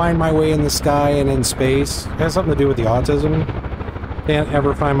can always find my way in the sky and in space. It has something to do with the autism. Can't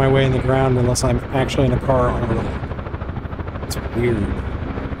ever find my way in the ground unless I'm actually in a car on a road. It's weird.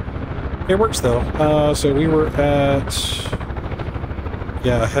 It works though. So we were at...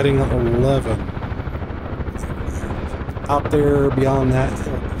 Yeah, heading 11. Out there beyond that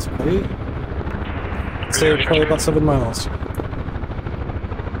hill this way. So probably about 7 miles.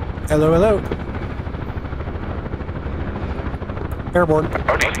 Hello, hello. Airborne.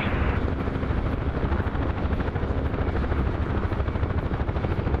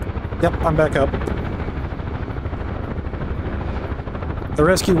 Yep, I'm back up. The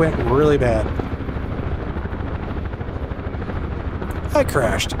rescue went really bad. I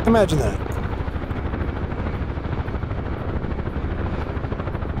crashed. Imagine that.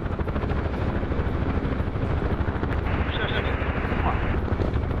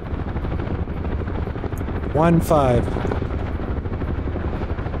 One five.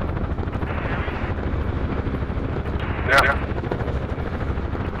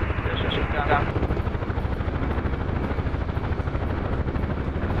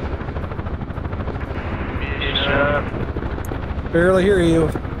 Barely hear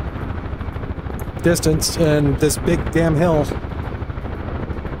you. Distance and this big damn hill.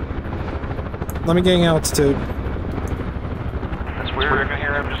 Let me gain altitude. That's weird. I can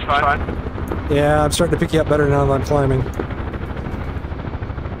hear him just fine. Yeah, I'm starting to pick you up better now that I'm climbing.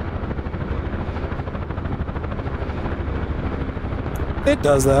 It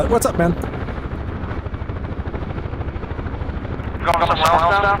does that. What's up, man? Going somewhere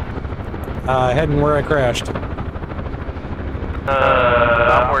else now? Heading where I crashed.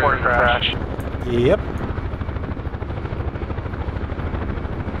 I'm where you crashed. Yep.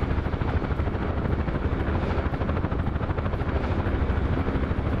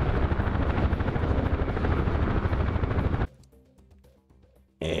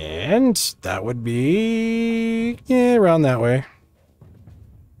 And that would be, yeah, around that way.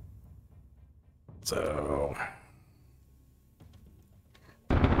 So...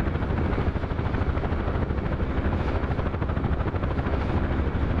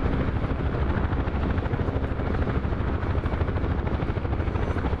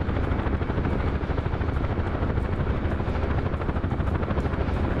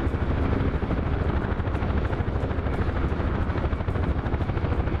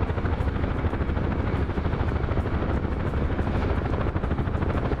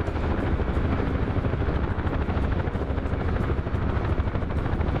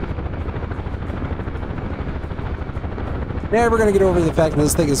 Never gonna get over the fact that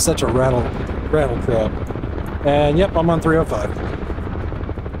this thing is such a rattle crap. And yep, I'm on 305.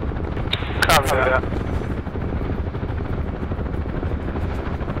 Copy that.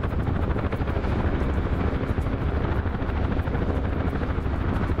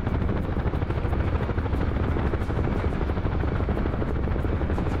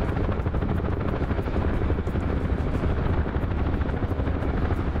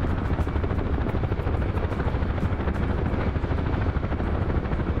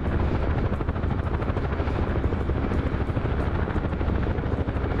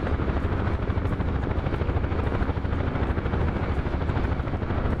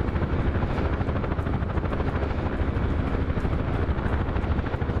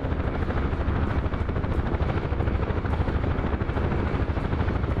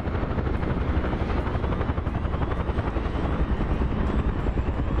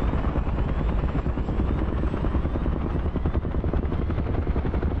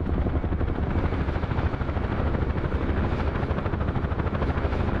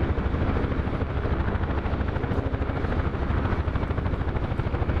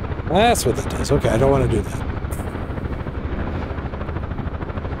 That's what that does. Okay, I don't want to do that.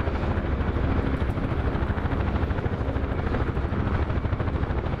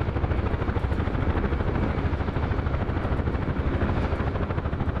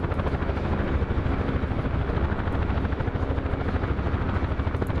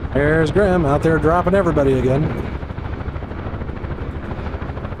 There's Grim out there dropping everybody again.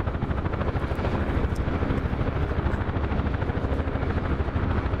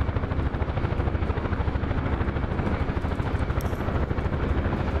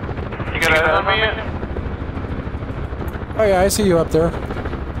 You got a me? Oh yeah, I see you up there.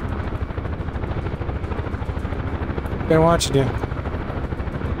 Been watching you.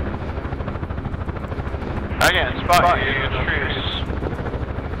 I can't spot you in the trees.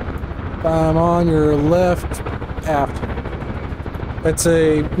 I'm on your left aft. I'd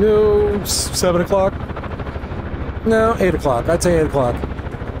say, no, 7 o'clock? No, 8 o'clock. I'd say 8 o'clock.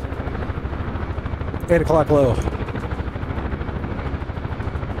 8 o'clock low.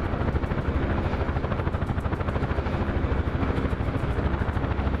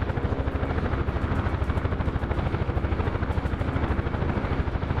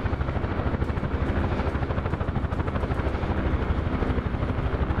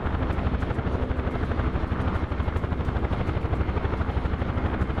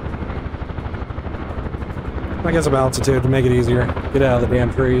 I guess some altitude to make it easier. Get out of the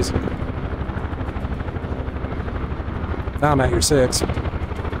damn trees. Now I'm at your 6.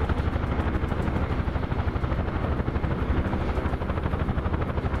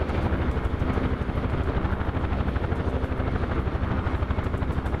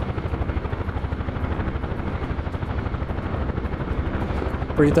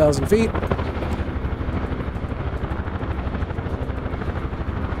 $3,000 feet.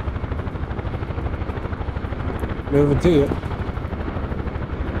 Moving to you.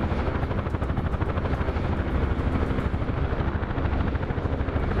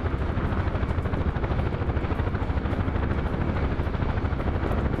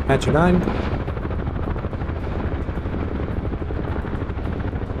 At your 9.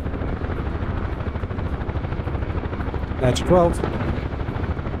 At your 12.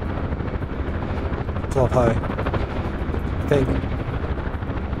 12 high. I think.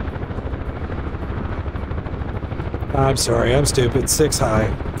 I'm sorry, I'm stupid. 6 high.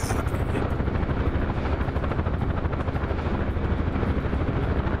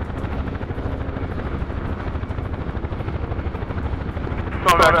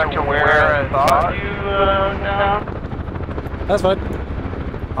 Go back to where I thought you down. That's fine.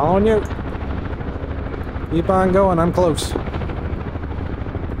 On you. Keep on going, I'm close.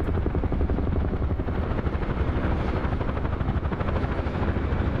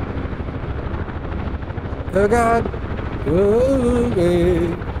 Oh God.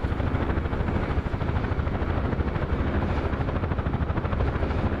 Okay.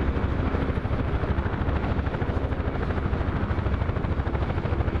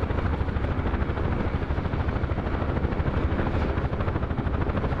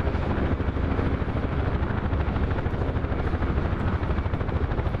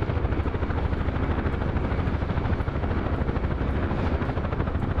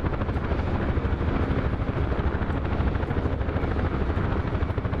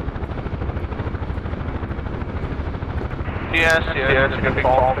 Yes, it's a good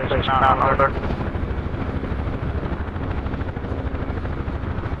ball face mountain over there.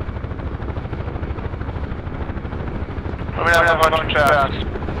 Let me have a bunch of chats.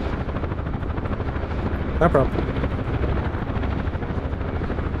 No problem.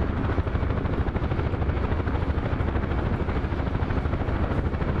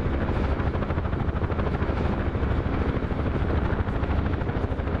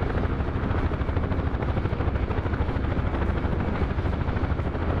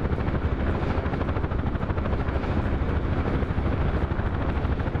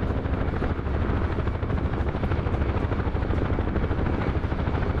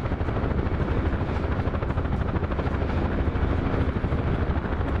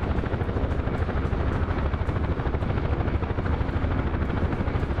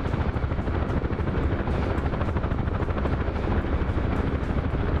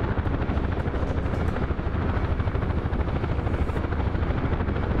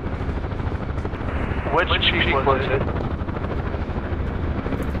 Which peak was it?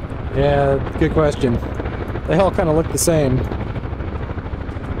 Yeah, good question. They all kind of look the same.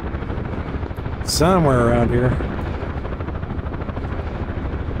 Somewhere around here.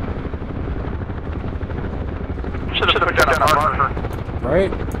 Should have put down a marker.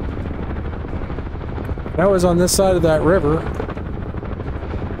 Right? That was on this side of that river.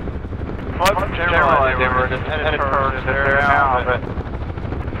 Well, generally they were just headed towards there now, but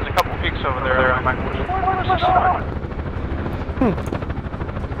there's a couple peaks over there. I'm like, where's this going?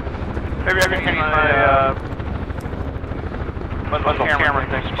 Maybe I can use my little camera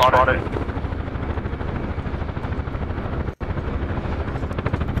thing spot it.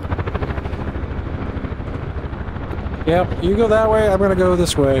 Yep, you go that way, I'm gonna go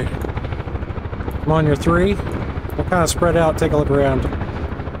this way. I'm on your 3. We'll kind of spread out, take a look around.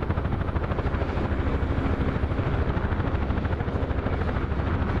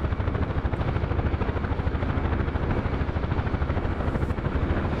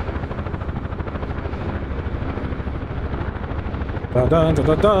 Dun dun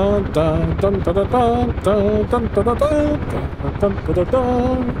dun dun dun dun dun dun dun dun dun dun dun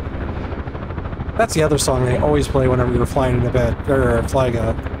dun. That's the other song they always play whenever you're flying in the bed or flying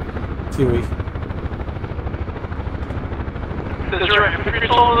a Huey. Is there an infantry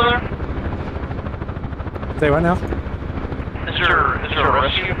tool over there? Say what now? Is there a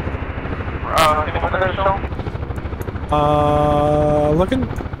rescue? Anything over there still? Looking.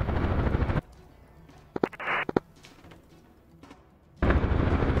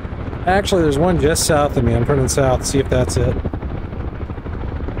 Actually, there's one just south of me. I'm turning south, see if that's it.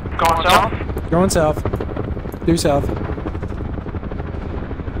 Going south? Going south. Due south.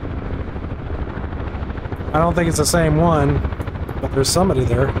 I don't think it's the same one, but there's somebody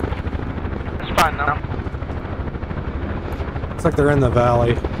there. It's fine now. Looks like they're in the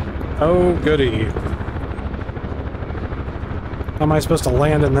valley. Oh, goody. How am I supposed to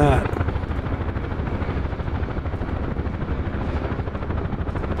land in that?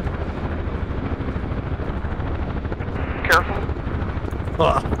 Careful.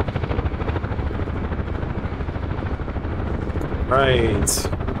 Ugh. Right.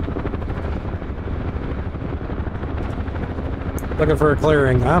 Looking for a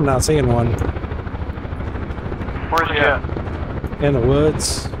clearing. I'm not seeing one. Where's he at? In the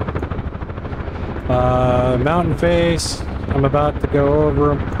woods. Mountain face. I'm about to go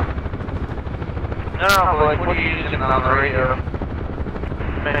over them. No, like, what are you using on the radio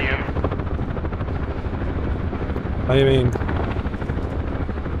menu? What do you mean?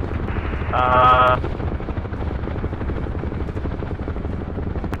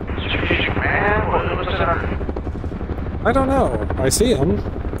 Strategic man? What was that? I don't know. I see him.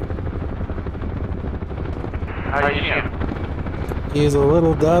 How do you see him? He's a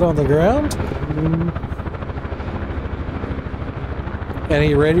little dot on the ground. And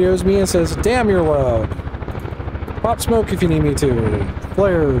he radios me and says, "Damn, you're loud. Pop smoke if you need me to.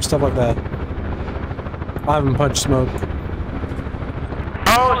 Flare, stuff like that." I haven't punched smoke.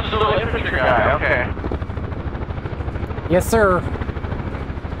 Oh, it's the little infantry guy, okay. Yes, sir.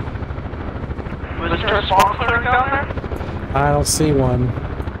 Was there a small clearing down there? I don't see one.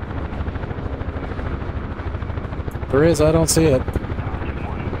 There is, I don't see it.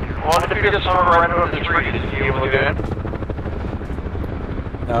 Well, if you get someone right over the trees, is he able to get in?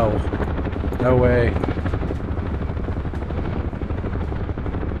 No. No way.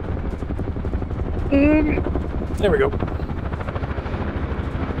 There we go.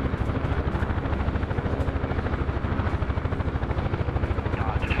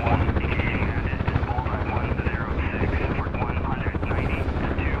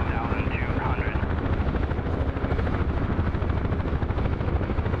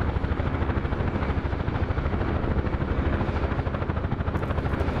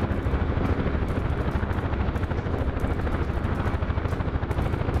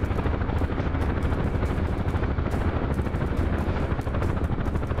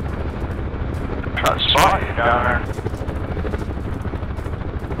 Try to spot you down there.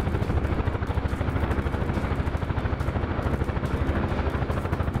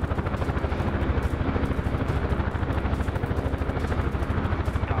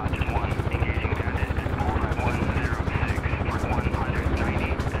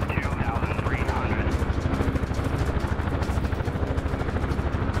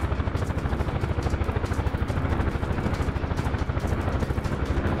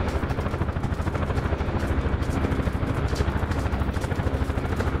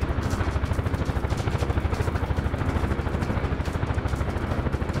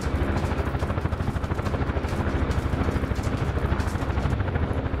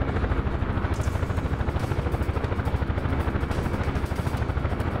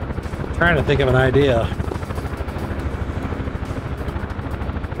 Trying to think of an idea.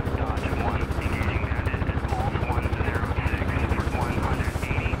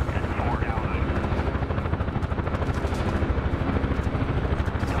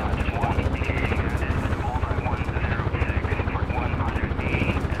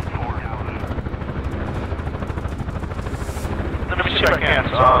 Let me see if I can.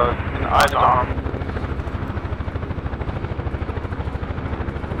 Eyes on him.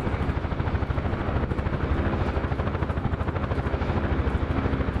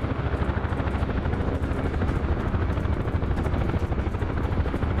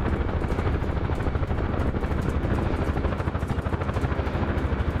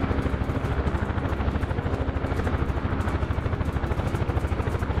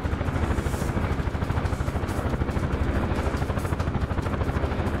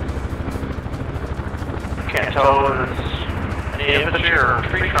 Can't tell if it's any infantry or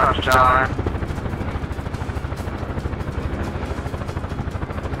tree trunks down there.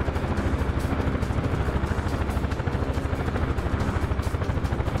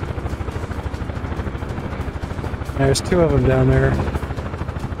 There's two of them down there.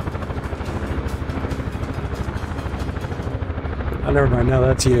 Oh, never mind. No,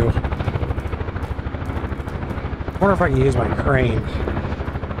 that's you. I wonder if I can use my crane.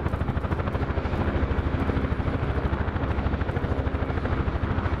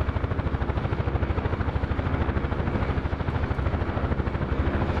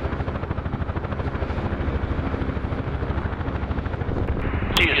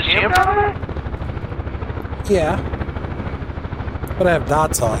 Do you see him down there? Yeah. But I have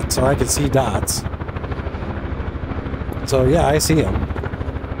dots on it, so I can see dots. So yeah, I see him.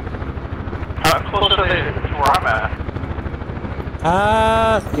 How close are they to where I'm at?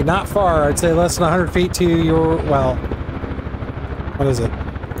 You're not far. I'd say less than 100 feet to your, well, what is it?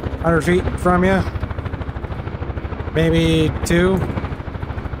 100 feet from you? Maybe 2?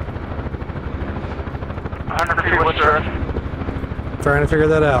 100 feet what's Earth? Trying to figure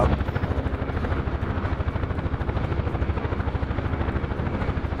that out.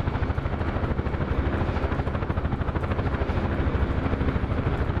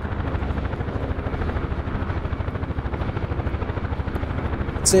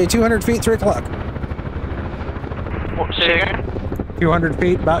 Say 200 feet, 3 o'clock. What, say again? 200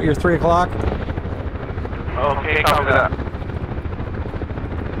 feet, about your 3 o'clock. Okay, copy that.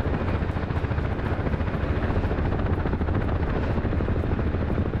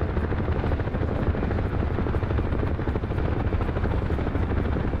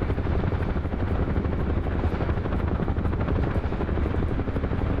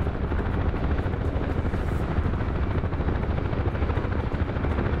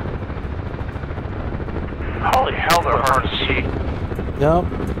 Holy hell, they're hard to see. Yep.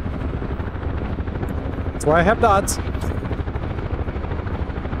 That's why I have dots.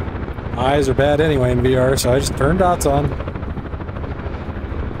 Eyes are bad anyway in VR, so I just turn dots on.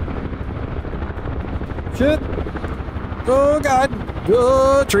 Shit. Oh god.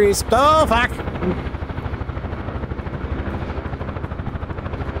 Oh, trees. Oh, fuck.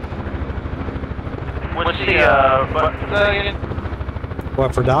 What's the, button for that again?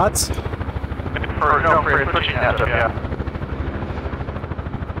 What, for dots? For pushing that stuff, yeah.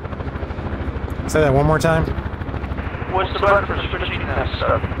 Say that one more time. What's the button for switching that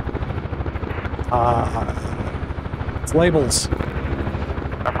stuff? It's labels. I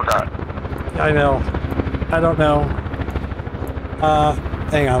forgot. I know. I don't know.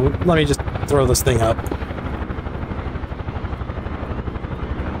 Hang on. Let me just throw this thing up.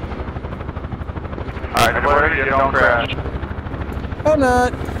 Alright, whatever you don't crash. I'm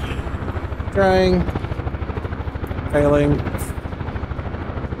not. Trying. Failing.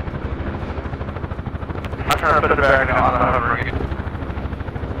 I'm trying to put it back on the hover again.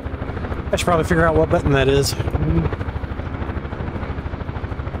 I should probably figure out what button that is.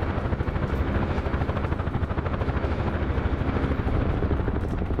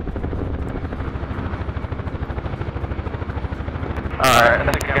 Alright, I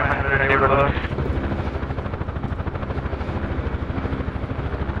think I'm in the neighborhood.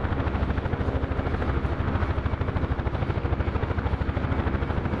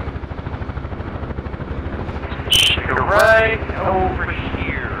 You're right over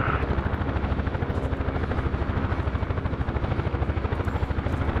here.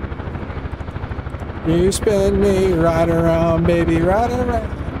 You spin me right around, baby, right around.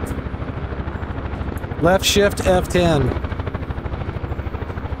 Left shift F10.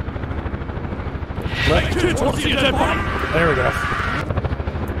 There we go.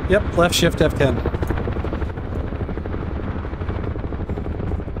 Yep, left shift F10.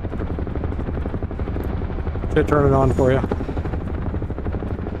 Should turn it on for you.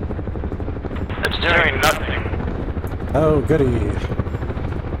 It's doing nothing. Oh, goody.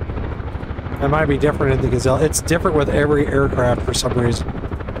 That might be different in the Gazelle. It's different with every aircraft for some reason.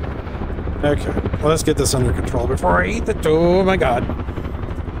 Okay, well, let's get this under control before I eat the... Oh, my God.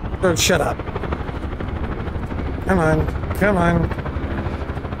 Oh, shut up. Come on. Come on.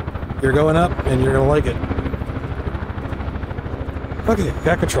 You're going up, and you're going to like it. Okay,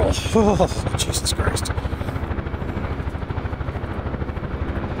 got control. Oh, Jesus Christ.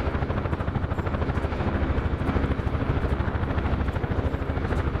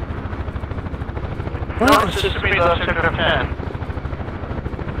 No, it's just me left shift F10.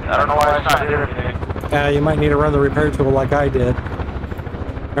 I don't know why it's not doing anything. You might need to run the repair tool like I did.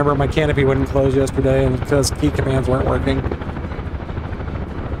 Remember, my canopy wouldn't close yesterday, and because key commands weren't working.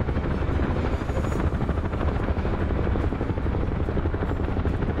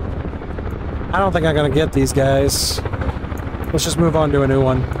 I don't think I'm gonna get these guys. Let's just move on to a new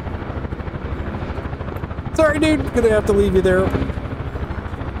one. Sorry, dude. Gonna have to leave you there.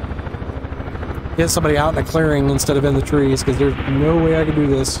 Get somebody out in a clearing instead of in the trees, because there's no way I can do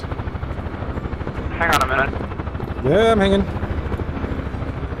this. Hang on a minute. Yeah, I'm hanging.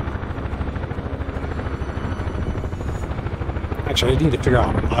 Actually, I need to figure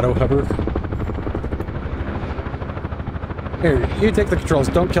out auto hover. Here, you take the controls.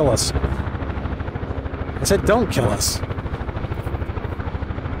 Don't kill us. I said don't kill us.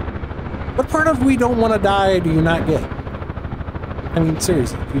 What part of we don't want to die do you not get? I mean,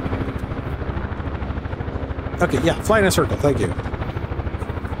 seriously. Okay, yeah, fly in a circle. Thank you.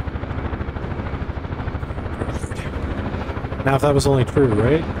 Now, if that was only true,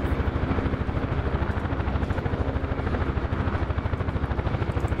 right?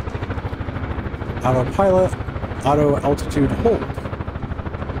 Autopilot, auto altitude hold.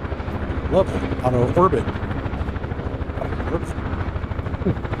 Love it. Auto orbit. Auto orbit.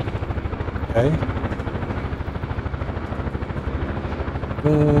 Okay.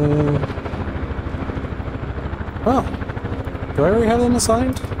 Oh. Do I already have them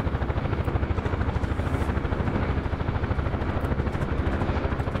assigned?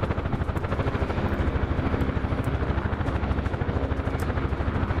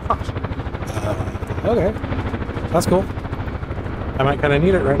 Okay. That's cool. I might kind of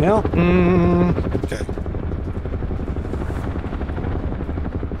need it right now. Okay.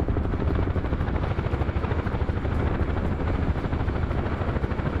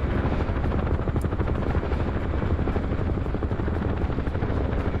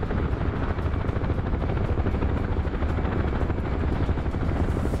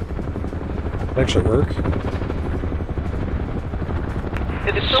 Actually work.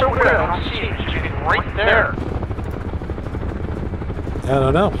 It is so weird. I don't see it. It's right there. I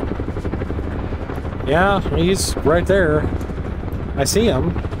don't know. Yeah, he's right there. I see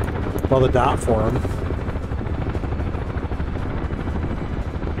him. Well, the dot for him.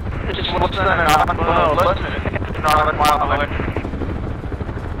 It's just less than an hour below. Less than an hour mile away.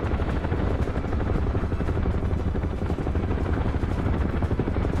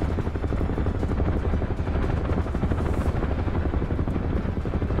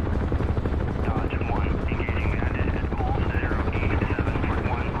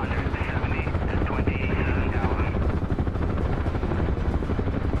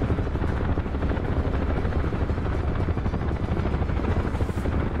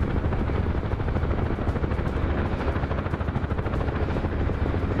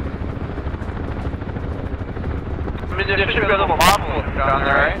 There should be a little model down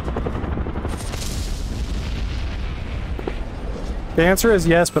there, right? The answer is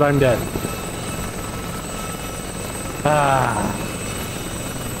yes, but I'm dead. Ah.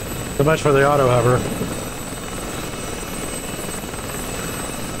 So much for the auto hover.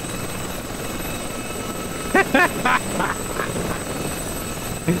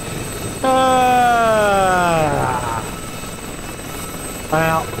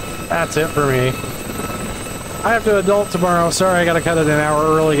 Well, that's it for me. I have to adult tomorrow. Sorry, I gotta cut it an hour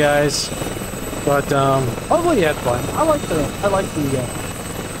early, guys. But hopefully you had fun. I like the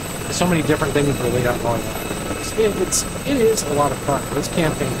there's so many different things that they got going on. It is a lot of fun. This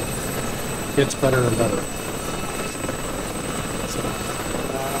campaign gets better and better. So,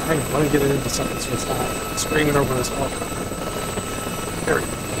 hang on, let me get it into something so it's not screaming over this wall. There we go.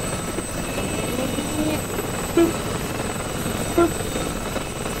 Boop. Boop.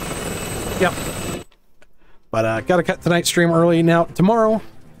 Yep. But gotta cut tonight's stream early. Now, tomorrow,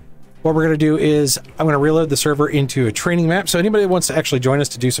 what we're gonna do is I'm gonna reload the server into a training map. So anybody that wants to actually join us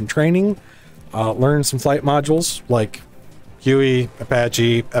to do some training, learn some flight modules like Huey,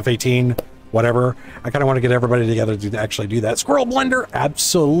 Apache, F-18, whatever. I kind of want to get everybody together to actually do that. Squirrel Blender,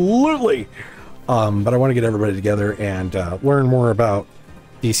 absolutely. But I want to get everybody together and learn more about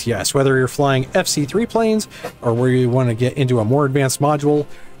DCS. Whether you're flying FC3 planes or where you want to get into a more advanced module,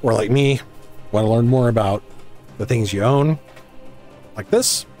 or like me, want to learn more about the things you own, like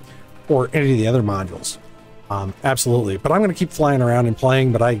this, or any of the other modules. Absolutely. But I'm going to keep flying around and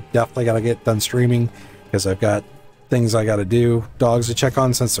playing, but I definitely got to get done streaming because I've got things I got to do, dogs to check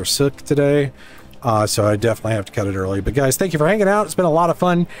on since they're sick today. So I definitely have to cut it early. But guys, thank you for hanging out. It's been a lot of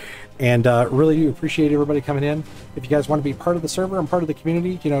fun, and really appreciate everybody coming in. If you guys want to be part of the server and part of the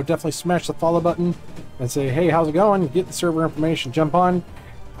community, you know, definitely smash the follow button and say, hey, how's it going? Get the server information, jump on.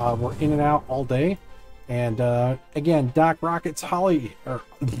 We're in and out all day. And again, Doc Rockets Holly, or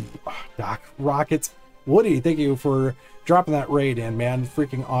Doc Rockets Woody, thank you for dropping that raid in, man.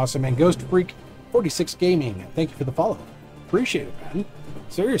 Freaking awesome. And Ghost Freak 46 Gaming, thank you for the follow. Appreciate it, man.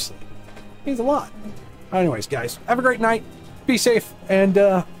 Seriously. Means a lot. Anyways, guys, have a great night. Be safe, and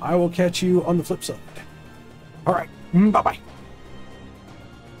I will catch you on the flip side. All right, bye-bye.